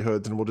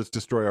livelihoods and we'll just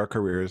destroy our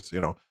careers,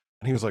 And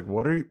he was like,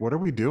 what are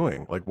we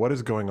doing? Like, what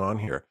is going on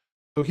here?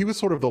 So he was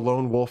sort of the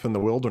lone wolf in the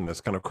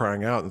wilderness, kind of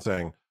crying out and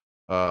saying,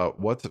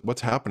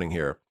 what's happening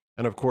here?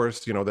 And of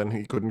course, then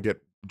he couldn't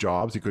get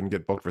jobs. He couldn't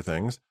get booked for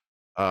things.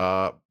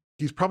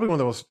 He's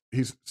probably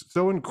he's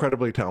so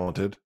incredibly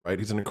talented, right?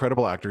 He's an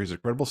incredible actor. He's an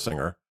incredible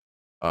singer.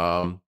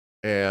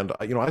 And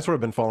I sort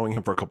of been following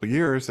him for a couple of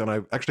years, and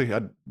I've actually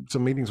had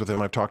some meetings with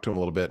him. I've talked to him a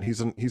little bit.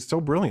 He's so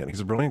brilliant. He's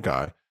a brilliant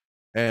guy.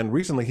 And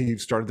recently he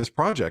started this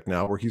project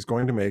now where he's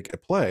going to make a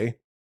play,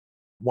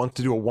 wants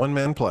to do a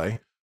one-man play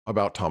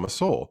about Thomas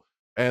Sowell.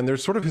 And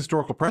there's sort of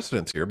historical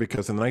precedence here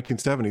because in the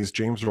 1970s,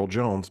 James Earl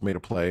Jones made a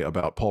play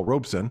about Paul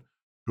Robeson,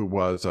 who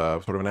was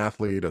sort of an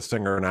athlete, a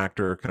singer, an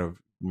actor, kind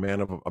of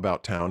man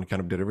about town. He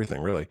kind of did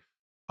everything, really.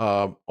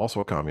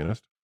 Also a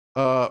communist.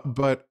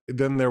 But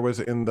then there was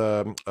in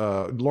the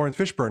Lawrence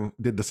Fishburne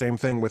did the same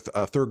thing with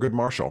Thurgood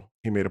Marshall.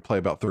 He made a play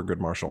about Thurgood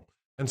Marshall.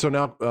 And so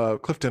now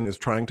Clifton is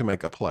trying to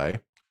make a play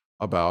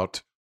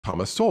about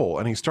Thomas Sowell.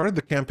 And he started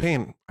the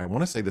campaign, I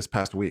want to say this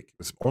past week.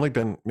 It's only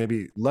been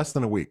maybe less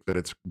than a week that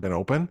it's been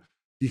open.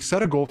 He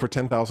set a goal for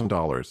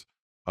 $10,000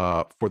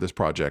 for this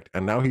project.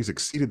 And now he's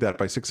exceeded that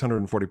by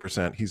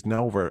 640%. He's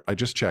now over, I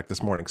just checked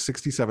this morning,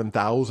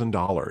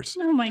 $67,000.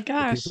 Oh my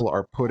gosh. People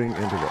are putting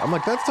into it. I'm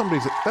like, that's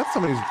somebody's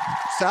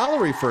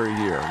salary for a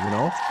year,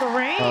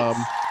 Great.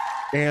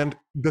 And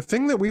the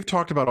thing that we've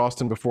talked about,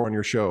 Austin, before on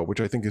your show,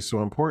 which I think is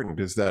so important,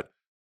 is that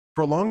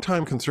for a long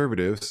time,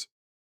 conservatives,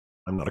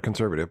 I'm not a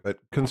conservative, but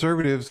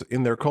conservatives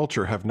in their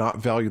culture have not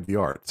valued the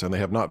arts and they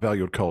have not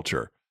valued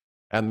culture.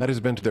 And that has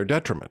been to their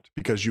detriment,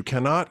 because you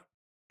cannot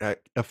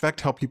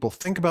affect how people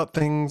think about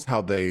things,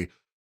 how they,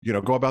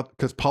 go about,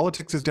 because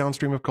politics is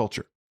downstream of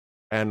culture.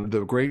 And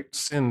the great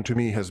sin to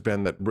me has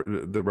been that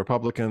the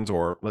Republicans,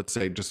 or let's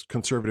say just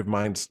conservative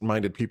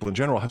minded people in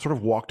general, have sort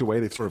of walked away.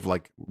 They sort of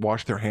like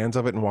washed their hands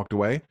of it and walked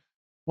away.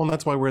 Well, and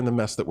that's why we're in the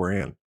mess that we're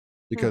in,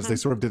 because they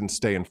sort of didn't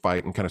stay and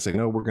fight and kind of say,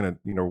 no, we're going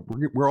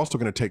to, we're also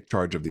going to take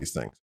charge of these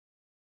things.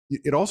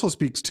 It also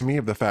speaks to me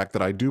of the fact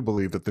that I do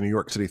believe that the New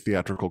York City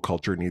theatrical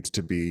culture needs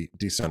to be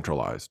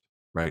decentralized,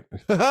 right?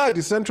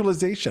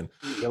 Decentralization.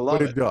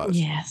 But it does.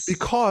 Yes.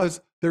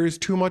 Because there is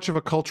too much of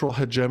a cultural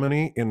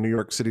hegemony in New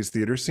York City's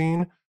theater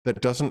scene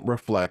that doesn't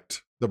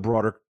reflect the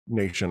broader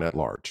nation at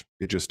large.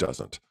 It just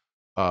doesn't.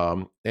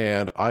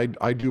 And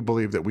I do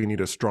believe that we need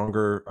a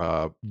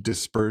stronger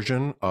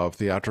dispersion of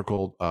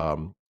theatrical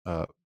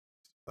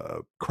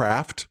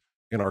craft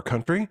in our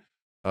country.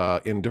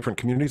 In different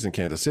communities in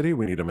Kansas City.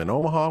 We need them in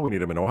Omaha. We need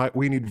them in Ohio.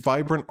 We need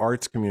vibrant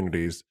arts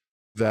communities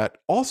that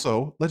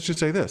also, let's just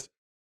say this,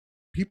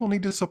 people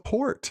need to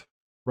support,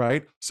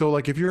 right? So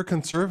like if you're a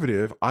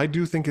conservative, I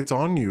do think it's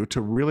on you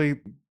to really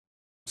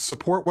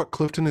support what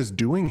Clifton is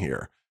doing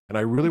here. And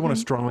I really want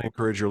to strongly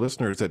encourage your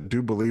listeners that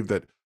do believe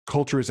that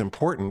culture is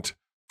important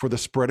for the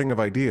spreading of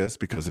ideas,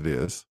 because it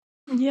is.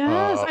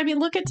 Yes. I mean,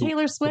 look at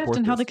Taylor Swift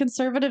and how the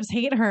conservatives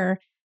hate her.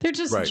 They're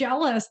just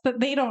jealous that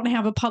they don't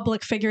have a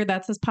public figure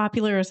that's as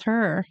popular as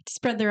her to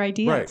spread their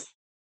ideas.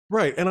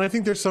 Right. And I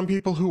think there's some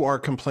people who are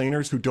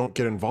complainers who don't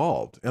get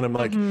involved. And I'm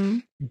like,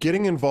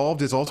 getting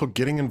involved is also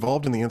getting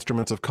involved in the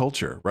instruments of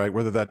culture, right?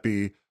 Whether that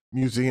be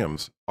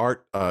museums,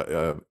 art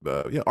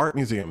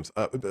museums,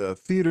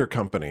 theater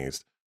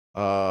companies,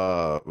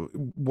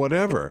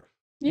 whatever.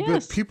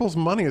 Yes. But people's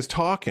money is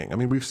talking. I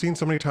mean, we've seen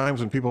so many times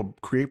when people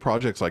create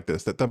projects like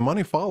this that the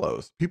money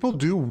follows. People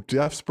do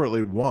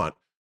desperately want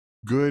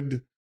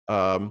good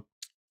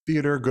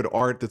theater, good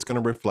art that's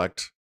going to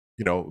reflect,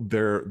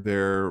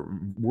 their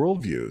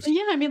worldviews.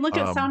 Yeah, I mean, look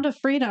at Sound of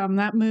Freedom,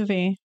 that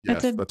movie.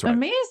 Yes, that's right.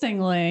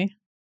 Amazingly.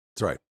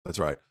 That's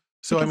right.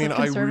 So because I mean,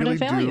 I really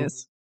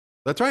values. do.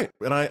 That's right.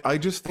 And I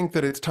just think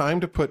that it's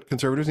time to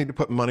conservatives need to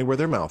put money where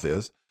their mouth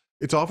is.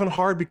 It's often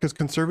hard because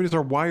conservatives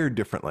are wired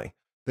differently.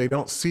 They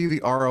don't see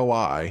the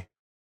ROI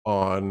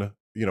on,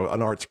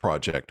 an arts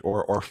project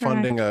or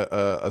funding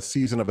a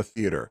season of a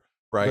theater.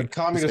 Right. But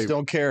communists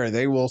don't care.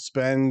 They will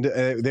spend.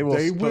 They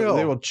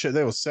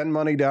will send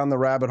money down the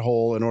rabbit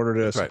hole in order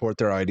to support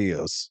their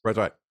ideas. Right.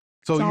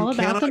 So it's all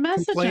about the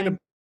messaging.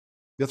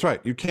 That's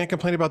right. You can't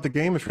complain about the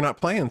game if you're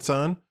not playing,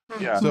 son.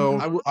 Yeah.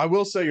 So I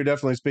will say you're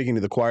definitely speaking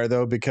to the choir,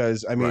 though,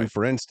 because I mean,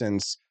 for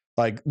instance,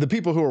 like the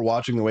people who are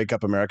watching the Wake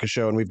Up America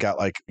show, and we've got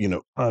like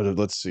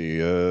let's see,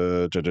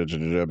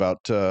 about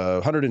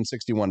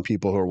 161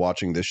 people who are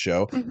watching this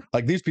show.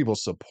 Like these people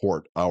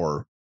support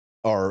our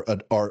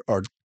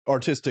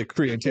artistic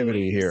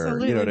creativity here.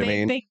 Absolutely. You know what I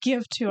mean? They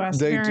give to us.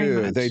 They much.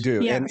 do.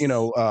 Yes.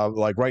 And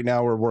like right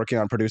now we're working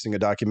on producing a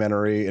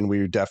documentary, and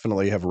we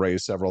definitely have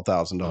raised several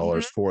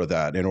 $1,000s for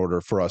that in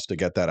order for us to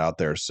get that out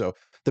there. So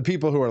the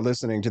people who are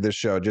listening to this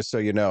show, just so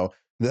you know,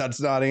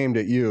 that's not aimed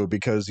at you,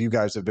 because you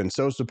guys have been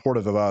so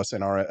supportive of us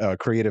and our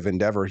creative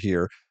endeavor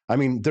here. I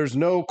mean, there's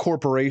no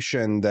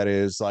corporation that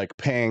is like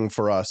paying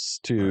for us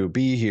to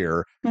be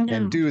here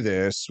and do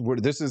this.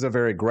 This is a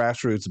very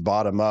grassroots,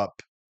 bottom up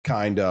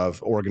kind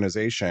of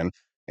organization,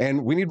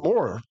 and we need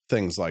more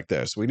things like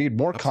this. We need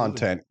more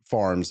content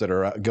farms that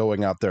are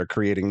going out there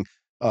creating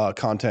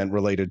content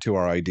related to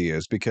our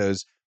ideas,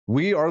 because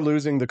we are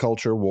losing the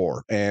culture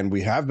war, and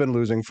we have been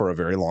losing for a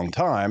very long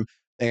time.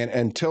 And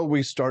until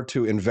we start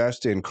to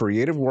invest in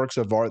creative works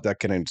of art that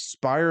can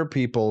inspire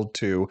people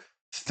to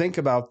think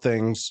about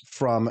things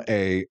from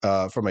a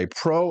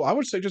pro, I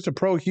would say just a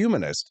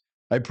pro-humanist,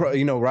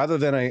 rather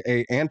than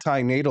a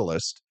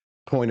anti-natalist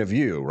point of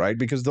view, right?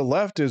 Because the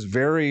left is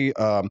very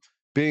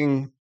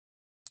being,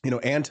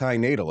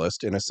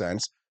 anti-natalist in a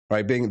sense,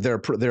 right? Being their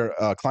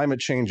climate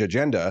change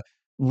agenda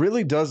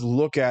really does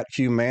look at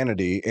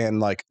humanity and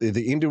like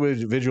the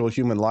individual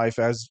human life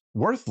as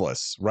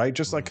worthless, right?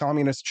 Just like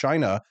communist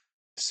China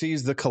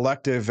sees the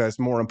collective as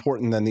more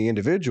important than the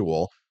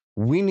individual.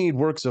 We need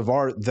works of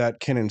art that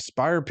can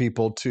inspire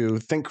people to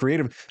think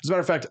creative. As a matter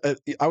of fact,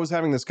 I was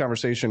having this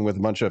conversation with a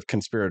bunch of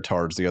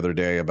conspiratards the other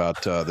day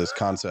about this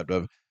concept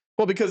of,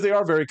 well, because they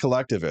are very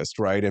collectivist,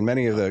 right? And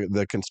many of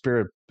the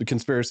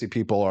conspiracy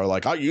people are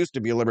like, I used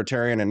to be a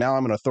libertarian and now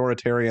I'm an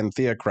authoritarian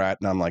theocrat.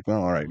 And I'm like,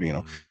 well, all right,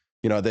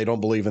 they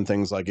don't believe in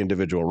things like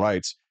individual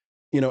rights,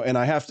 and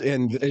I have to,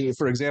 and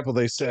for example,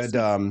 they said,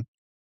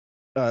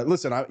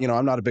 listen,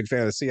 I'm not a big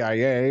fan of the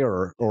CIA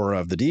or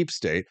of the deep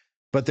state,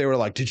 but they were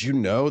like, did you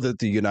know that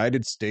the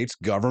United States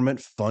government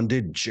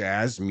funded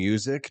jazz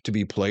music to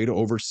be played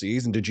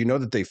overseas? And did you know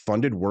that they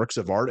funded works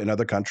of art in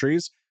other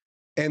countries?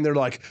 And they're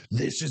like,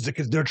 this is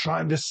because they're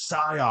trying to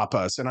psyop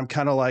us. And I'm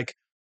kind of like,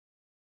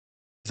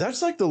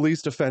 that's like the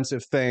least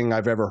offensive thing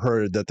I've ever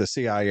heard that the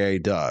CIA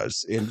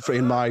does,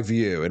 in my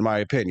view, in my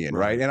opinion,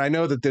 right? And I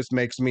know that this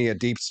makes me a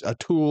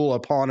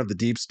pawn of the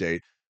deep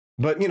state,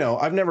 But,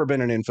 I've never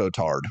been an info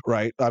tard,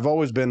 right? I've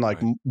always been like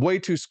way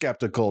too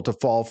skeptical to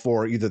fall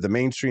for either the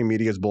mainstream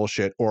media's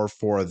bullshit or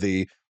for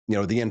the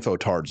info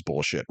tards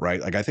bullshit,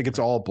 right? Like I think it's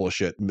all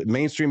bullshit.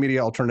 Mainstream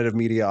media, alternative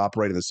media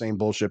operate in the same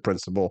bullshit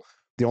principle.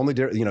 The only,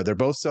 they're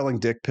both selling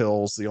dick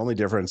pills. The only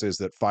difference is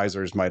that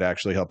Pfizer's might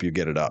actually help you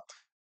get it up.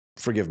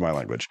 Forgive my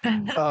language.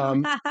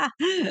 But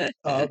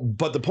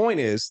the point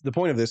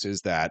of this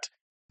is that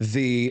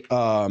the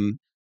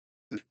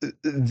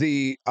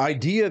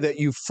idea that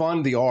you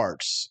fund the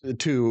arts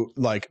to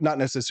like not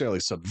necessarily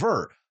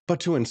subvert,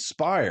 but to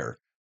inspire.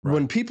 Right.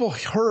 When people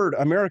heard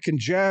American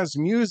jazz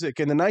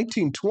music in the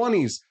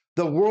 1920s,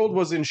 the world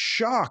was in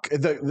shock.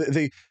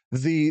 The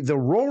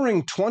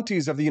roaring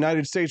 20s of the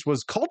United States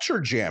was culture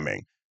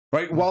jamming,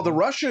 right? Mm-hmm. While the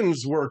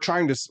Russians were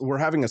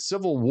having a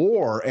civil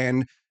war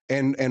and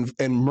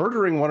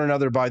murdering one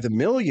another by the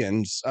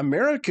millions,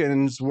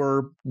 Americans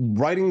were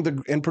writing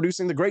and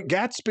producing The Great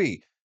Gatsby.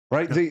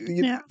 Right.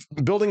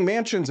 Building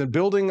mansions and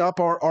building up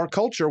our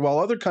culture while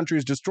other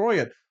countries destroy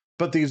it.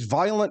 But these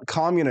violent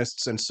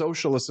communists and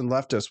socialists and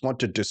leftists want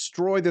to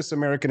destroy this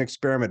American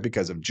experiment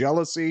because of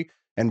jealousy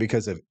and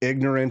because of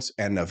ignorance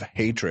and of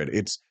hatred.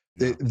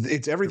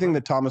 It's everything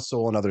that Thomas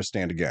Sowell and others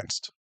stand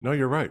against. No,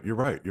 you're right. You're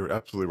right. You're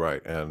absolutely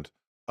right. And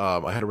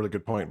I had a really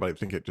good point, but I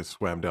think it just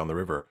swam down the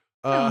river.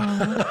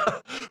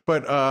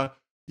 But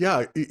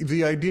yeah,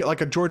 the idea,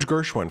 like a George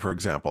Gershwin, for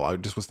example, I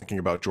just was thinking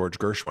about George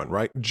Gershwin,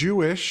 right?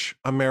 Jewish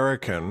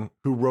American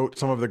who wrote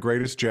some of the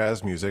greatest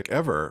jazz music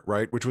ever,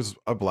 right? Which was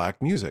a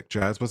black music.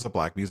 Jazz was a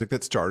black music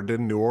that started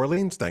in New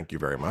Orleans. Thank you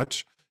very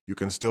much. You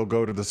can still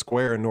go to the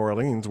square in New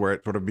Orleans where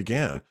it sort of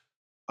began.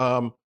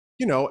 And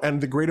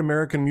the Great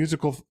American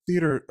Musical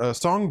Theater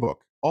Songbook,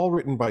 all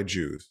written by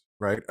Jews,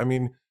 right? I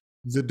mean,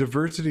 the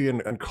diversity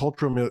and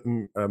cultural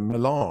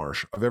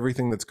melange of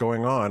everything that's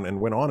going on and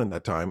went on in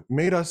that time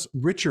made us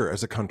richer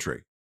as a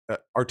country,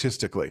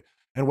 artistically.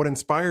 And what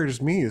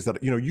inspires me is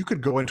that, you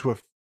could go into a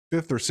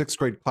 5th or 6th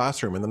grade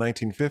classroom in the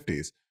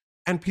 1950s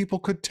and people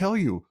could tell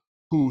you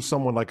who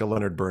someone like a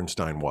Leonard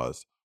Bernstein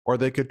was, or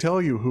they could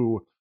tell you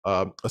who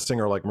a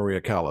singer like Maria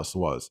Callas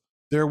was.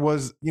 There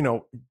was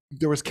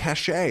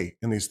cachet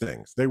in these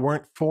things. They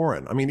weren't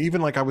foreign. I mean,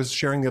 even like I was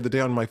sharing the other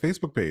day on my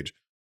Facebook page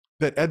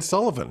that Ed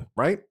Sullivan,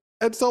 right?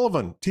 Ed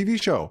Sullivan, TV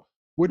show,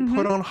 would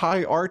put on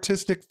high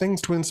artistic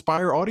things to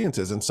inspire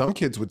audiences. And some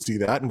kids would see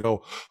that and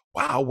go,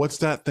 wow, what's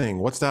that thing?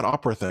 What's that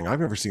opera thing? I've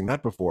never seen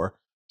that before.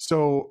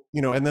 So,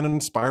 and then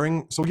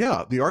inspiring. So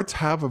yeah, the arts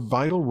have a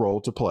vital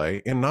role to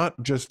play in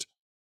not just,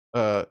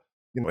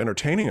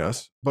 entertaining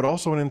us, but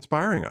also in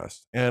inspiring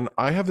us. And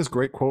I have this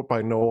great quote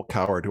by Noel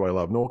Coward, who I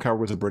love. Noel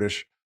Coward was a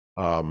British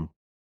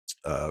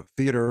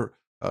theater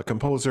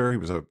composer. He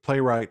was a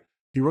playwright.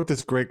 He wrote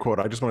this great quote.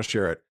 I just want to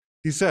share it.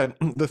 He said,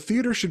 "The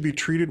theater should be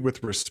treated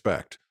with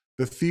respect.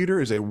 The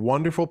theater is a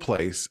wonderful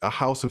place, a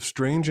house of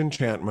strange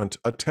enchantment,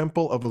 a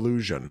temple of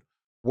illusion.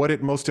 What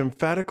it most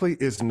emphatically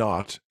is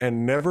not,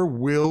 and never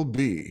will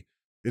be,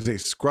 is a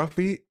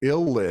scruffy,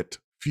 ill-lit,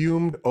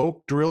 fumed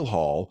oak drill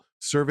hall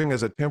serving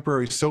as a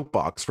temporary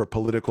soapbox for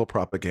political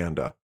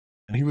propaganda."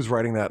 And he was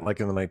writing that like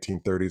in the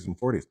 1930s and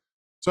 40s.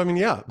 So, I mean,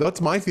 yeah,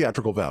 that's my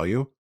theatrical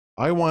value.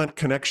 I want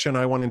connection.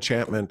 I want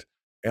enchantment.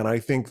 And I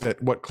think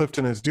that what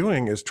Clifton is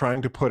doing is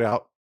trying to put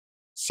out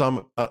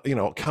some,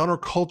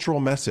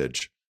 countercultural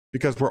message,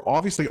 because we're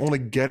obviously only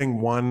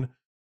getting one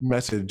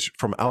message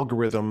from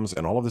algorithms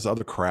and all of this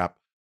other crap.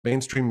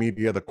 Mainstream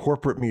media, the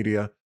corporate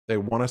media, they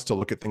want us to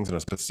look at things in a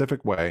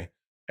specific way.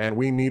 And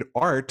we need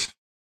art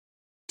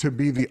to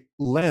be the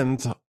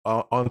lens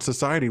on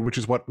society, which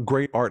is what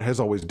great art has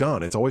always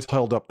done. It's always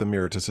held up the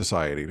mirror to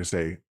society to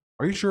say,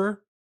 are you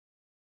sure?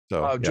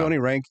 So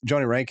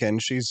Joni Rankin,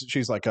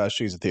 she's like us.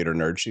 She's a theater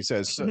nerd. She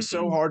says,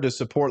 so hard to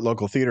support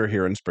local theater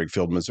here in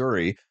Springfield,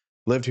 Missouri.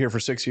 Lived here for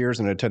 6 years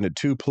and attended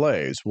 2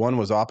 plays. One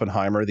was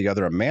Oppenheimer, the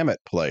other a Mamet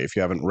play. If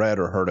you haven't read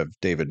or heard of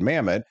David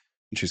Mamet,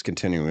 and she's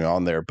continuing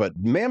on there.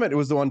 But Mamet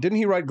was the one. Didn't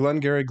he write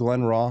Glengarry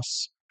Glen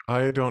Ross?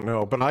 I don't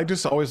know, but I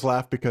just always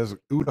laugh because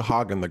Uta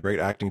Hagen, the great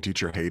acting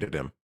teacher, hated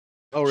him.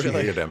 Oh, really? She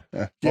hated him.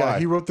 Yeah,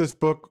 he wrote this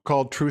book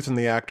called Truth in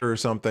the Actor or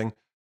something.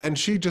 And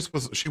she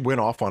went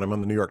off on him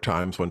on the New York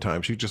Times one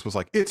time. She just was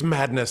like, it's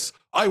madness.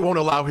 I won't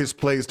allow his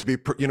plays to be,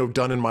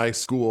 done in my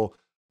school.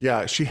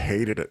 Yeah, she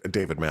hated it,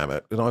 David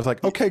Mamet. And I was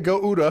like, okay,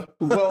 go Uta.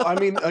 Well, I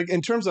mean,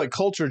 in terms of like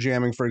culture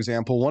jamming, for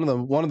example,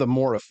 one of the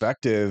more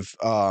effective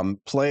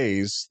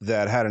plays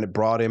that had a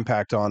broad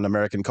impact on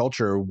American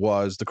culture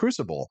was The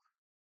Crucible,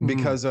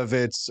 because of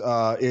it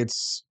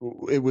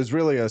was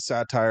really a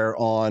satire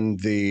on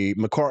the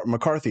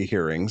McCarthy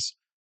hearings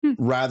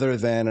rather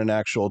than an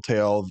actual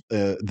tale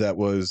that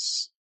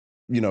was,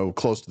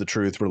 close to the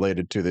truth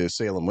related to the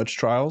Salem witch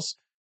trials.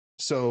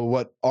 So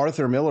what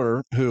Arthur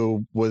Miller,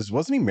 who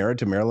wasn't he married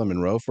to Marilyn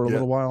Monroe for a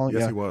little while?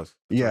 Yes, he was.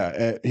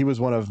 Right. He was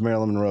one of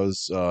Marilyn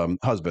Monroe's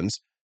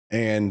husbands.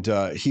 And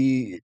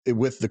he,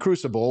 with The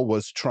Crucible,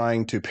 was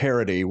trying to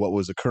parody what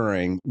was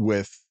occurring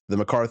with the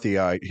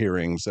McCarthyite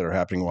hearings that are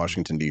happening in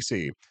Washington,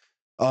 D.C.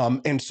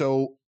 And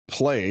so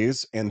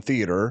plays and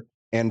theater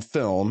and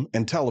film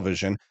and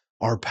television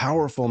are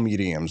powerful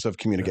mediums of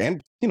communication.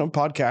 And, you know,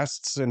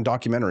 podcasts and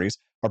documentaries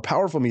are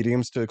powerful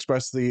mediums to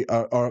express the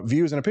our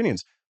views and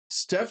opinions.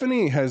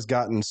 Stephanie has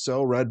gotten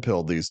so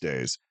red-pilled these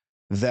days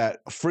that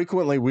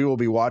frequently we will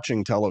be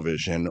watching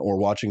television or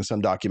watching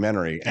some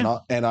documentary,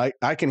 and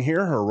I can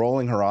hear her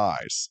rolling her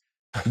eyes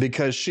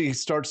because she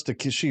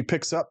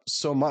picks up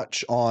so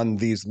much on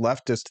these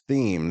leftist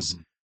themes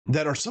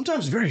that are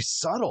sometimes very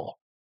subtle.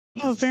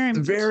 Oh,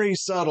 very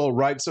subtle,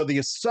 right? So the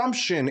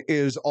assumption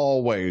is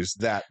always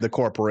that the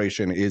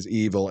corporation is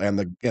evil and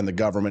the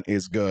government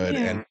is good.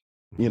 Yeah. And,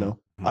 you know,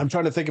 I'm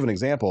trying to think of an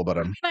example, but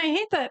I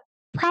hate that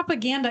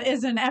propaganda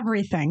isn't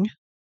everything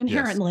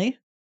inherently.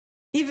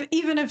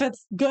 Even if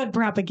it's good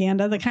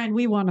propaganda, the kind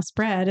we want to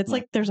spread, it's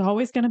like there's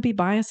always going to be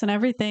bias in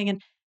everything.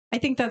 And I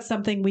think that's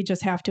something we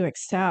just have to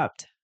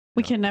accept.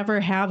 We can never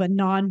have a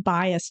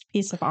non-biased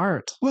piece of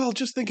art. Well,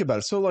 just think about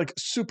it. So like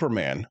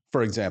Superman,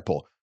 for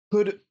example,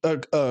 could a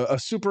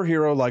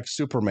superhero like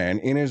Superman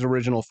in his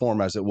original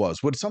form as it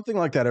was, would something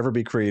like that ever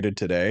be created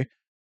today?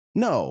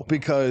 No,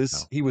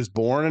 because he was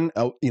born,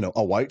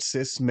 a white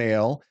cis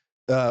male,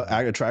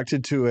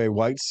 attracted to a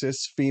white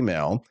cis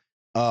female,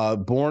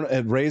 born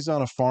and raised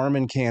on a farm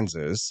in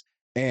Kansas.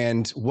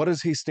 And what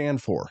does he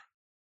stand for?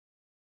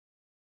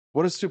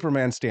 What does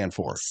Superman stand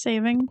for?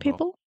 Saving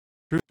people?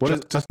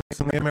 Truth, justice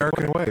in the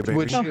American way,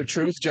 baby.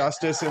 Truth,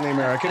 justice in the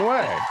American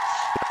way.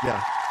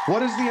 Yeah.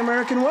 What is the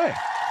American way?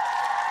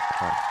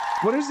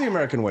 What is the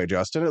American way,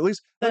 Justin? At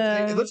least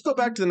let's go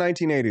back to the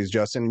 1980s,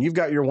 Justin. You've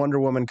got your Wonder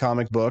Woman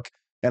comic book,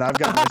 and I've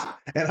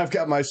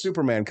got my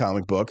Superman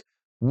comic book.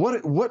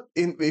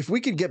 If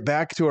we could get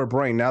back to our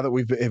brain now that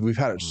we've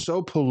had it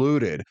so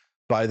polluted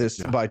by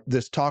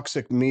this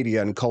toxic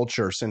media and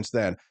culture since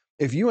then.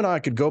 If you and I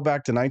could go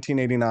back to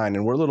 1989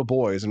 and we're little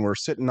boys and we're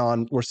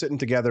sitting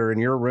together in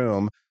your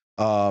room,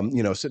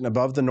 sitting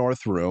above the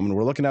north room, and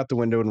we're looking out the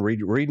window and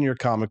reading your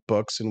comic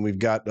books, and we've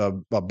got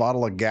a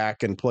bottle of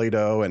Gak and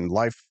Play-Doh and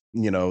life,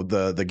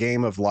 the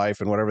game of life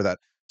and whatever that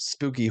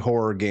spooky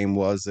horror game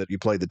was that you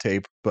played the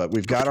tape. But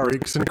we've got our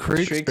Shrieks and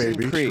Creeks,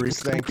 baby.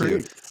 Shrieks, thank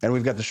you. And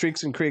we've got the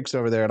Shrieks and Creeks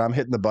over there, and I'm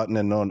hitting the button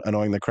and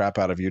annoying the crap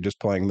out of you just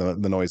playing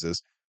the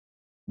noises.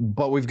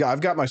 But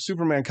I've got my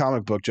Superman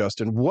comic book,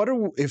 Justin.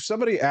 If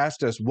somebody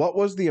asked us what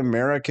was the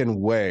American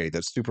way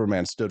that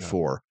Superman stood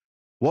for,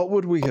 what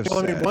would we have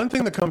said? I mean, one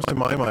thing that comes to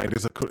my mind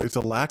is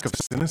a lack of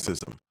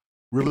cynicism.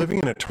 We're living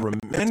in a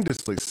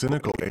tremendously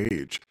cynical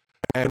age,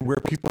 and where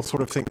people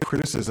sort of think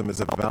criticism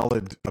is a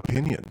valid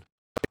opinion.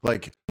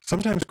 Like,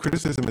 sometimes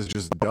criticism is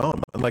just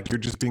dumb, and like you're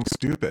just being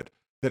stupid.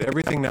 That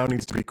everything now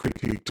needs to be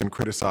critiqued and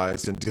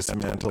criticized and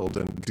dismantled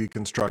and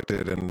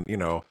deconstructed, and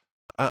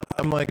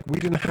I'm like, we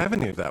didn't have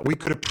any of that. We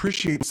could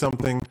appreciate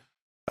something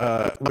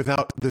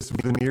without this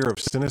veneer of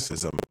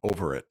cynicism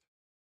over it.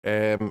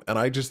 And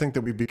I just think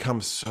that we've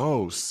become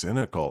so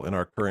cynical in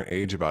our current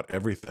age about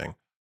everything.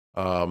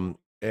 I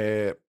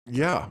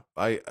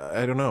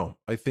don't know.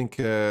 I think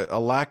a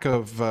lack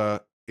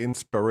of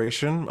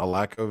inspiration, a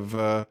lack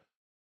of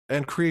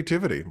and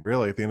creativity,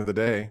 really, at the end of the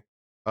day.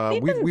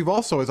 We've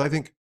also,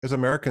 as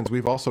Americans,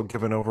 we've also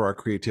given over our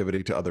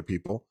creativity to other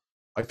people.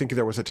 I think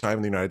there was a time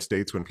in the United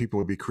States when people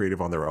would be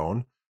creative on their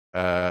own,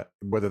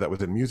 whether that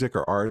was in music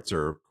or arts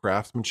or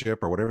craftsmanship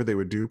or whatever they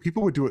would do.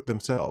 People would do it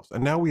themselves.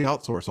 And now we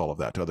outsource all of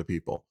that to other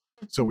people.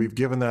 So we've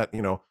given that,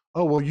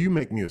 oh, well, you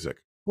make music.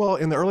 Well,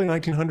 in the early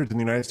 1900s in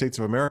the United States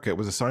of America, it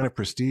was a sign of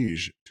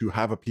prestige to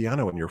have a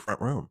piano in your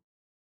front room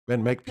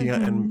and make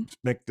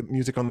the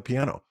music on the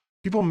piano.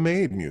 People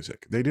made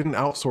music. They didn't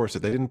outsource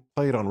it. They didn't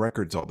play it on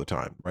records all the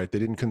time, right? They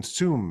didn't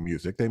consume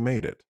music. They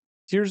made it.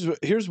 Here's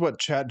what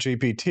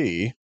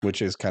ChatGPT,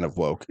 which is kind of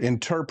woke,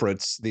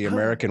 interprets the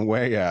American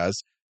way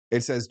as.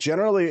 It says,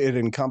 generally, it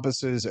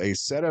encompasses a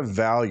set of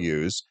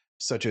values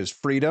such as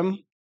freedom,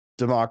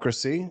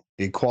 democracy,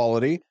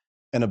 equality,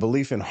 and a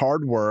belief in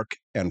hard work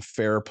and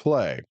fair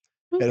play.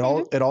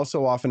 It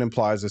also often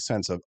implies a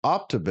sense of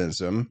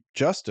optimism,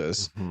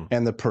 justice,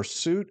 and the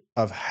pursuit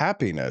of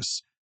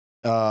happiness.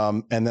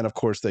 And then, of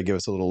course, they give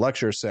us a little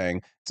lecture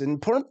saying it's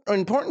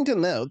important to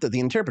note that the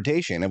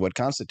interpretation of what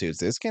constitutes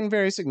this can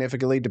vary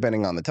significantly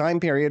depending on the time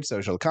period,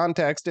 social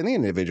context, and the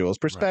individual's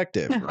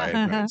perspective.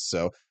 Right?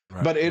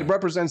 But it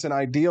represents an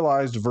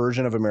idealized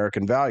version of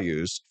American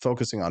values,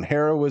 focusing on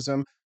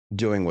heroism,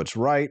 doing what's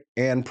right,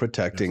 and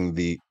protecting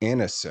the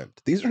innocent.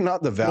 These are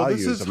not the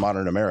values of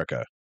modern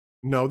America.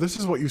 No, this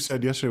is what you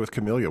said yesterday with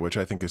Camellia, which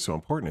I think is so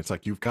important. It's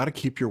like, you've got to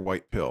keep your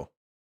white pill.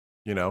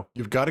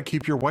 You've got to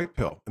keep your white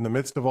pill in the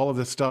midst of all of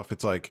this stuff.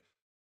 It's like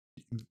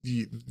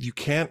you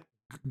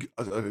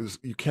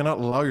cannot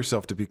allow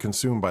yourself to be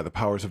consumed by the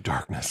powers of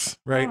darkness,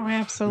 right? Oh,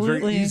 absolutely.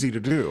 It's very easy to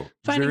do.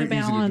 Finding a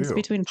balance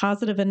between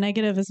positive and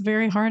negative is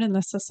very hard in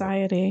this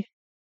society.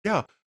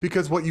 Yeah,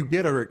 because what you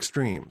get are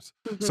extremes.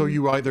 So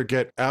you either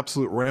get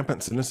absolute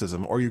rampant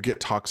cynicism or you get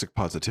toxic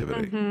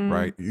positivity,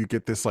 right? You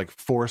get this like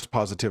forced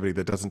positivity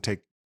that doesn't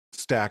take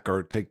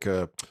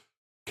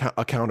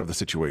account of the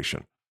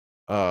situation.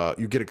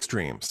 You get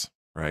extremes,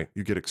 right?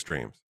 You get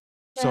extremes.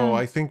 So Yeah.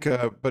 I think,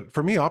 but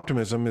for me,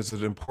 optimism is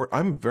an important.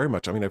 I'm very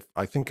much. I mean,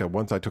 I think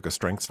once I took a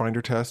Strengths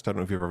Finder test. I don't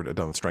know if you've ever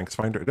done the Strengths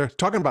Finder. They're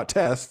talking about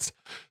tests.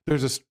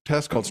 There's a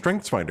test called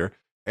Strengths Finder,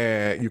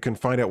 and you can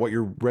find out what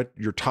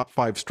your top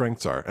 5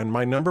 strengths are. And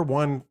my number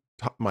one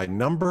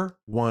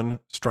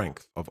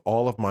strength of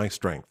all of my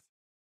strength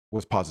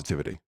was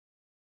positivity.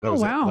 That Oh,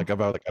 was it. wow. Like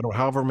about like I don't know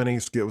however many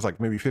skills, like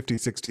maybe 50,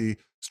 60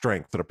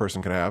 strengths that a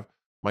person can have.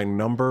 My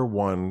number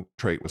one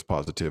trait was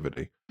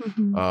positivity.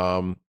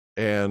 Mhm.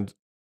 And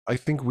I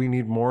think we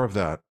need more of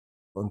that,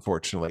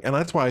 unfortunately. And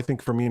that's why I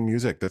think for me in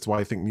music, that's why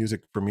I think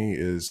music for me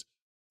is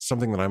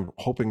something that I'm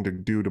hoping to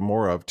do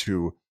more of,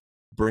 to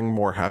bring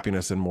more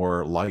happiness and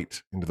more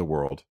light into the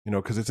world,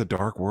 because it's a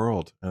dark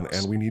world, and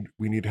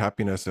we need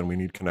happiness, and we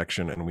need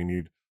connection, and we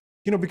need,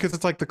 because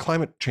it's like the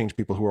climate change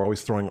people who are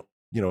always throwing,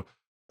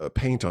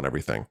 paint on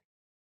everything,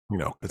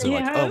 because they're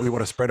like, oh, we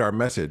want to Yes. spread our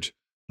message.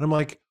 And I'm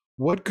like,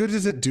 what good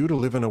does it do to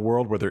live in a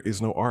world where there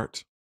is no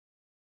art?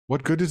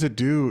 What good does it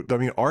do? I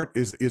mean, art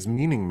is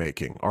meaning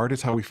making. Art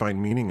is how we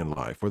find meaning in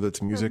life, whether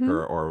it's music Mhm.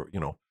 or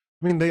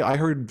I mean, I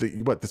heard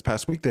this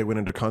past week they went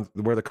into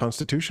where the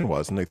Constitution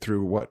was, and they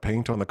threw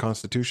paint on the They're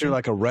Constitution.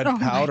 like a red Oh my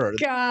powder. gosh.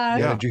 Yeah,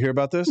 Yeah, did you hear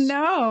about this?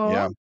 No.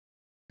 Yeah.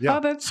 yeah. Oh,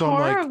 that's So I'm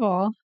like,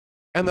 horrible.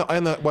 and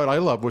what I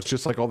love was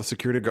just like all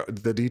the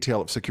the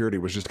detail of security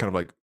was just kind of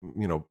like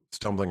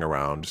stumbling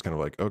around, just kind of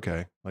like,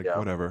 okay, like Yeah.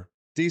 whatever.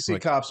 DC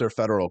Like, cops are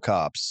federal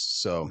cops,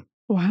 so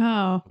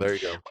Wow. there you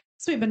go.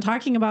 So we've been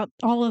talking about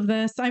all of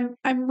this. I'm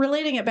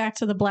relating it back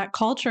to the Black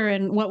culture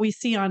and what we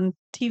see on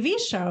TV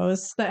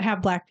shows that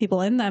have Black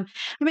people in them.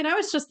 I mean, I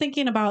was just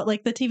thinking about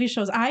like the TV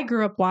shows I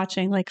grew up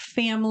watching, like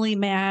Family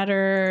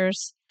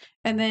Matters,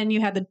 and then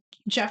you had the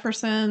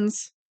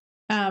Jeffersons.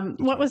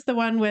 What was the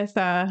one with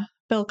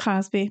Bill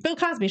Cosby? Bill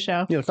Cosby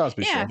show. yeah, the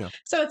Cosby Yeah. Show. Yeah.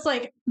 So it's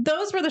like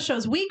those were the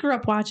shows we grew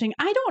up watching.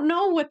 I don't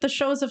know what the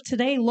shows of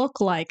today look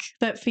like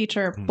that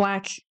feature Mm.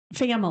 Black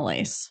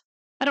families.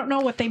 I don't know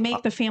what they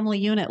make the family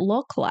unit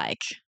look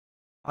like.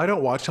 I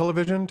don't watch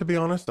television, to be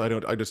honest. I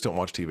just don't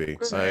watch TV.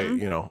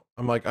 Mhm.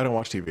 I'm like, I don't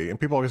watch TV. And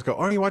people always go,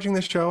 "Are you watching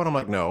this show?" And I'm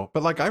like, "No."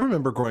 But like, I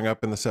remember growing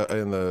up in the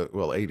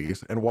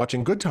 80s and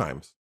watching Good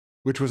Times,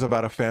 which was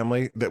about a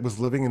family that was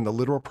living in the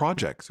literal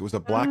projects. It was a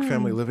Black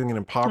family Oh, living in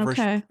impoverished,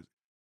 okay.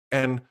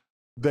 and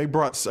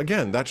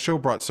that show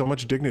brought so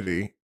much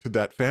dignity to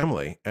that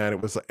family. And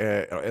it was,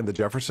 and the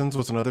Jeffersons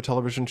was another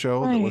television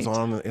show that was Right.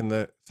 on in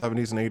the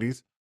 70s and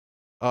 80s.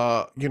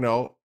 uh you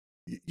know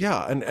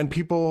yeah, and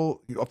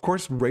people, of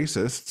course,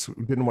 racists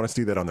didn't want to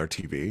see that on their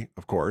TV,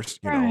 of course,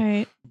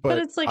 Right. But but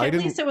it's like I at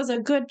least didn't. it was a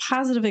good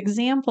positive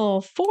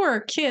example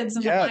for kids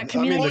in the Yeah, Black I mean,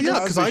 community. Well, the yeah, to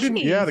 'cause I Cosby,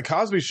 didn't- see. the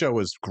Cosby Show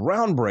was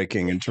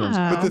groundbreaking in terms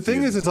of. Yeah. But the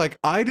thing is, it's like,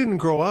 I didn't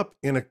grow up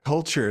in a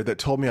culture that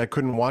told me I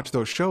couldn't watch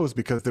those shows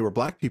because they were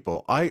Black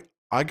people. I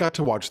got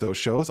to watch those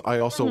shows. I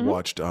also Mhm.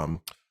 watched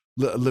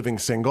Living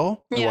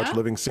Single. I watched Yeah.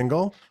 Living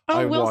Single. Oh,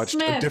 I Will watched A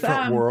Smith.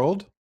 Different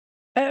World.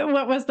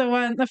 What was the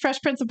one? The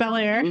Fresh Prince of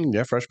Bel-Air.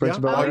 Yeah, Fresh Prince Yeah,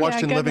 of Bel I Air. watched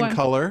yeah, in good Living one.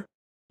 Color.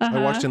 I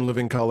watched Uh-huh. in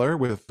Living Color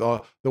with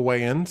the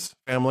Wayans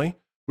family,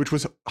 which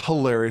was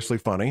hilariously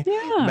funny.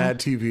 Yeah. Mad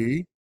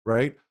TV,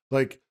 right?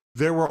 Like,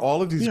 there were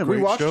all of these Yeah, we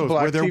great watched shows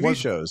Black where there TV was,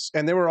 shows,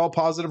 and they were all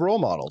positive role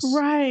models.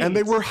 Right. and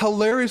they were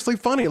hilariously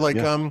funny. Like,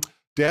 Yeah.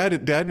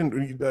 Dad,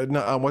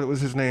 what was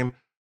his name?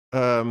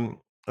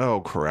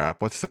 Oh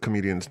crap, what's the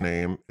comedian's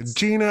name?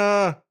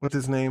 Gina, what's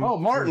his name? Oh,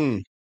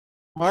 Martin.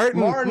 Martin.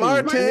 Yeah,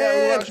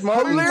 we watched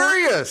Martin.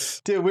 Hilarious.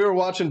 Dude, we were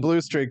watching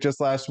Blue Streak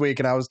just last week,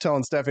 and I was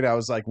telling Stephanie, I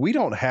was like, we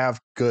don't have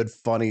good,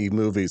 funny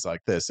movies like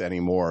this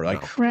anymore.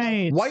 Like, No.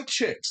 right. White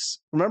Chicks.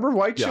 Remember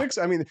White Yeah. Chicks?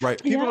 I mean,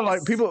 Right. people are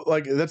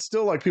like, Yes. that's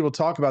still like people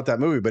talk about that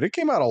movie, but it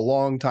came out a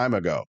long time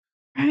ago.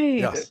 Right.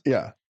 Yes.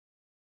 Yeah.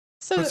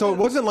 So it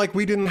wasn't like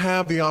we didn't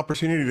have the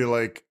opportunity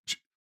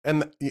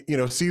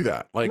to see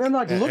that. Like, And then,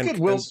 like, look at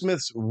Will and-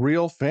 Smith's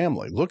real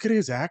family. Look at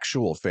his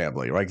actual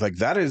family. Right? Like,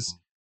 that is,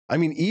 I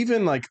mean,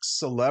 even like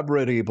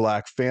celebrity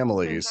Black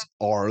families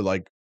are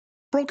like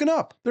broken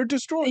up. They're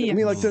destroyed. I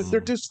mean, like,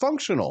 they're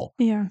dysfunctional.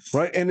 Yeah.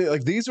 Right. And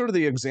like, these are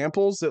the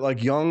examples that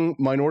like young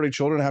minority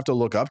children have to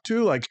look up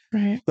to. Like,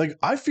 Right.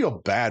 I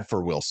feel bad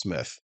for Will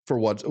Smith for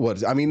what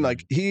I mean,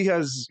 like, he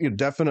has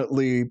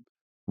definitely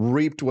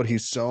reaped what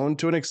he's sown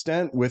to an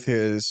extent with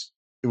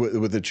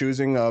with the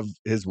choosing of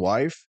his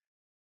wife.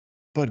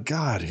 But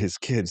God, his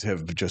kids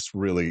have just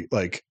really,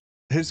 like,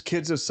 his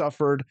kids have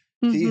suffered.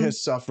 He Mhm.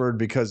 has suffered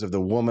because of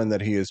the woman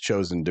that he has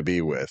chosen to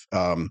be with.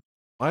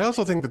 I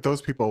also think that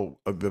those people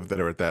that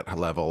are at that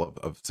level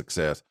of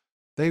success,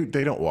 they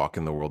don't walk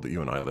in the world that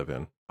you and I live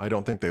in. I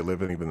don't think they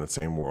live in even the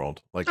same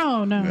world. Like,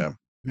 Oh no.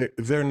 Yeah.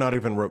 they're not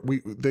even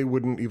they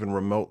wouldn't even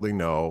remotely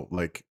know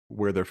like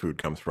where their food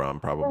comes from,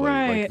 probably.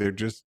 Right. Like,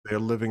 they're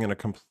living in a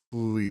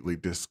completely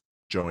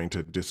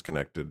disjointed,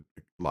 disconnected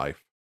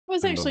life. I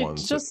was than the actually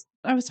ones that-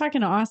 I was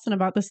talking to Austin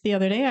about this the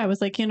other day. I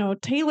was like,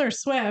 Taylor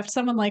Swift,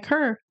 someone like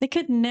her, they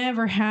could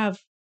never have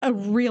a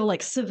real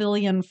like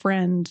civilian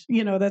friend,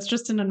 that's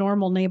just in a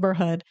normal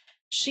neighborhood.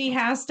 She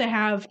has to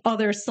have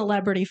other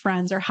celebrity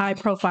friends or high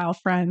profile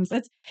friends.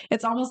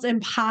 It's almost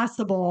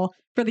impossible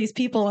for these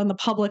people in the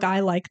public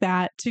eye like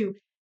that to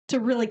to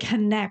really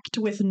connect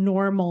with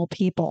normal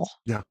people.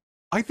 Yeah.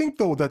 I think,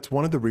 though, that's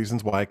one of the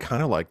reasons why I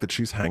kind of like that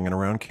she's hanging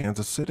around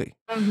Kansas City,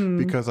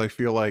 because I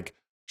feel like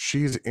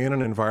she's in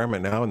an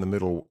environment now in the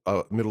middle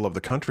of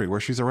the country where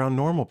she's around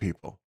normal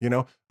people.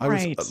 I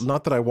was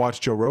not that I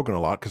watch Joe Rogan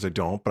a lot, because I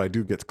don't, but I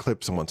do get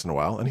clips once in a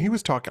while. And he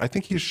was talking, I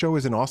think his show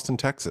is in Austin,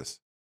 Texas,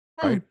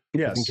 right? I think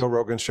Yes. Joe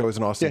Rogan's show is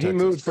in Austin, Yeah, he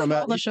Texas. moved from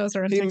All the shows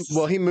are in Texas.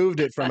 Well, he moved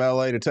it from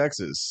LA to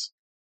Texas.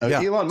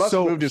 Yeah. Elon Musk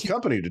So moved his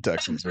company to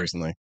Texas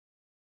recently.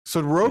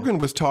 So Rogan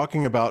was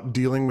talking about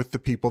dealing with the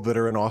people that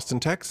are in Austin,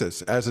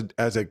 Texas, as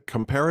a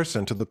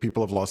comparison to the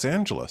people of Los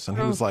Angeles. And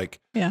he was like,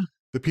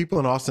 the people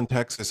in Austin,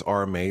 Texas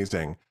are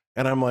amazing.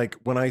 And I'm like,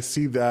 when I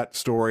see that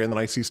story and then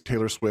I see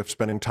Taylor Swift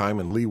spending time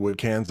in Leawood,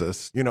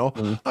 Kansas,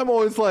 I'm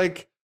always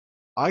like,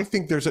 I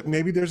think there's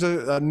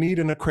a need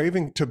and a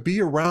craving to be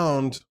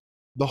around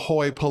the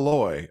hoi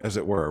polloi, as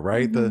it were,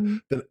 right?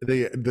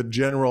 The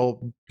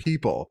general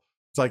people.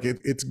 It's like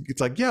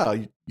it's like,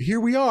 yeah, here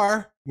we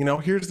are.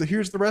 Here's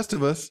the rest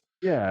of us.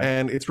 Yeah,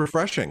 and it's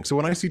refreshing. So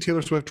when I see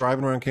Taylor Swift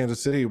driving around Kansas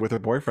City with her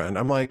boyfriend,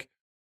 I'm like,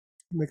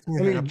 it makes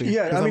me happy.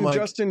 Yeah, I mean, like,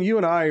 Justin, you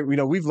and I,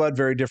 we've led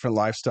very different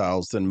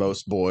lifestyles than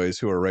most boys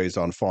who are raised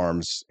on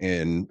farms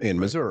in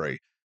Missouri.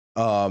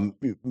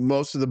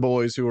 Most of the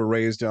boys who were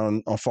raised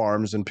on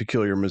farms in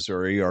Peculiar,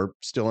 Missouri, are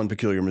still in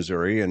Peculiar,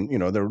 Missouri, and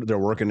they're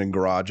working in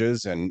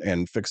garages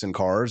and fixing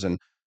cars and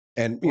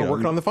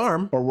working on the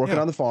farm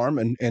on the farm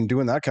and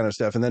doing that kind of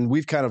stuff. And then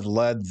we've kind of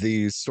led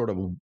these sort of,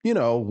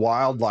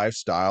 wild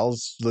lifestyles,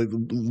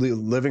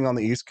 living on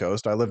the East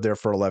Coast. I lived there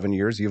for 11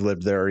 years. You've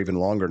lived there even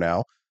longer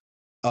now.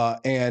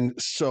 And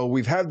so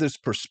we've had this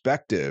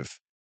perspective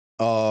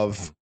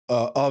of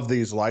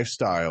these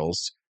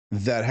lifestyles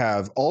that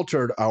have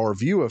altered our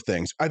view of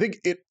things. I think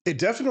it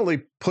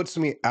definitely puts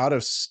me out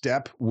of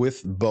step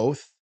with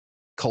both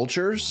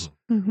cultures,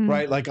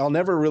 right? Like, I'll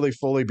never really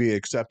fully be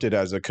accepted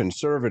as a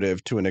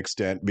conservative to an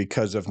extent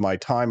because of my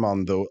time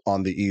on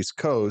the East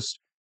Coast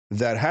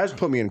that has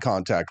put me in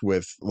contact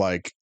with,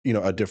 like,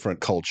 a different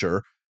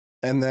culture.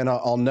 And then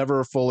I'll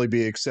never fully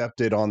be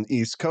accepted on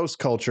East Coast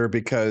culture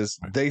because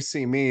they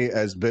see me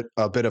as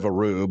a bit of a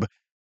rube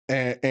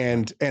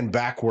and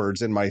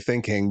backwards in my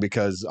thinking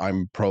because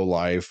I'm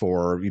pro-life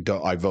or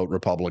I vote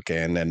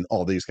Republican and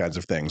all these kinds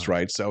of things,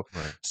 right? So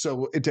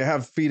to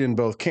have feet in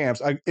both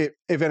camps,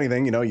 if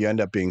anything, you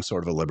end up being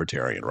sort of a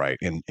libertarian, right?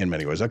 In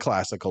many ways, a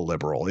classical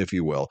liberal, if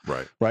you will,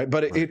 right?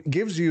 But it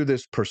gives you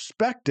this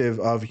perspective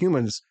of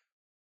humans.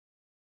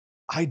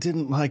 I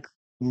didn't like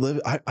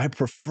live. I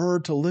prefer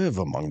to live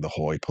among the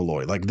hoi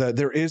polloi. Like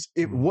there is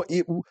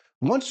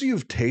once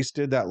you've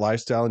tasted that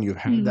lifestyle and you've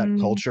had that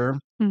culture.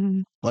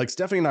 Like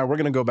Stephanie and I, we're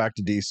going to go back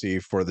to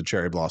DC for the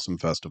Cherry Blossom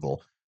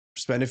Festival,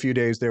 spend a few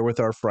days there with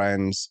our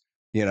friends.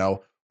 We're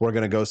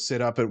going to go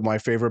sit up at my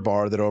favorite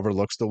bar that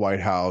overlooks the White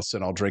House,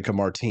 and I'll drink a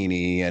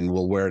martini and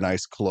we'll wear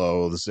nice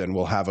clothes and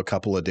we'll have a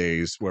couple of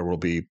days where we'll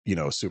be,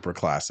 super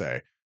class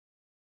A.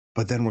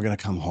 But then we're going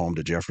to come home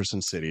to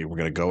Jefferson City. We're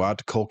going to go out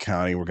to Cole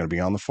County. We're going to be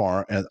on the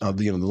farm,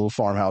 the little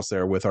farmhouse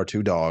there with our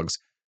 2 dogs,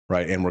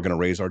 right? And we're going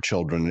to raise our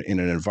children in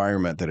an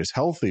environment that is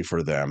healthy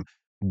for them,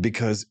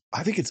 because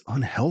I think it's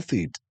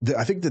unhealthy.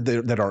 I think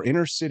that our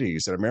inner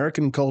cities, that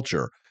American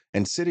culture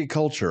and city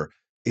culture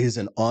is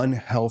an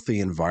unhealthy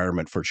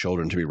environment for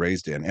children to be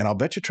raised in. And I'll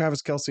bet you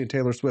Travis Kelce and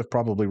Taylor Swift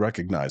probably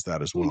recognize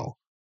that as well.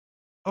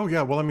 Oh,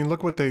 yeah. Well, I mean,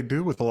 look what they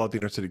do with a lot of the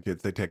inner city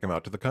kids. They take them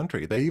out to the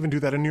country. They even do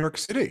that in New York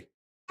City.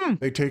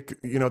 They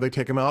take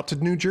them out to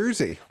New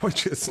Jersey,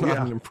 which is not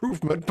an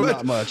improvement, but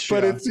not much.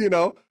 But it's,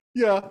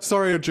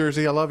 sorry,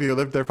 Jersey, I love you. I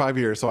lived there 5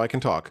 years, so I can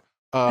talk.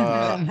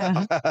 I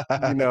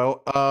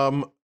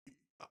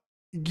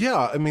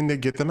mean, they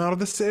get them out of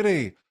the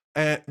city.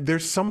 And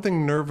there's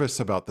something nervous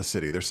about the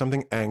city. There's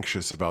something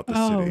anxious about the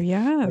city. Oh,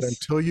 yes. But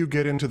until you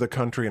get into the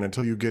country and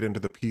until you get into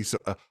the peace,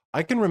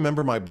 I can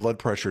remember my blood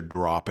pressure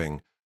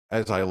dropping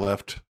as I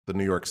left the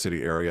New York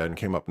City area and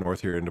came up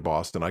north here into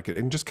Boston.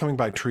 And just coming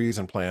by trees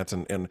and plants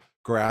and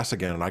grass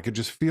again, and I could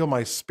just feel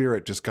my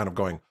spirit just kind of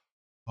going,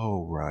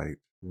 oh, right.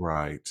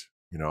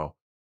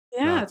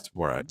 Yeah.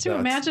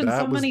 Imagine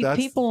so many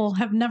people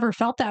have never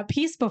felt that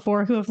peace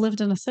before who have lived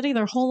in a city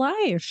their whole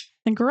life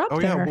and grew up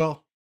there. Yeah,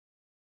 well,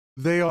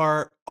 they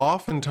are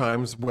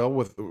oftentimes,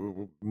 with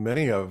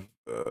many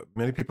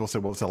people say,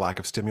 well, it's a lack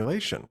of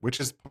stimulation, which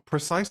is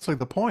precisely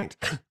the point.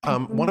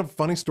 One of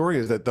funny story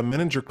is that the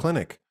Menninger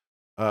Clinic,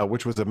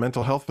 which was a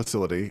mental health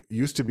facility,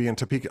 used to be in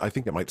Topeka. I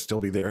think it might still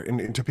be there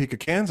in Topeka,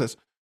 Kansas.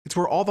 It's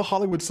where all the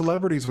Hollywood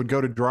celebrities would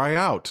go to dry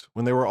out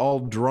when they were all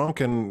drunk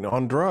and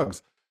on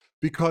drugs,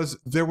 because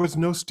there was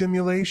no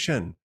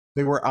stimulation.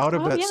 They were out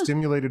of that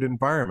stimulated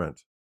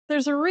environment.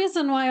 There's a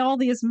reason why all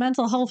these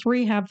mental health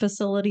rehab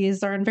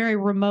facilities are in very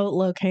remote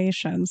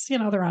locations.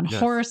 They're on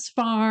horse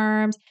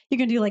farms. You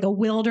can do like a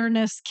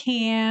wilderness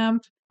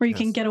camp where you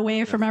can get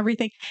away from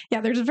everything.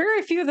 Yeah, there's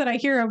very few that I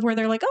hear of where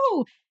they're like,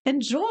 oh,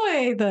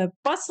 enjoy the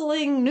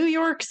bustling New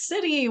York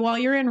City while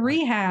you're in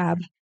rehab.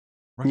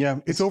 Right. Yeah,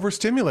 It's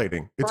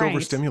overstimulating. It's Right.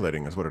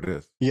 overstimulating is what it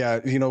is. Yeah,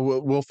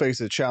 we'll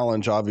face a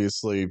challenge,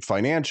 obviously,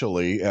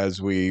 financially,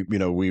 as we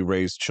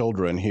raise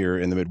children here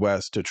in the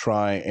Midwest to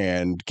try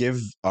and give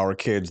our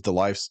kids the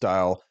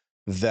lifestyle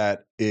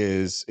that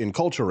is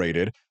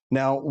enculturated.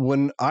 Now,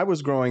 when I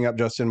was growing up,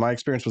 Justin, my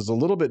experience was a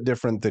little bit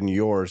different than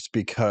yours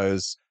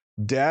because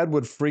Dad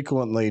would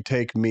frequently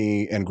take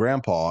me and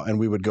Grandpa, and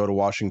we would go to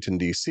Washington,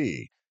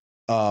 D.C.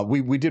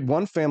 We did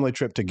one family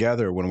trip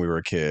together when we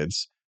were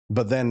kids.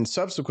 But then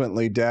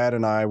subsequently, Dad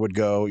and I would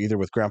go either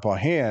with Grandpa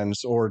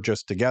Hands or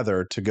just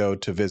together to go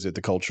to visit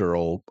the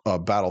cultural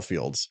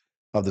battlefields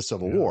of the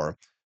Civil War.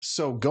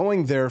 So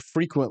going there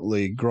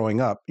frequently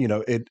growing up,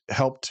 it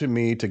helped to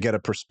me to get a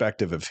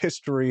perspective of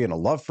history and a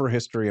love for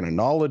history and a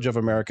knowledge of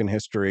American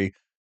history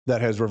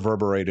that has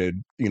reverberated,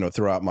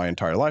 throughout my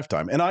entire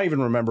lifetime. And I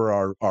even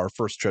remember our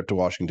first trip to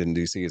Washington,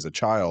 D.C. as a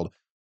child,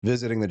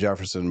 visiting the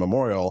Jefferson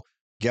Memorial,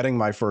 getting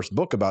my first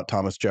book about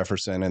Thomas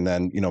Jefferson, and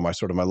then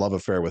my love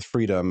affair with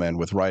freedom and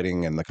with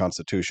writing and the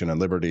Constitution and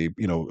liberty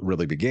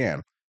really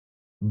began.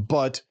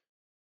 But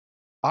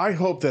I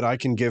hope that I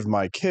can give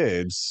my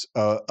kids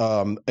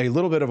a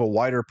little bit of a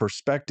wider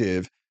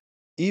perspective,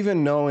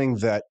 even knowing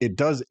that it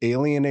does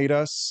alienate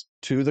us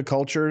to the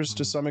cultures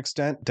to some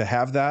extent to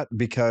have that,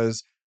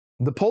 because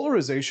the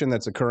polarization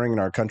that's occurring in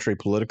our country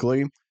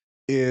politically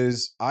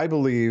is, I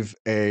believe,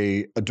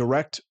 a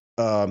direct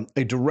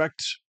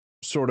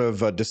sort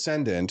of a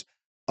descendant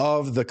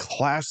of the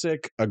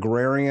classic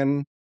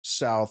agrarian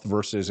South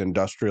versus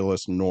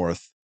industrialist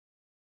North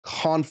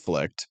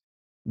conflict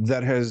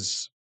that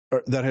has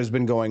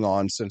been going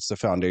on since the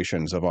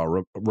foundations of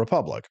our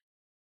republic.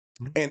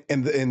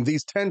 And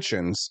these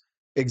tensions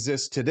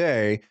exist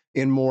today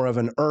in more of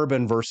an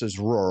urban versus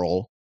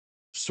rural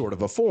sort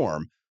of a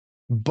form.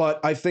 But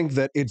I think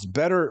that it's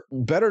better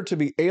to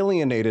be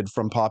alienated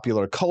from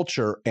popular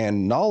culture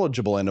and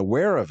knowledgeable and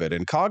aware of it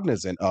and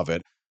cognizant of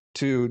it,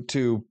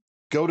 to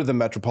go to the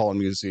Metropolitan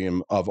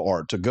Museum of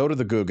Art, to go to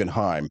the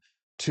Guggenheim,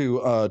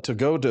 to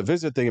go to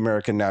visit the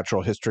American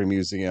Natural History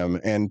Museum,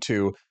 and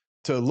to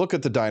look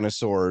at the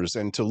dinosaurs,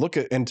 and to look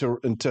at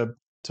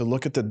to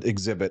look at the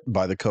exhibit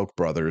by the Koch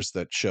brothers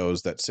that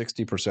shows that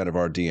 60% of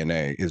our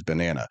DNA is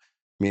banana,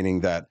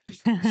 meaning that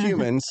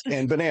humans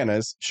and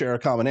bananas share a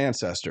common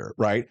ancestor,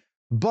 right?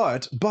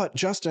 But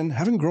Justin,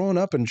 having grown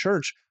up in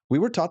church, we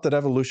were taught that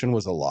evolution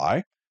was a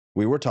lie.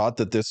 We were taught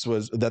that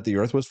that the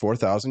earth was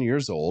 4,000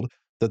 years old,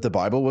 that the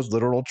Bible was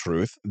literal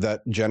truth,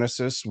 that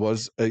Genesis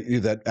was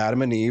that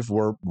Adam and Eve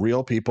were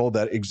real people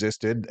that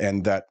existed,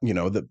 and that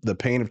the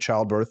pain of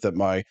childbirth that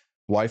my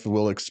wife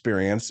will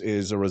experience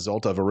is a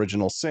result of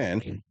original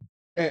sin,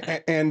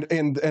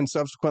 and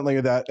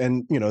subsequently that,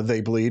 and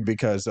they bleed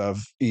because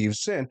of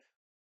Eve's sin.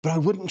 But I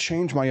wouldn't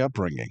change my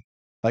upbringing.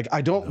 Like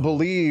I don't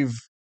believe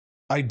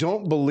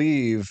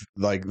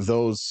like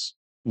those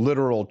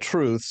literal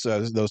truths,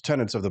 as those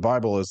tenets of the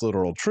Bible as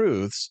literal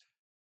truths,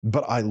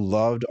 but I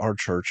loved our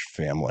church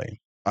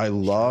family. I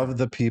love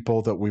the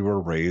people that we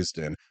were raised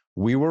in.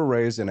 We were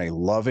raised in a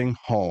loving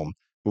home.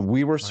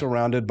 We were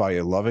surrounded by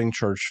a loving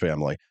church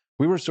family.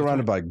 We were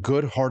surrounded by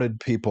good-hearted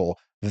people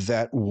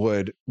that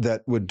would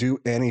do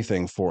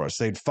anything for us.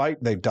 They'd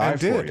fight, they'd die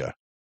for you.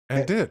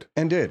 And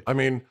did. I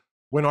mean,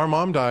 when our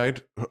mom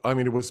died,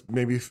 it was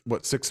maybe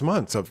 6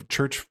 months of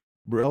church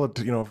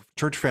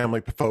church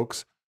family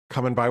folks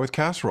coming by with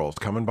casseroles,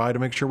 coming by to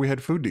make sure we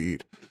had food to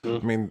eat. I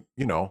mean,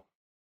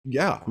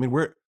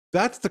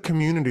 that's the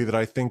community that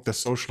I think the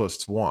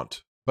socialists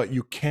want, but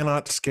you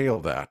cannot scale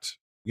that.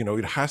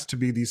 It has to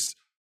be these.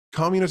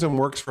 Communism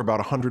works for about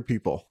 100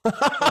 people,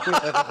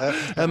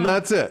 and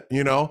that's it.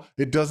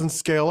 It doesn't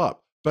scale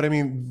up. But I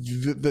mean,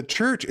 the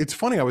church. It's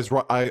funny. I'm on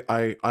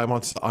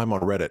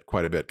Reddit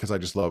quite a bit because I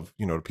just love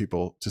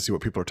people to see what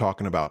people are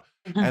talking about.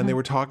 And they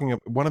were talking.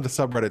 One of the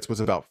subreddits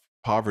was about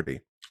poverty,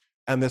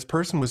 and this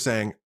person was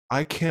saying,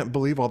 "I can't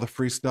believe all the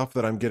free stuff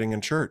that I'm getting in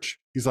church."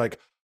 He's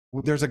like,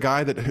 "There's a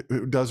guy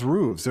that does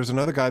roofs. There's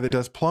another guy that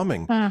does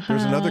plumbing.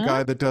 There's another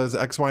guy that does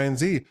X, Y, and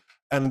Z."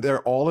 And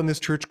they're all in this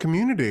church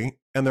community,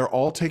 and they're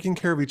all taking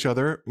care of each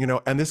other,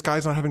 and this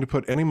guy's not having to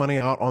put any money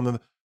out on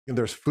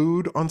there's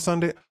food on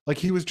Sunday. Like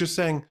he was just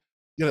saying,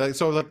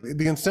 so like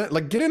the incentive,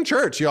 like get in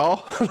church,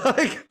 y'all.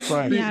 Like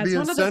the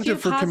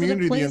incentive for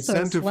community, the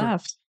incentive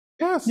left.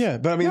 Yes. Yeah.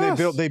 But I mean,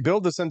 they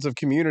build the sense of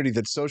community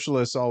that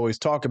socialists always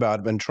talk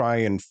about and try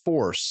and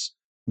force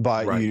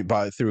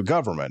through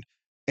government.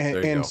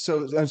 And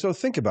so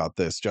think about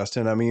this,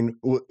 Justin. I mean,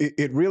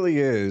 it really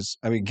is.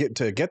 I mean,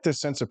 get this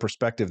sense of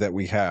perspective that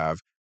we have,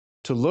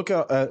 to look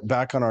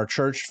back on our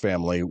church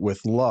family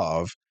with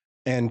love,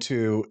 and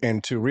to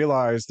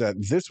realize that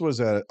this was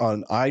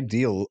an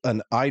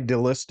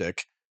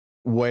idealistic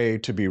way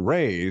to be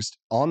raised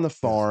on the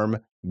farm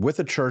with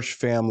a church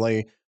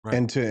family,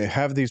 and to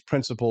have these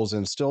principles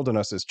instilled in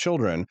us as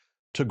children,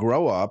 to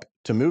grow up,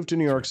 to move to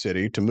New York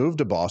City, to move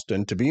to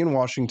Boston, to be in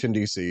Washington,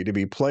 D.C., to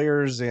be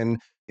players in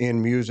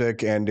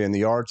music and in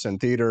the arts and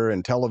theater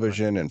and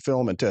television and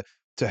film, and to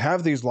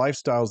have these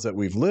lifestyles that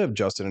we've lived,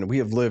 Justin. And we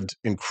have lived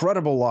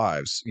incredible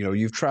lives.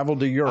 You've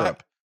traveled to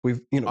Europe.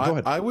 We've, go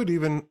ahead. I would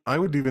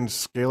even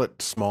scale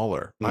it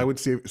smaller. I would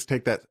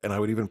take that, and I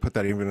would even put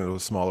that even into a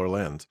smaller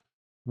lens.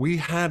 We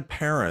had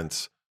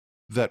parents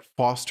that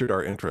fostered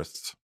our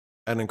interests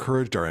and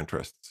encouraged our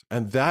interests.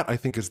 And that, I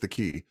think, is the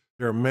key.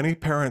 There are many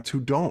parents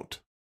who don't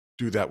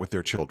do that with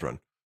their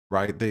children,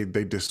 right? They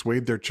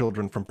dissuade their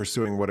children from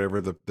pursuing whatever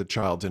the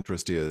child's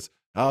interest is.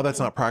 Oh, that's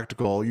not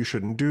practical. You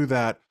shouldn't do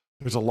that.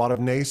 There's a lot of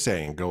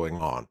naysaying going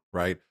on,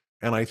 right?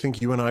 And I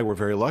think you and I were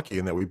very lucky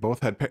in that we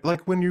both had,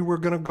 like when you were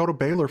going to go to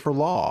Baylor for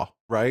law,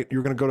 right? You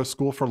were going to go to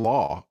school for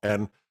law,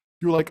 and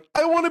you were like,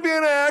 I want to be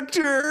an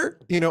actor,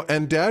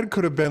 and Dad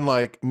could have been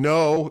like,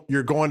 no,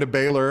 you're going to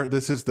Baylor.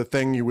 This is the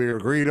thing we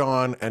agreed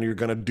on, and you're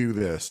going to do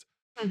this.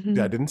 Mm-hmm.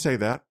 Dad didn't say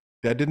that.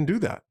 Dad didn't do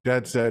that.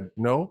 Dad said,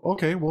 no,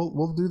 okay,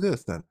 we'll do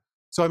this then.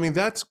 So, I mean,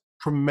 that's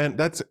tremendous.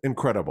 That's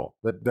incredible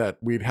that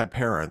we'd had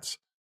parents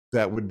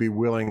that would be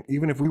willing,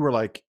 even if we were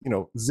like,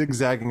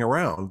 zigzagging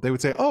around, they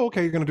would say, oh,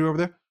 okay, you're going to do it over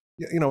there.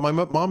 My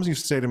moms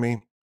used to say to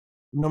me,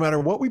 no matter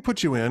what we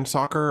put you in,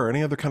 soccer or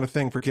any other kind of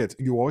thing for kids,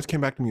 you always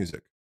came back to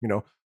music,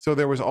 So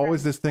there was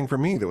always this thing for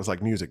me that was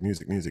like music.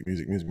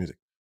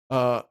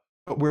 But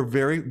we're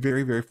very,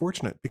 very, very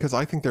fortunate, because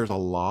I think there's a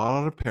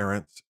lot of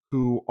parents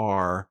who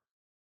are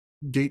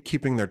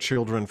gatekeeping their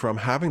children from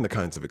having the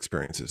kinds of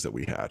experiences that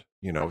we had,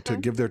 to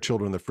give their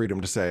children the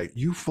freedom to say,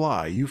 you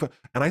fly,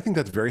 and I think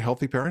that's very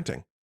healthy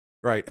parenting,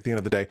 right? At the end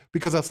of the day,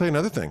 because I'll say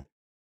another thing.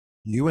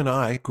 You and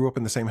I grew up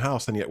in the same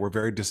house, and yet we're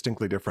very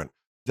distinctly different.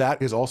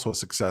 That is also a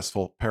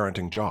successful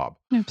parenting job.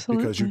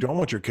 Absolutely. Because you don't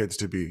want your kids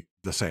to be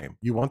the same.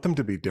 You want them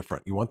to be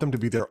different. You want them to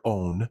be their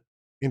own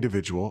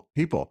individual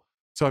people.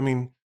 So, I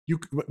mean,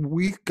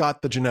 we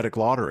got the genetic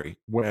lottery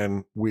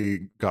when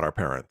we got our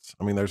parents.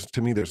 I mean,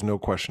 there's no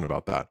question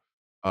about that.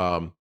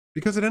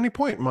 Because at any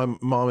point, my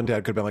mom and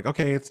dad could have been like,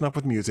 okay, it's enough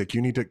with music.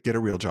 You need to get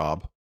a real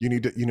job. You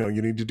need to, you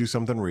need to do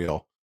something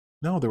real.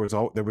 No, there was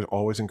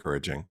always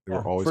encouraging. They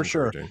were always for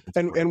sure.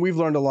 And we've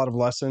learned a lot of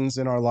lessons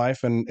in our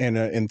life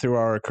and through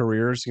our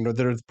careers.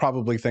 There's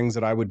probably things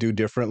that I would do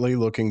differently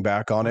looking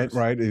back on it,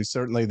 right? It's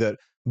certainly that,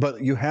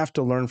 but you have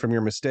to learn from your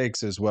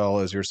mistakes as well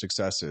as your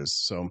successes.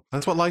 So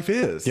that's what life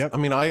is. Yep. I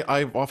mean,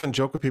 I often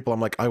joke with people.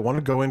 I'm like, I want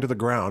to go into the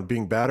ground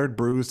being battered,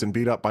 bruised, and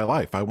beat up by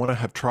life. I want to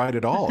have tried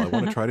it all. I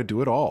want to try to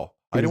do it all.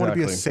 Exactly. I don't want to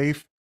be a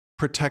safe,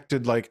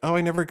 protected, like, oh,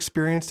 I never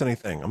experienced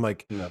anything. I'm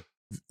like, no.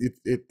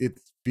 It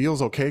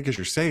feels okay because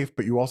you're safe,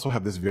 but you also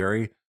have this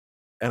very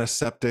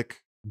antiseptic,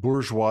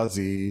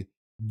 bourgeoisie,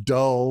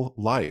 dull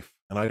life,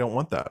 and I don't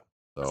want that.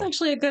 So. That's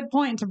actually a good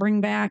point to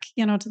bring back,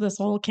 to this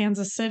whole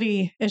Kansas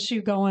City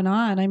issue going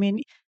on. I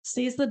mean,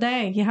 seize the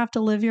day. You have to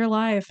live your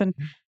life, and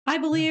I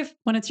believe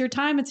when it's your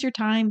time, it's your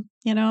time.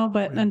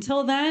 But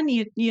until then,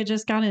 you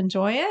just gotta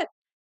enjoy it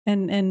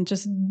and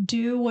just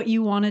do what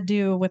you want to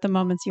do with the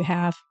moments you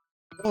have.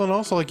 Well, and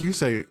also, like you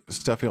say,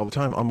 Steffi, all the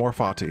time, amor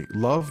fati.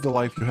 Love the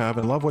life you have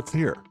and love what's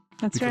here.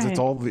 That's because it's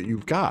all that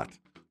you've got.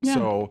 Yeah.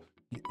 So,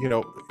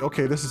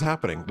 okay, this is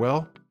happening.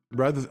 Well,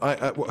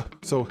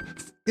 so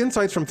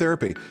insights from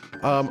therapy.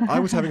 I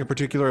was having a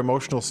particular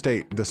emotional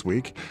state this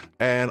week,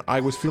 and I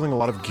was feeling a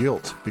lot of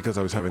guilt because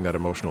I was having that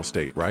emotional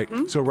state, right?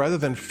 Mm-hmm. So rather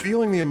than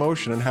feeling the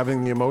emotion and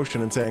having the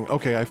emotion and saying,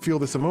 okay, I feel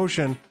this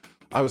emotion,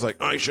 I was like,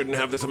 I shouldn't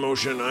have this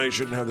emotion. I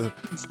shouldn't have this.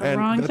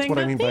 And that's what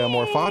I mean by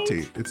amor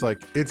fati. It's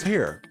like, it's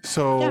here.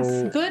 So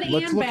yes, good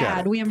and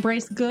bad. We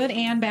embrace good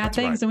and bad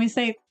things. Right. And we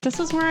say,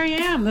 this is where I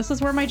am. This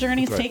is where my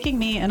journey is taking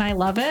me. And I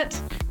love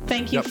it.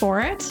 Thank you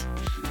for it.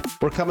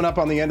 We're coming up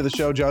on the end of the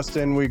show,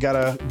 Justin. We got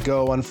to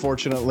go.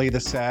 Unfortunately, the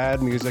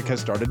sad music has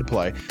started to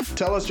play.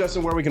 Tell us,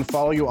 Justin, where we can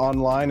follow you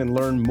online and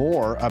learn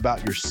more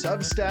about your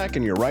Substack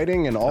and your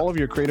writing and all of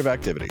your creative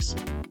activities.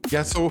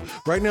 Yeah, so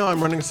right now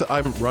I'm writing a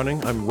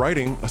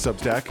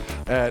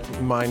Substack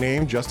at my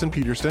name,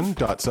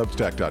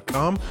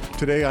 justinpeterson.substack.com.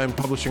 Today I'm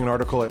publishing an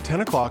article at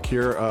 10 o'clock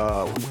here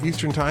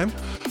Eastern time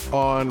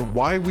on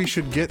why we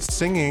should get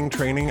singing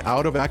training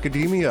out of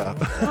academia.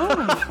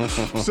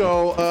 Oh.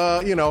 So,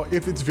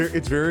 if it's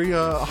very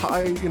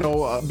high,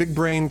 big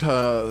brain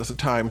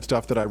time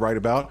stuff that I write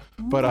about.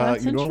 But, I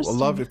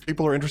love if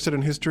people are interested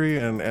in history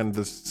and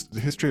the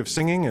history of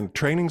singing and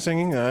training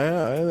singing,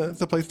 that's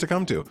the place to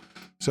come to.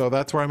 So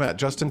that's where I'm at,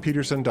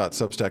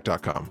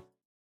 justinpeterson.substack.com.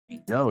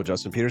 No,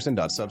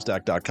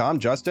 justinpeterson.substack.com.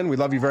 Justin, we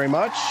love you very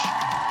much.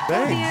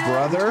 Thanks,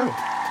 brother.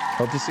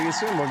 Hope to see you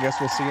soon. Well, I guess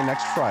we'll see you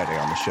next Friday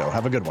on the show.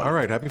 Have a good one. All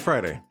right. Happy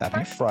Friday.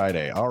 Happy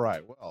Friday. All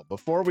right. Well,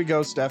 before we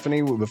go,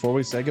 Stephanie, before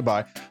we say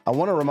goodbye, I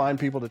want to remind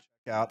people to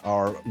check out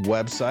our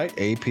website,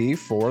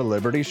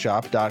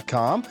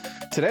 ap4libertyshop.com.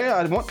 Today,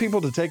 I want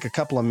people to take a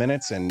couple of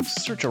minutes and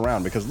search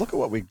around because look at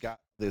what we've got.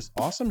 This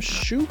awesome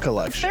shoe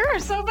collection. There are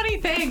so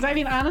many things. I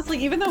mean, honestly,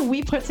 even though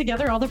we put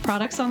together all the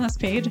products on this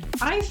page,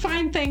 I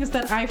find things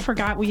that I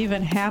forgot we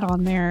even had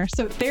on there.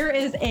 So there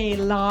is a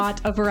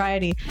lot of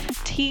variety.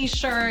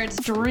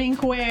 T-shirts,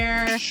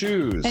 drinkware.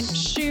 Shoes. And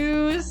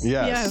shoes.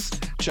 Yes.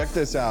 check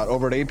this out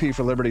over at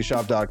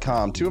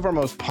apforlibertyshop.com. Two of our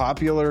most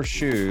popular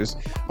shoes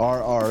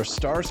are our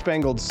Star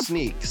Spangled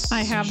Sneaks.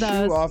 I have Shoe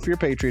those. off your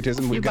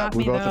patriotism. We both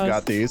have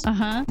got these.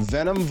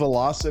 Venom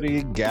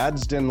Velocity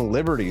Gadsden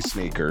Liberty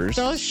sneakers.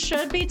 Those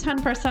should be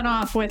 10%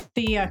 off with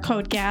the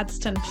code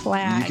Gadsden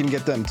flag. You can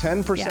get them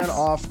 10%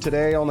 off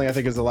today. Only I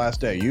think is the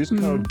last day. Use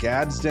code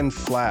Gadsden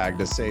flag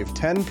to save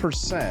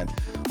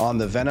 10% on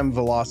the Venom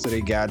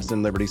Velocity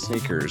Gadsden Liberty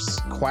sneakers.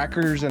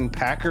 Quackers and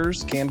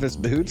Packers canvas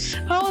boots.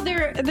 Oh,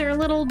 they're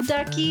little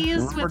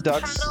duckies with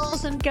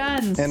pedals and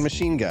guns. And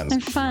machine guns. They're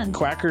fun.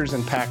 Quackers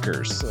and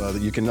Packers.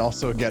 You can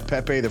also get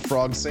Pepe the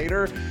Frog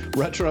Satyr,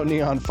 retro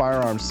neon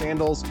firearm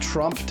sandals,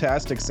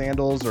 Trump-tastic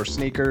sandals or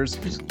sneakers,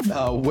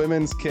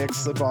 women's kicks,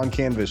 slip-on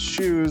canvas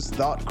shoes,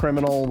 Thought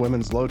Criminal,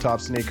 women's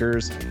low-top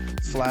sneakers,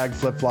 flag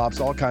flip-flops,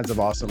 all kinds of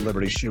awesome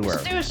Liberty shoe wear.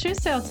 Let's do a shoe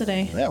sale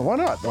today. Yeah, why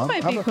not? That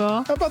might be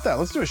cool. How about that?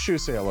 Let's do a shoe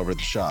sale over at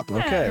the shop.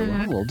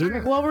 Okay, we'll do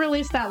that. We'll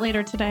release that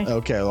later today.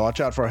 Okay, well,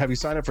 watch out for. Have you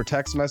signed up for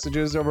text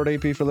messages over at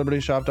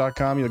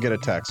apforlibertyshop.com? You'll get a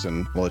text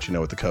and we'll let you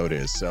know what the code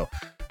is. So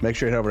make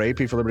sure you head over to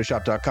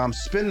apforlibertyshop.com.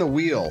 Spin the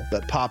wheel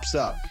that pops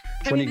up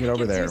when you get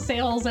over there.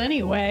 Sales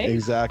anyway.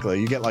 Exactly.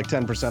 You get like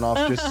 10%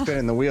 off just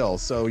spinning the wheel.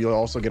 So you'll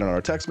also get on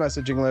our text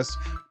messaging list.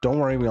 Don't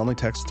worry, we only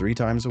text 3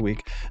 times a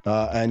week.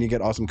 And you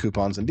get awesome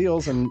coupons and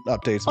deals and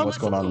updates on what's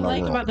going on in our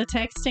world. About the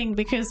texting,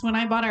 because when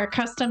I bought our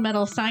custom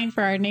metal sign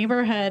for our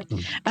neighborhood,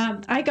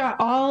 I got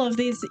all of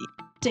these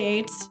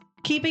dates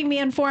keeping me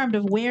informed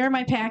of where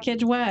my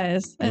package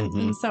was.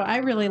 And so I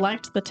really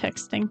liked the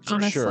texting,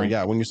 honestly. Sure,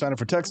 yeah. When you sign up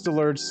for text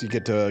alerts, you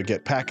get to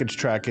get package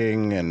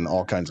tracking and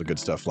all kinds of good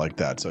stuff like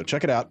that. So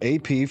check it out,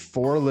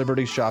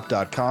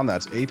 apforlibertyshop.com.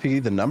 That's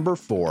AP, the number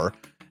 4,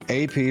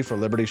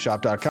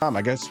 apforlibertyshop.com.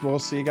 I guess we'll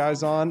see you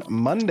guys on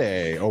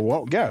Monday.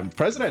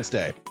 President's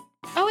Day.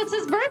 Oh, it's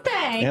his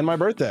birthday. And my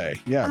birthday,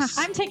 yes.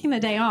 I'm taking the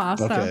day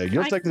off. Okay,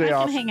 you'll take the day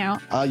off. I can hang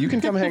out. You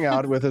can come hang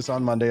out with us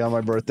on Monday on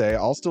my birthday.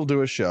 I'll still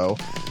do a show.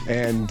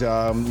 And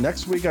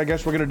next week, I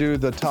guess we're going to do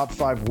the top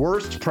 5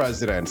 worst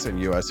presidents in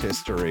U.S.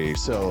 history.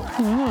 So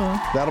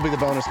that'll be the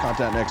bonus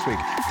content next week.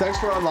 Thanks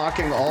for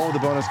unlocking all of the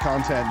bonus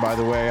content, by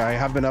the way. I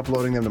have been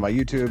uploading them to my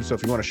YouTube. So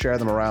if you want to share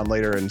them around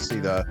later and see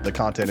the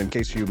content in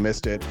case you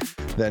missed it,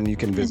 then you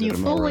can visit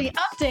them. You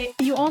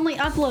only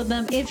upload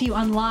them if you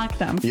unlock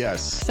them.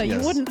 Yes. So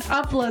you wouldn't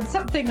upload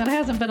something that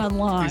hasn't been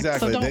unlocked.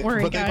 Exactly. So don't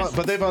worry, guys.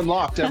 But they've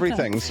unlocked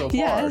everything so far.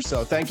 Yes.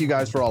 So thank you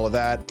guys for all of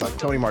that. Like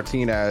Tony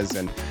Martinez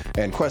and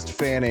Quest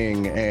Fanning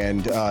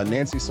and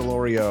Nancy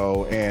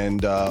Solorio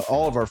and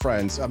all of our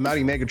friends,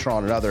 Maddie Megatron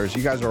and others.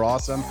 You guys are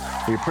awesome.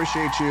 We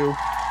appreciate you.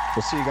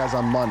 We'll see you guys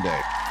on Monday.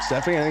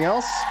 Stephanie, anything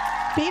else?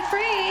 Be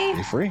free.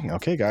 Be free.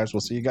 Okay, guys.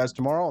 We'll see you guys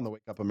tomorrow on the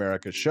Wake Up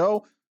America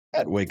show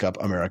at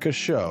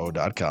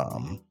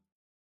wakeupAmericaShow.com.